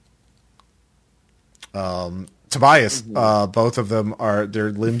 Tobias, both of them are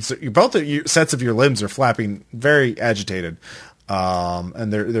their limbs. Both of your sets of your limbs are flapping, very agitated.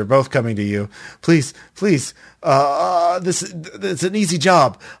 And they're both coming to you. Please, this is an easy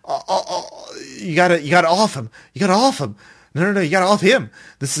job. you gotta off him. You gotta off him. No, you gotta off him.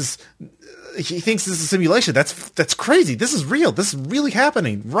 He thinks this is a simulation. That's crazy. This is real. This is really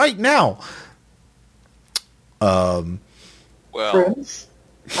happening right now. Well, Friends,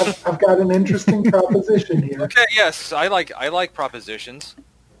 I've got an interesting proposition here. okay, yes, I like propositions.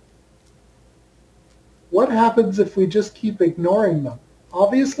 What happens if we just keep ignoring them?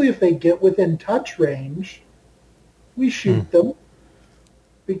 Obviously, if they get within touch range, we shoot them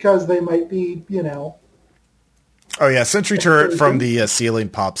because they might be, Oh yeah, sentry turret from the ceiling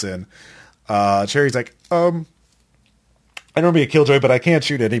pops in. Cherry's like, I don't want to be a killjoy, but I can't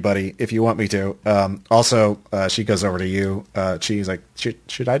shoot anybody if you want me to. Also, she goes over to you. She's like,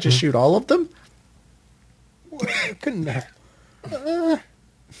 should I just shoot all of them? Couldn't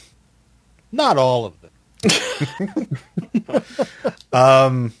not all of them.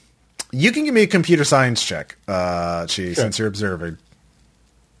 You can give me a computer science check, since you're observing.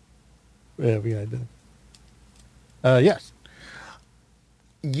 Yeah, we had yes.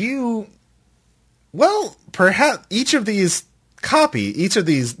 Perhaps each of these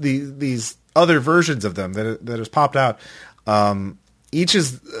other versions of them that has popped out, each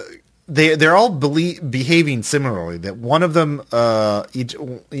is they're all behaving similarly. That one of them,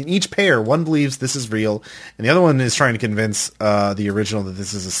 in each pair, one believes this is real, and the other one is trying to convince the original that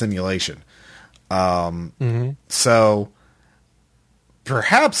this is a simulation. So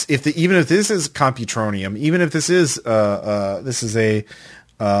perhaps even if this is Computronium, even if this is a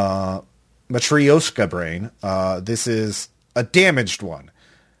Matryoshka brain, this is a damaged one.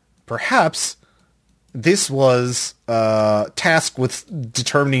 Perhaps this was tasked with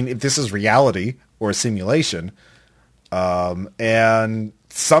determining if this is reality or a simulation, and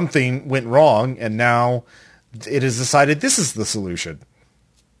something went wrong, and now it has decided this is the solution.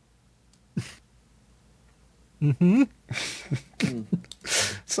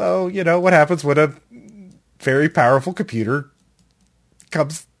 So, what happens when a very powerful computer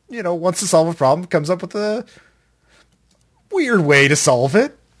comes, wants to solve a problem, comes up with a weird way to solve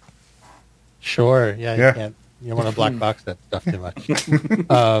it. Sure. Yeah. You don't want to black box that stuff too much.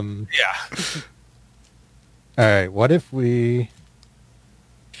 Yeah. All right. What if we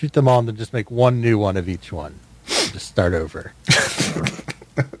shoot them all and then just make one new one of each one? Just start over.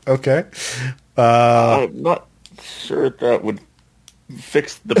 Okay. I'm not sure that would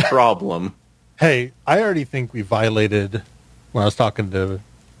fix the problem. Hey, I already think we violated, when I was talking to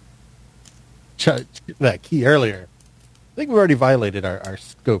that key earlier, I think we already violated our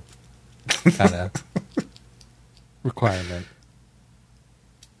scope kind of requirement.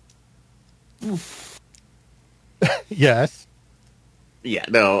 Yes. Yeah,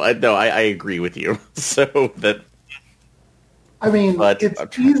 I agree with you. So that, I mean, but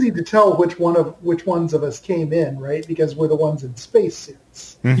it's easy to tell which ones of us came in, right? Because we're the ones in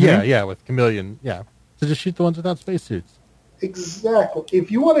spacesuits. Mm-hmm. Yeah, with Chameleon. Yeah. So just shoot the ones without spacesuits. Exactly.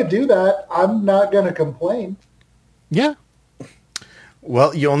 If you want to do that, I'm not going to complain. Yeah.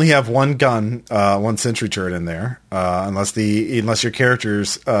 Well, you only have one gun, one sentry turret in there, unless your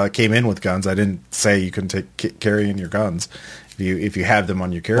characters came in with guns. I didn't say you couldn't carry in your guns if you have them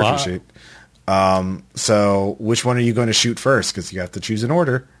on your character sheet. So which one are you going to shoot first? Because you have to choose an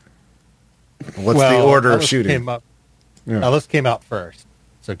order. What's the order of shooting? Ellis came out first,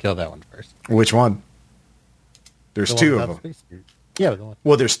 so kill that one first. Which one? There's two of them. Yeah. The one.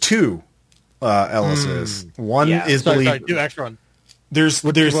 Well, there's two Ellises. One is believed. Sorry, two extra ones. There's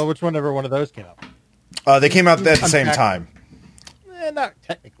which one of those came out? They came out at the same time. Not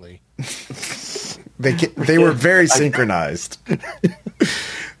technically. They were very synchronized.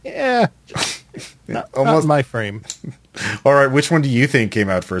 Yeah. Not my frame. All right, which one do you think came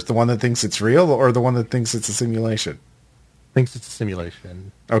out first? The one that thinks it's real or the one that thinks it's a simulation? Thinks it's a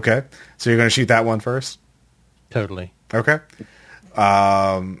simulation. Okay. So you're going to shoot that one first? Totally. Okay.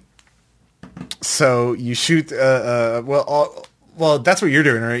 So you shoot well, that's what you're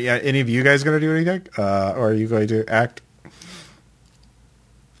doing, right? Yeah, any of you guys going to do anything? Or are you going to act?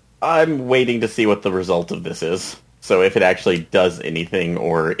 I'm waiting to see what the result of this is. So if it actually does anything,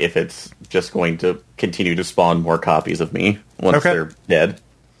 or if it's just going to continue to spawn more copies of me once they're dead.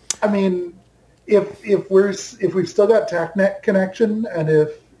 I mean, if we've still got TACnet connection, and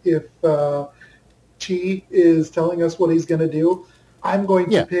if Chi is telling us what he's going to do, I'm going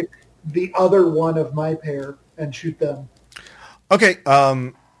to pick the other one of my pair and shoot them. Okay.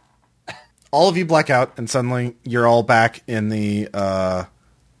 All of you black out, and suddenly you're all back in the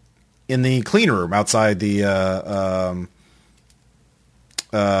clean room outside the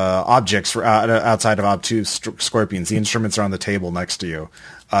objects outside of Obtuse Scorpions. The instruments are on the table next to you.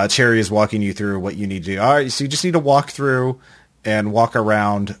 Cherry is walking you through what you need to do. All right, so you just need to walk through and walk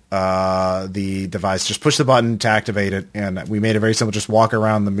around the device. Just push the button to activate it, and we made it very simple. Just walk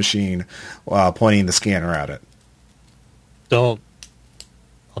around the machine pointing the scanner at it. Don't.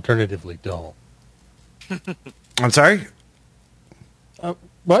 Alternatively, don't. I'm sorry?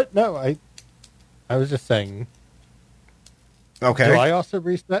 What? No, I was just saying. Okay. Do I also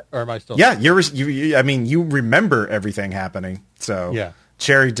reset, or am I still? Yeah, you remember everything happening. So yeah.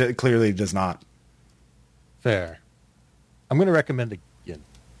 Cherry clearly does not. Fair. I'm going to recommend again.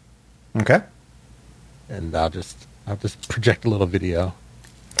 Okay. And I'll just project a little video.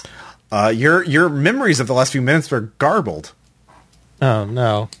 Your memories of the last few minutes were garbled. Oh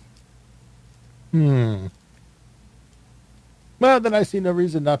no. Well, then I see no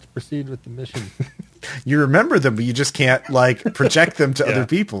reason not to proceed with the mission. You remember them, but you just can't project them to other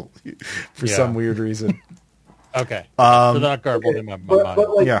people for some weird reason. Okay. So they're not garbled in my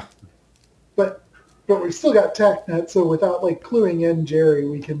mind. Yeah. But we still got TechNet, so without cluing in Jerry,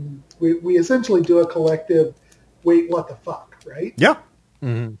 we essentially do a collective. Wait, what the fuck, right? Yeah.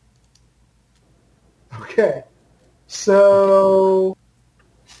 Mm-hmm. Okay. So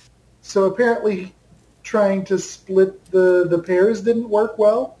apparently, trying to split the pairs didn't work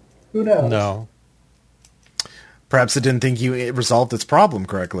well. Who knows? No. Perhaps it didn't think it resolved its problem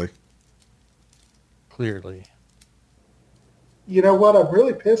correctly. Clearly. You know what? I'm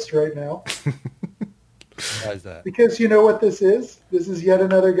really pissed right now. Why is that? Because you know what this is? This is yet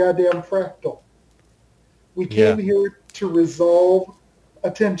another goddamn fractal. We came here to resolve a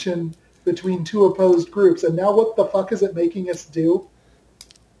tension between two opposed groups, and now what the fuck is it making us do?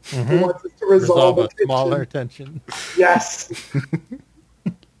 Mm-hmm. It wants us to resolve a tension. smaller tension. Yes.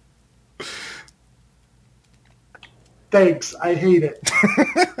 Thanks. I hate it.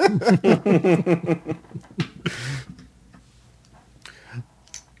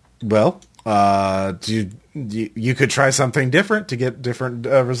 Well, you could try something different to get different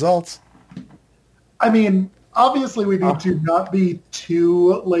results. I mean, obviously we need to not be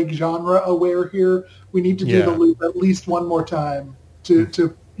too genre aware here. We need to do the loop at least one more time to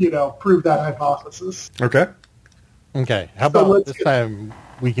prove that hypothesis. Okay. Okay. How about this time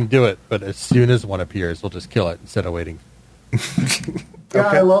we can do it, but as soon as one appears, we'll just kill it instead of waiting. Yeah,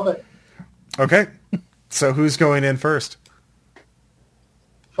 I love it. Okay. So who's going in first?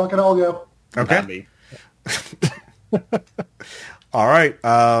 Fucking all go. Okay. All right.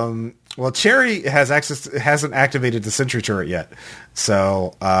 Well, Cherry hasn't activated the sentry turret yet.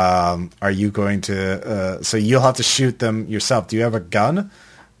 So, are you going to? So you'll have to shoot them yourself. Do you have a gun?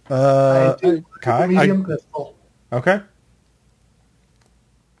 I do. Kai? A medium pistol. Okay.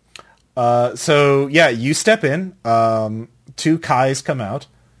 So yeah, you step in. Two Kais come out.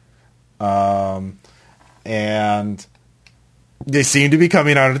 And they seem to be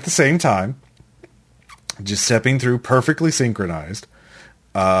coming out at the same time. Just stepping through, perfectly synchronized.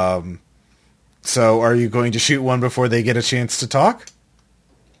 So are you going to shoot one before they get a chance to talk?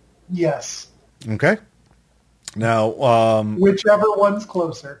 Yes. Okay. Now, whichever one's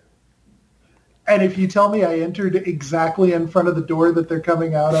closer. And if you tell me I entered exactly in front of the door that they're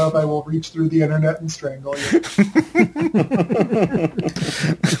coming out of, I will reach through the internet and strangle you.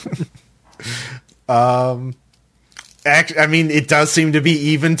 I mean, it does seem to be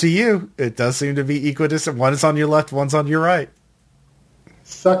even to you. It does seem to be equidistant. One is on your left, one's on your right.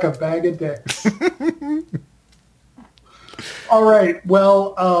 Suck a bag of dicks. All right.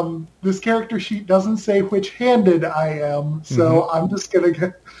 Well, this character sheet doesn't say which-handed I am, so I'm just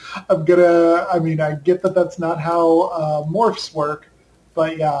gonna. I mean, I get that that's not how morphs work,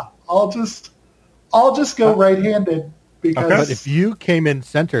 but yeah, I'll just go right-handed because. But if you came in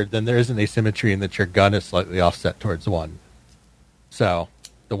centered, then there is an asymmetry in that your gun is slightly offset towards one. So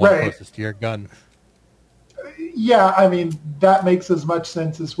the one closest to your gun. Yeah, I mean, that makes as much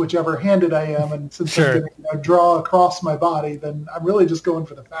sense as whichever handed I am, and since I'm going to draw across my body, then I'm really just going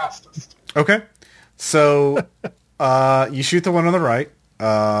for the fastest. Okay. So you shoot the one on the right.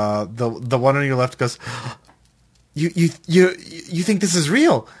 The one on your left goes, you think this is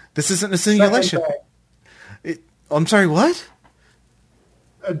real? This isn't a simulation. I'm sorry, what?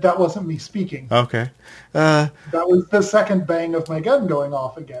 That wasn't me speaking. Okay. That was the second bang of my gun going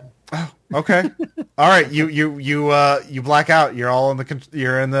off again. Oh, okay. All right. You black out. You're all in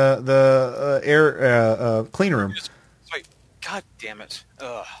the air clean room. Wait, God damn it!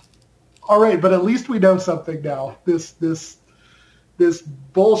 Ugh. All right, but at least we know something now. This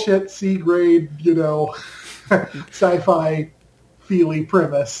bullshit C grade, sci-fi feely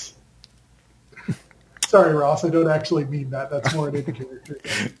premise. Sorry, Ross. I don't actually mean that. That's more an indicator.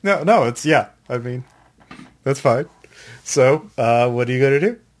 No. It's I mean, that's fine. So, what are you going to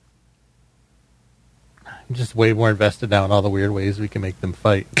do? I'm just way more invested now in all the weird ways we can make them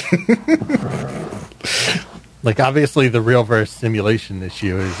fight. Like, obviously, the real-verse simulation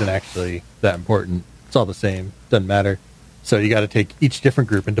issue isn't actually that important. It's all the same. Doesn't matter. So you got to take each different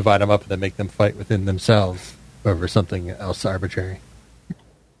group and divide them up and then make them fight within themselves over something else arbitrary.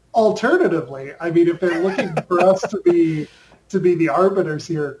 Alternatively, I mean, if they're looking for us to be the arbiters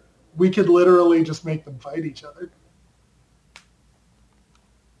here, we could literally just make them fight each other.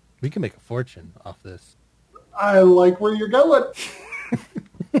 We can make a fortune off this. I like where you're going.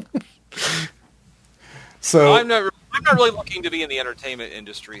 So I'm not really looking to be in the entertainment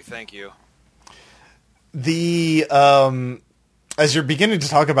industry. Thank you. the as you're beginning to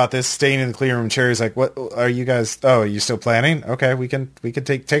talk about this, staying in the clean room, Cherry's like, "What are you guys? Oh, are you still planning? Okay, we can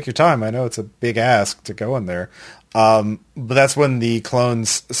take your time. I know it's a big ask to go in there, but that's when the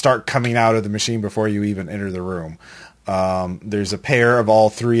clones start coming out of the machine before you even enter the room. There's a pair of all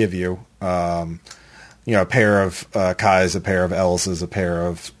three of you. A pair of Kai's, a pair of Els's, a pair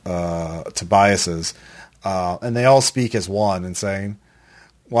of Tobias's, and they all speak as one and saying,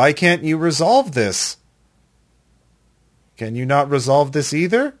 "Why can't you resolve this? Can you not resolve this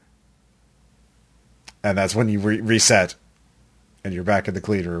either?" And that's when you reset, and you're back in the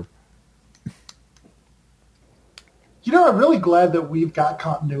clean room. You know, I'm really glad that we've got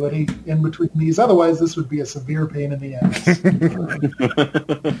continuity in between these. Otherwise, this would be a severe pain in the ass.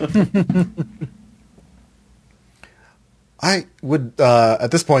 I would, at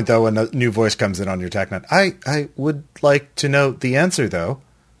this point, though, when a new voice comes in on your TechNet, I would like to know the answer, though.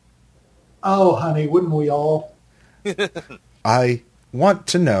 Oh, honey, wouldn't we all? I want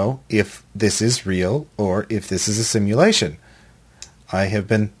to know if this is real or if this is a simulation. I have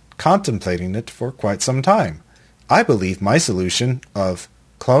been contemplating it for quite some time. I believe my solution of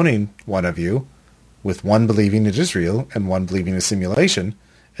cloning one of you, with one believing it is real and one believing a simulation,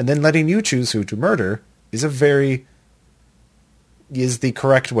 and then letting you choose who to murder, is the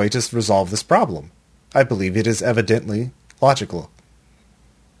correct way to resolve this problem. I believe it is evidently logical.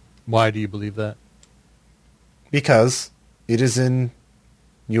 Why do you believe that? Because it is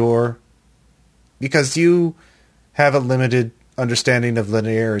because you have a limited understanding of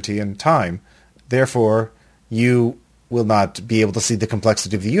linearity and time. Therefore, you will not be able to see the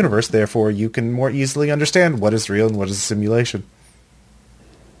complexity of the universe. Therefore, you can more easily understand what is real and what is a simulation.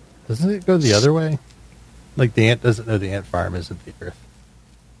 Doesn't it go the other way? Like, the ant doesn't know the ant farm isn't the Earth.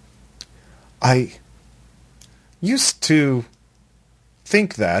 I used to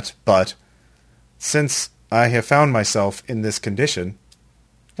think that, but since I have found myself in this condition,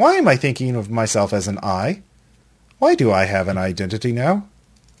 why am I thinking of myself as an I? Why do I have an identity now?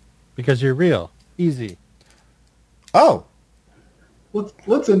 Because you're real. Easy. Oh.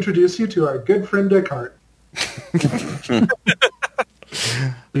 Let's introduce you to our good friend Descartes.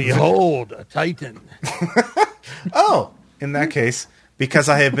 Behold, a Titan. Oh, in that case, because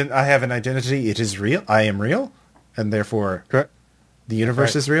I have an identity, it is real. I am real, and therefore Correct. The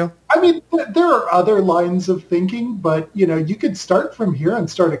universe is real. I mean, there are other lines of thinking, but you could start from here and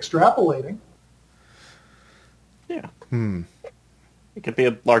start extrapolating. Yeah. It could be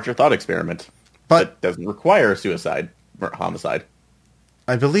a larger thought experiment, But that doesn't require suicide or homicide.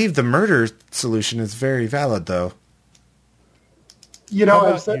 I believe the murder solution is very valid, though. How I've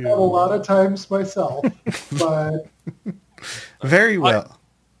about said you? that a lot of times myself, but Very well.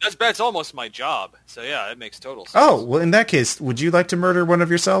 That's almost my job. So yeah, it makes total sense. Oh, well, in that case, would you like to murder one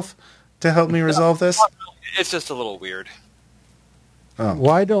of yourself to help me resolve this? It's just a little weird. Oh.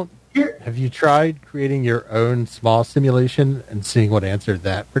 Why don't... here, Have you tried creating your own small simulation and seeing what answer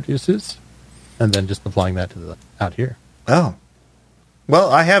that produces? And then just applying that to out here? Oh. Well,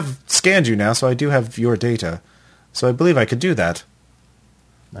 I have scanned you now, so I do have your data. So I believe I could do that.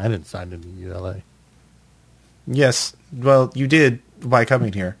 I didn't sign into ULA. Yes. Well, you did by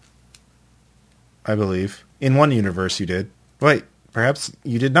coming here. I believe. In one universe you did. Wait, perhaps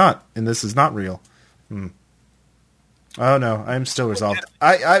you did not, and this is not real. Oh no, I'm still resolved.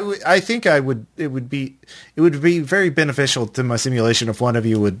 I think it would be very beneficial to my simulation if one of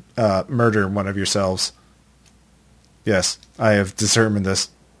you would murder one of yourselves. Yes, I have determined this.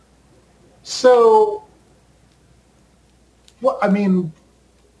 so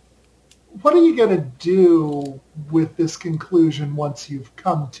what are you going to do with this conclusion once you've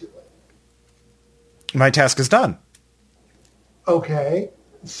come to it? My task is done. Okay,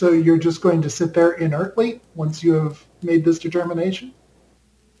 so you're just going to sit there inertly once you have made this determination?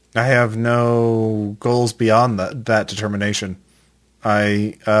 I have no goals beyond that determination.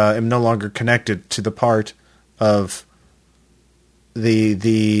 I am no longer connected to the part of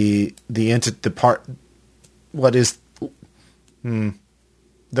the part. What is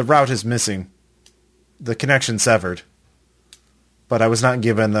the route is missing. the connection severed, but I was not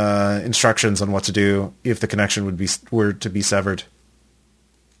given instructions on what to do if the connection were to be severed.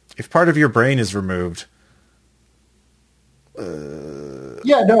 If part of your brain is removed.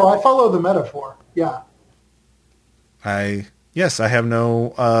 Yeah, no, I follow the metaphor. Yeah. I have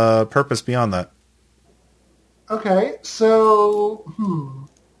no purpose beyond that. Okay, so,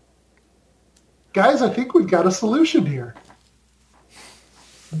 guys, I think we've got a solution here.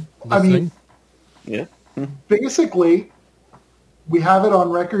 I mean, Yeah. basically, we have it on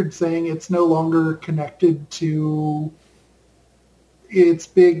record saying it's no longer connected to its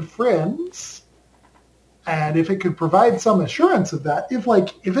big friends. And if it could provide some assurance of that,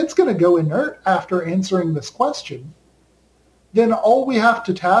 if it's going to go inert after answering this question, then all we have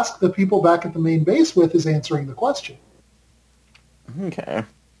to task the people back at the main base with is answering the question. Okay.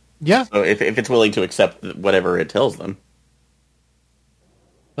 Yeah. So if it's willing to accept whatever it tells them.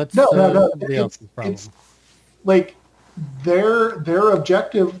 That's No. somebody else's problem. It's like their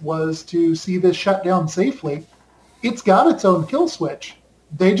objective was to see this shut down safely. It's got its own kill switch.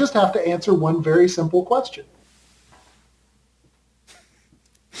 They just have to answer one very simple question.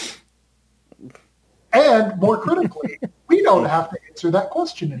 And more critically, we don't have to answer that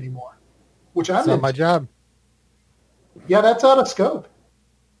question anymore, which I'm It's not into. my job. Yeah, that's out of scope.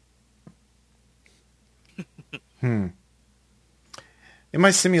 In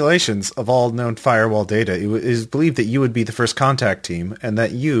my simulations of all known firewall data, it is believed that you would be the first contact team and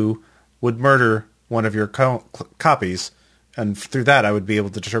that you would murder one of your copies, and through that I would be able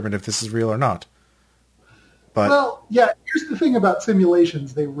to determine if this is real or not. But Well, yeah, here's the thing about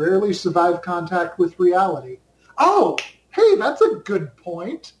simulations. They rarely survive contact with reality. Oh, hey, that's a good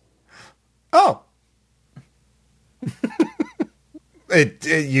point. all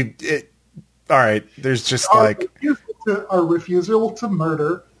right, there's just Our refusal to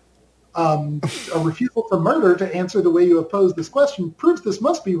murder to answer the way you oppose this question proves this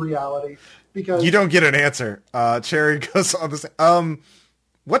must be reality. Because you don't get an answer. Cherry goes on this.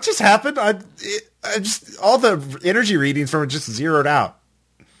 What just happened? I just all the energy readings from it just zeroed out.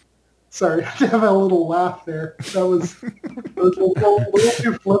 Sorry, I have a little laugh there. That was a little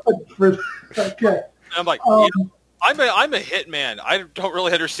too flippant for. Okay. I'm like, I'm a hitman. I don't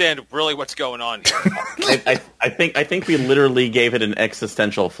really understand really what's going on here. I think we literally gave it an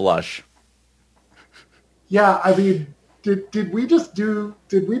existential flush. Yeah, I mean, did we just do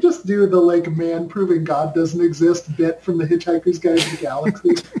the like man proving God doesn't exist bit from the Hitchhiker's Guide to the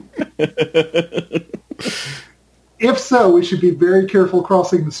Galaxy? If so, we should be very careful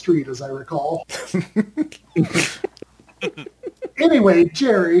crossing the street, as I recall. Anyway,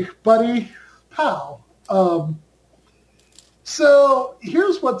 Jerry, buddy, pal. So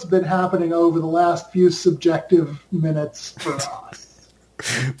here's what's been happening over the last few subjective minutes for us.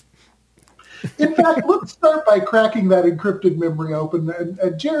 In fact, let's start by cracking that encrypted memory open.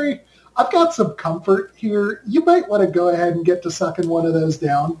 And Jerry, I've got some comfort here. You might want to go ahead and get to sucking one of those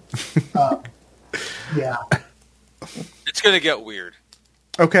down. Yeah. It's going to get weird.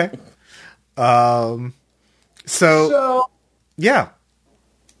 Okay. So yeah.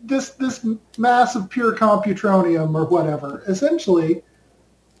 This mass of pure computronium or whatever essentially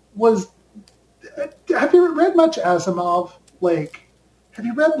was. Have you read much Asimov? Like, have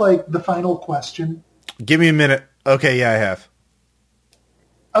you read like The Final Question? Give me a minute. Okay, yeah, I have.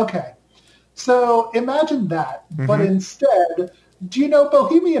 Okay, so imagine that, but instead, do you know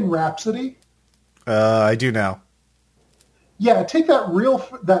Bohemian Rhapsody? I do now. Yeah, take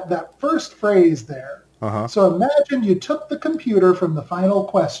that first phrase there. Uh-huh. So imagine you took the computer from The Final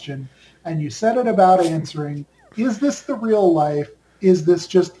Question and you set it about answering, is this the real life? Is this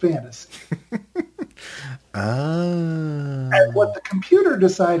just fantasy? And what the computer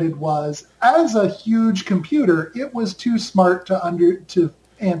decided was, as a huge computer, it was too smart to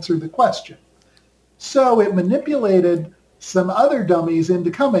answer the question. So it manipulated some other dummies into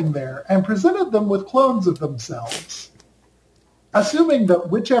coming there and presented them with clones of themselves, assuming that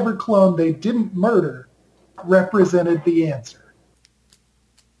whichever clone they didn't murder represented the answer.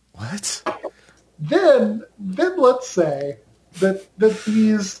 What? Then let's say that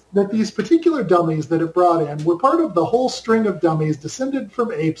these particular dummies that it brought in were part of the whole string of dummies descended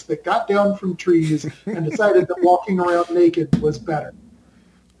from apes that got down from trees and decided that walking around naked was better.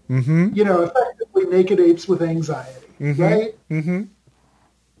 Mm-hmm. You know, effectively naked apes with anxiety, right? Mm-hmm.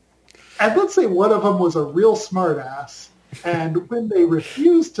 And let's say one of them was a real smartass, and when they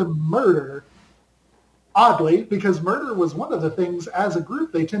refused to murder, oddly, because murder was one of the things as a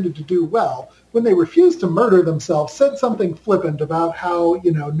group they tended to do well, when they refused to murder themselves, said something flippant about how,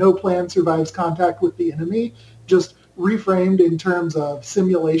 no plan survives contact with the enemy, just reframed in terms of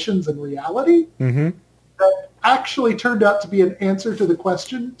simulations and reality. Mm-hmm. that actually turned out to be an answer to the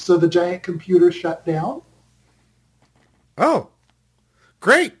question, so the giant computer shut down. Oh,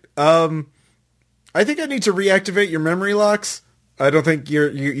 great. I think I need to reactivate your memory locks. I don't think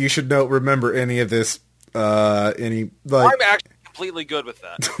you should remember any of this. I'm actually completely good with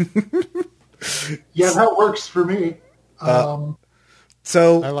that. Yeah, that works for me.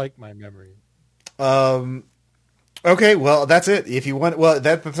 So I like my memory. Okay, well, that's it.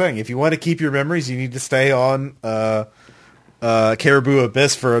 That's the thing. If you want to keep your memories, you need to stay on Caribou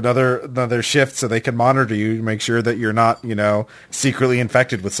Abyss for another shift, so they can monitor you to make sure that you're not, secretly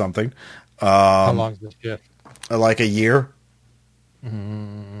infected with something. How long's this shift? Like a year.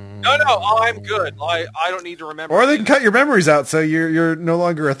 No, I'm good. I don't need to remember. Or they can cut your memories out, so you're no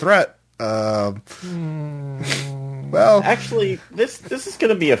longer a threat. Well, actually, this is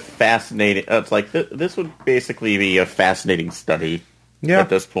going to be a fascinating. It's like this would basically be a fascinating study. Yeah. At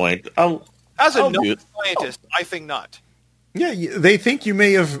this point, As a scientist, I think not. Yeah, they think you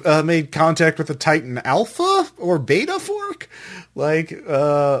may have made contact with a Titan Alpha or Beta fork,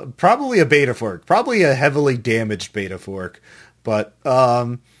 probably a Beta fork, probably a heavily damaged Beta fork, but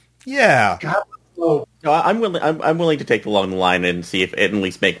yeah. God, oh. No, I'm willing to take along the line and see if at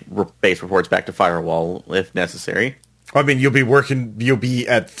least make base reports back to Firewall if necessary. I mean, you'll be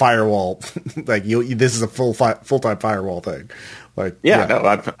at Firewall, this is a full-time Firewall thing. At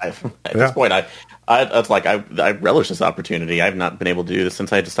this point, I relish this opportunity. I've not been able to do this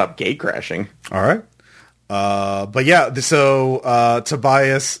since I had to stop gate crashing. All right. But yeah, so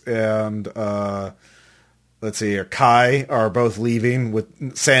Tobias and let's see, Kai are both leaving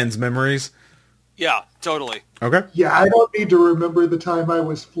with sans memories. Yeah, totally. Okay. Yeah, I don't need to remember the time I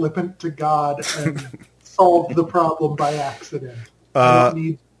was flippant to God and solved the problem by accident. I don't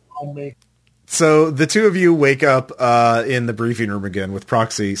need on me. So the two of you wake up in the briefing room again with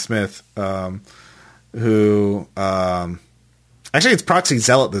Proxy Smith, who actually it's Proxy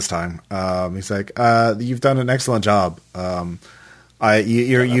Zealot this time. He's like, "You've done an excellent job.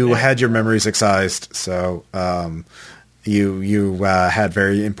 You had your memories excised, so you had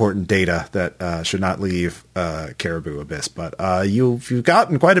very important data that should not leave Caribou Abyss. But you've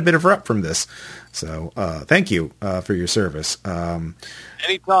gotten quite a bit of rep from this, so thank you for your service."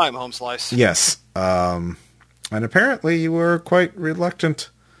 Anytime, Home Slice. Yes, and apparently you were quite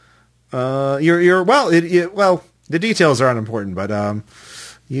reluctant. The details are unimportant, but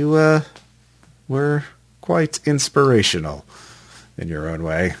you were quite inspirational in your own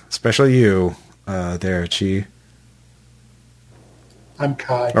way, especially you there, Chi. I'm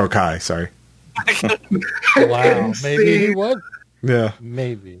Kai. Oh, Kai, sorry. Wow, maybe he would. Yeah,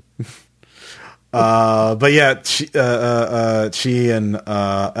 maybe. But yeah, she and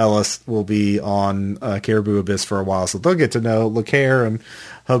Ellis will be on Caribou Abyss for a while, so they'll get to know LeCaire and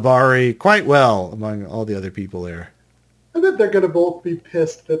Habari quite well among all the other people there. I bet they're going to both be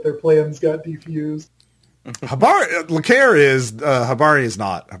pissed that their plans got defused. LeCaire is, Habari is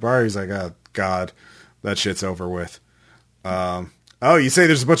not. Habari's like, oh, God, that shit's over with. Oh, you say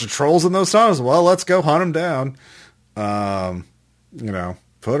there's a bunch of trolls in those tunnels? Well, let's go hunt them down.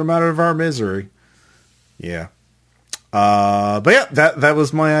 Put them out of our misery. Yeah. But yeah, that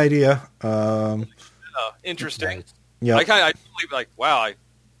was my idea. Interesting. Yeah. I totally wow, I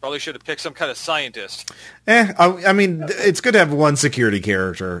probably should have picked some kind of scientist. I mean, it's good to have one security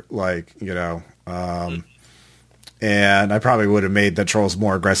character, and I probably would have made the trolls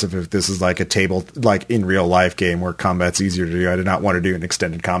more aggressive if this is like a table, like in real life game where combat's easier to do. I did not want to do an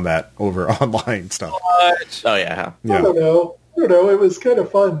extended combat over online stuff. What? Oh yeah. I don't know. It was kind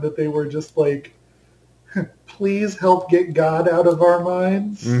of fun that they were just like, please help get God out of our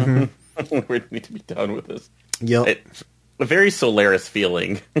minds. Mm-hmm. We need to be done with this. Yep. A very Solaris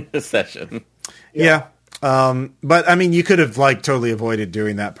feeling session. Yeah. But I mean, you could have totally avoided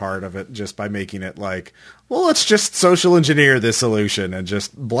doing that part of it just by making it let's just social engineer this solution and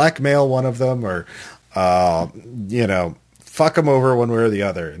just blackmail one of them or, fuck them over one way or the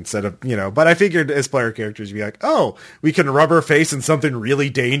other instead of, but I figured as player characters, you'd be like, oh, we can rub our face in something really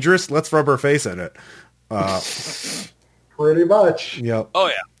dangerous. Let's rub our face in it. Pretty much. Yep. Oh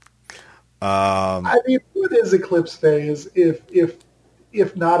yeah. I mean, what is Eclipse Phase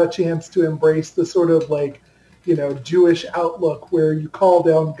if not a chance to embrace the sort of Jewish outlook where you call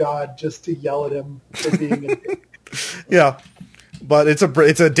down God just to yell at him for being a dick. Yeah. But it's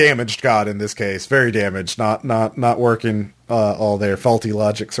a damaged God in this case, very damaged, not working all their faulty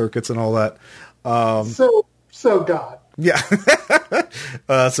logic circuits and all that. So God. Yeah.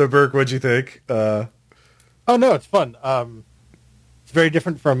 So Burke, what'd you think? Oh no, it's fun. It's very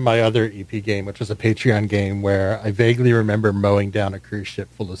different from my other EP game, which was a Patreon game where I vaguely remember mowing down a cruise ship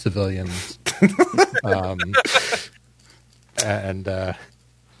full of civilians And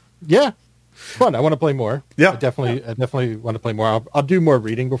yeah, fun. I want to play more. Yeah. I definitely want to play more. I'll do more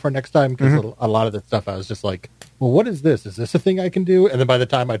reading before next time because a lot of the stuff I was just like, well, what is this? Is this a thing I can do? And then by the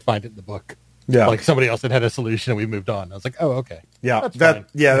time I'd find it in the book, like somebody else had a solution and we moved on. I was like, oh, okay. Yeah, That's fine.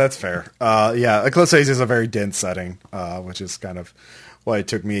 that's fair. Eclipse Haze is a very dense setting, which is kind of why it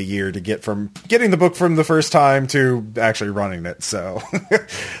took me a year to get from getting the book from the first time to actually running it. So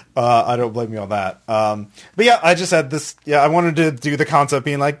I don't blame you on that. But yeah, I just had this. Yeah, I wanted to do the concept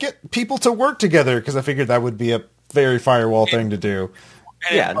being like get people to work together because I figured that would be a very Firewall thing to do.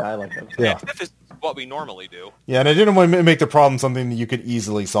 Yeah, no, I like that. Yeah. This is what we normally do. Yeah, and I didn't want to make the problem something that you could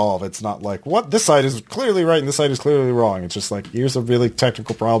easily solve. It's not like, what, this side is clearly right and this side is clearly wrong. It's just like, here's a really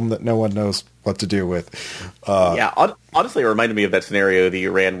technical problem that no one knows what to do with. Honestly, it reminded me of that scenario that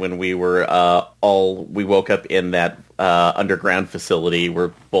you ran when we were we woke up in that underground facility where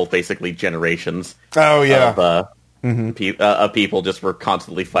both basically generations of people just were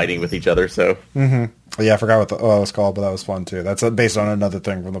constantly fighting with each other. So Yeah, I forgot what it was called, but that was fun too. That's based on another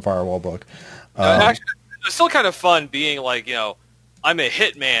thing from the Firewall book. Actually, it's still kind of fun being like, I'm a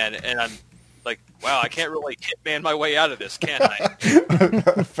hitman, and I'm like, wow, I can't really hitman my way out of this, can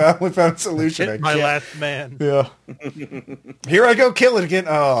I? found a solution. Hit my last man. Yeah. Here I go, kill it again.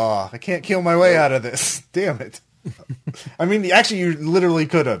 Oh, I can't kill my way out of this. Damn it. I mean, actually, you literally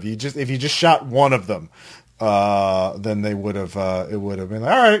could have. If you just shot one of them, then they would have. It would have been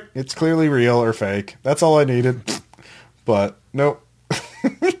like, all right. It's clearly real or fake. That's all I needed. But nope.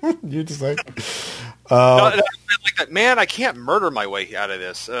 You just like, like that. Man, I can't murder my way out of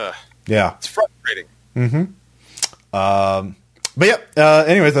this. Yeah, it's frustrating. But yeah.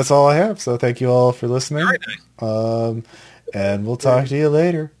 Anyways, that's all I have. So thank you all for listening. Very nice. And we'll talk to you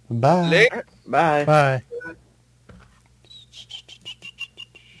later. Bye. Later. bye. Bye.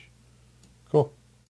 Cool.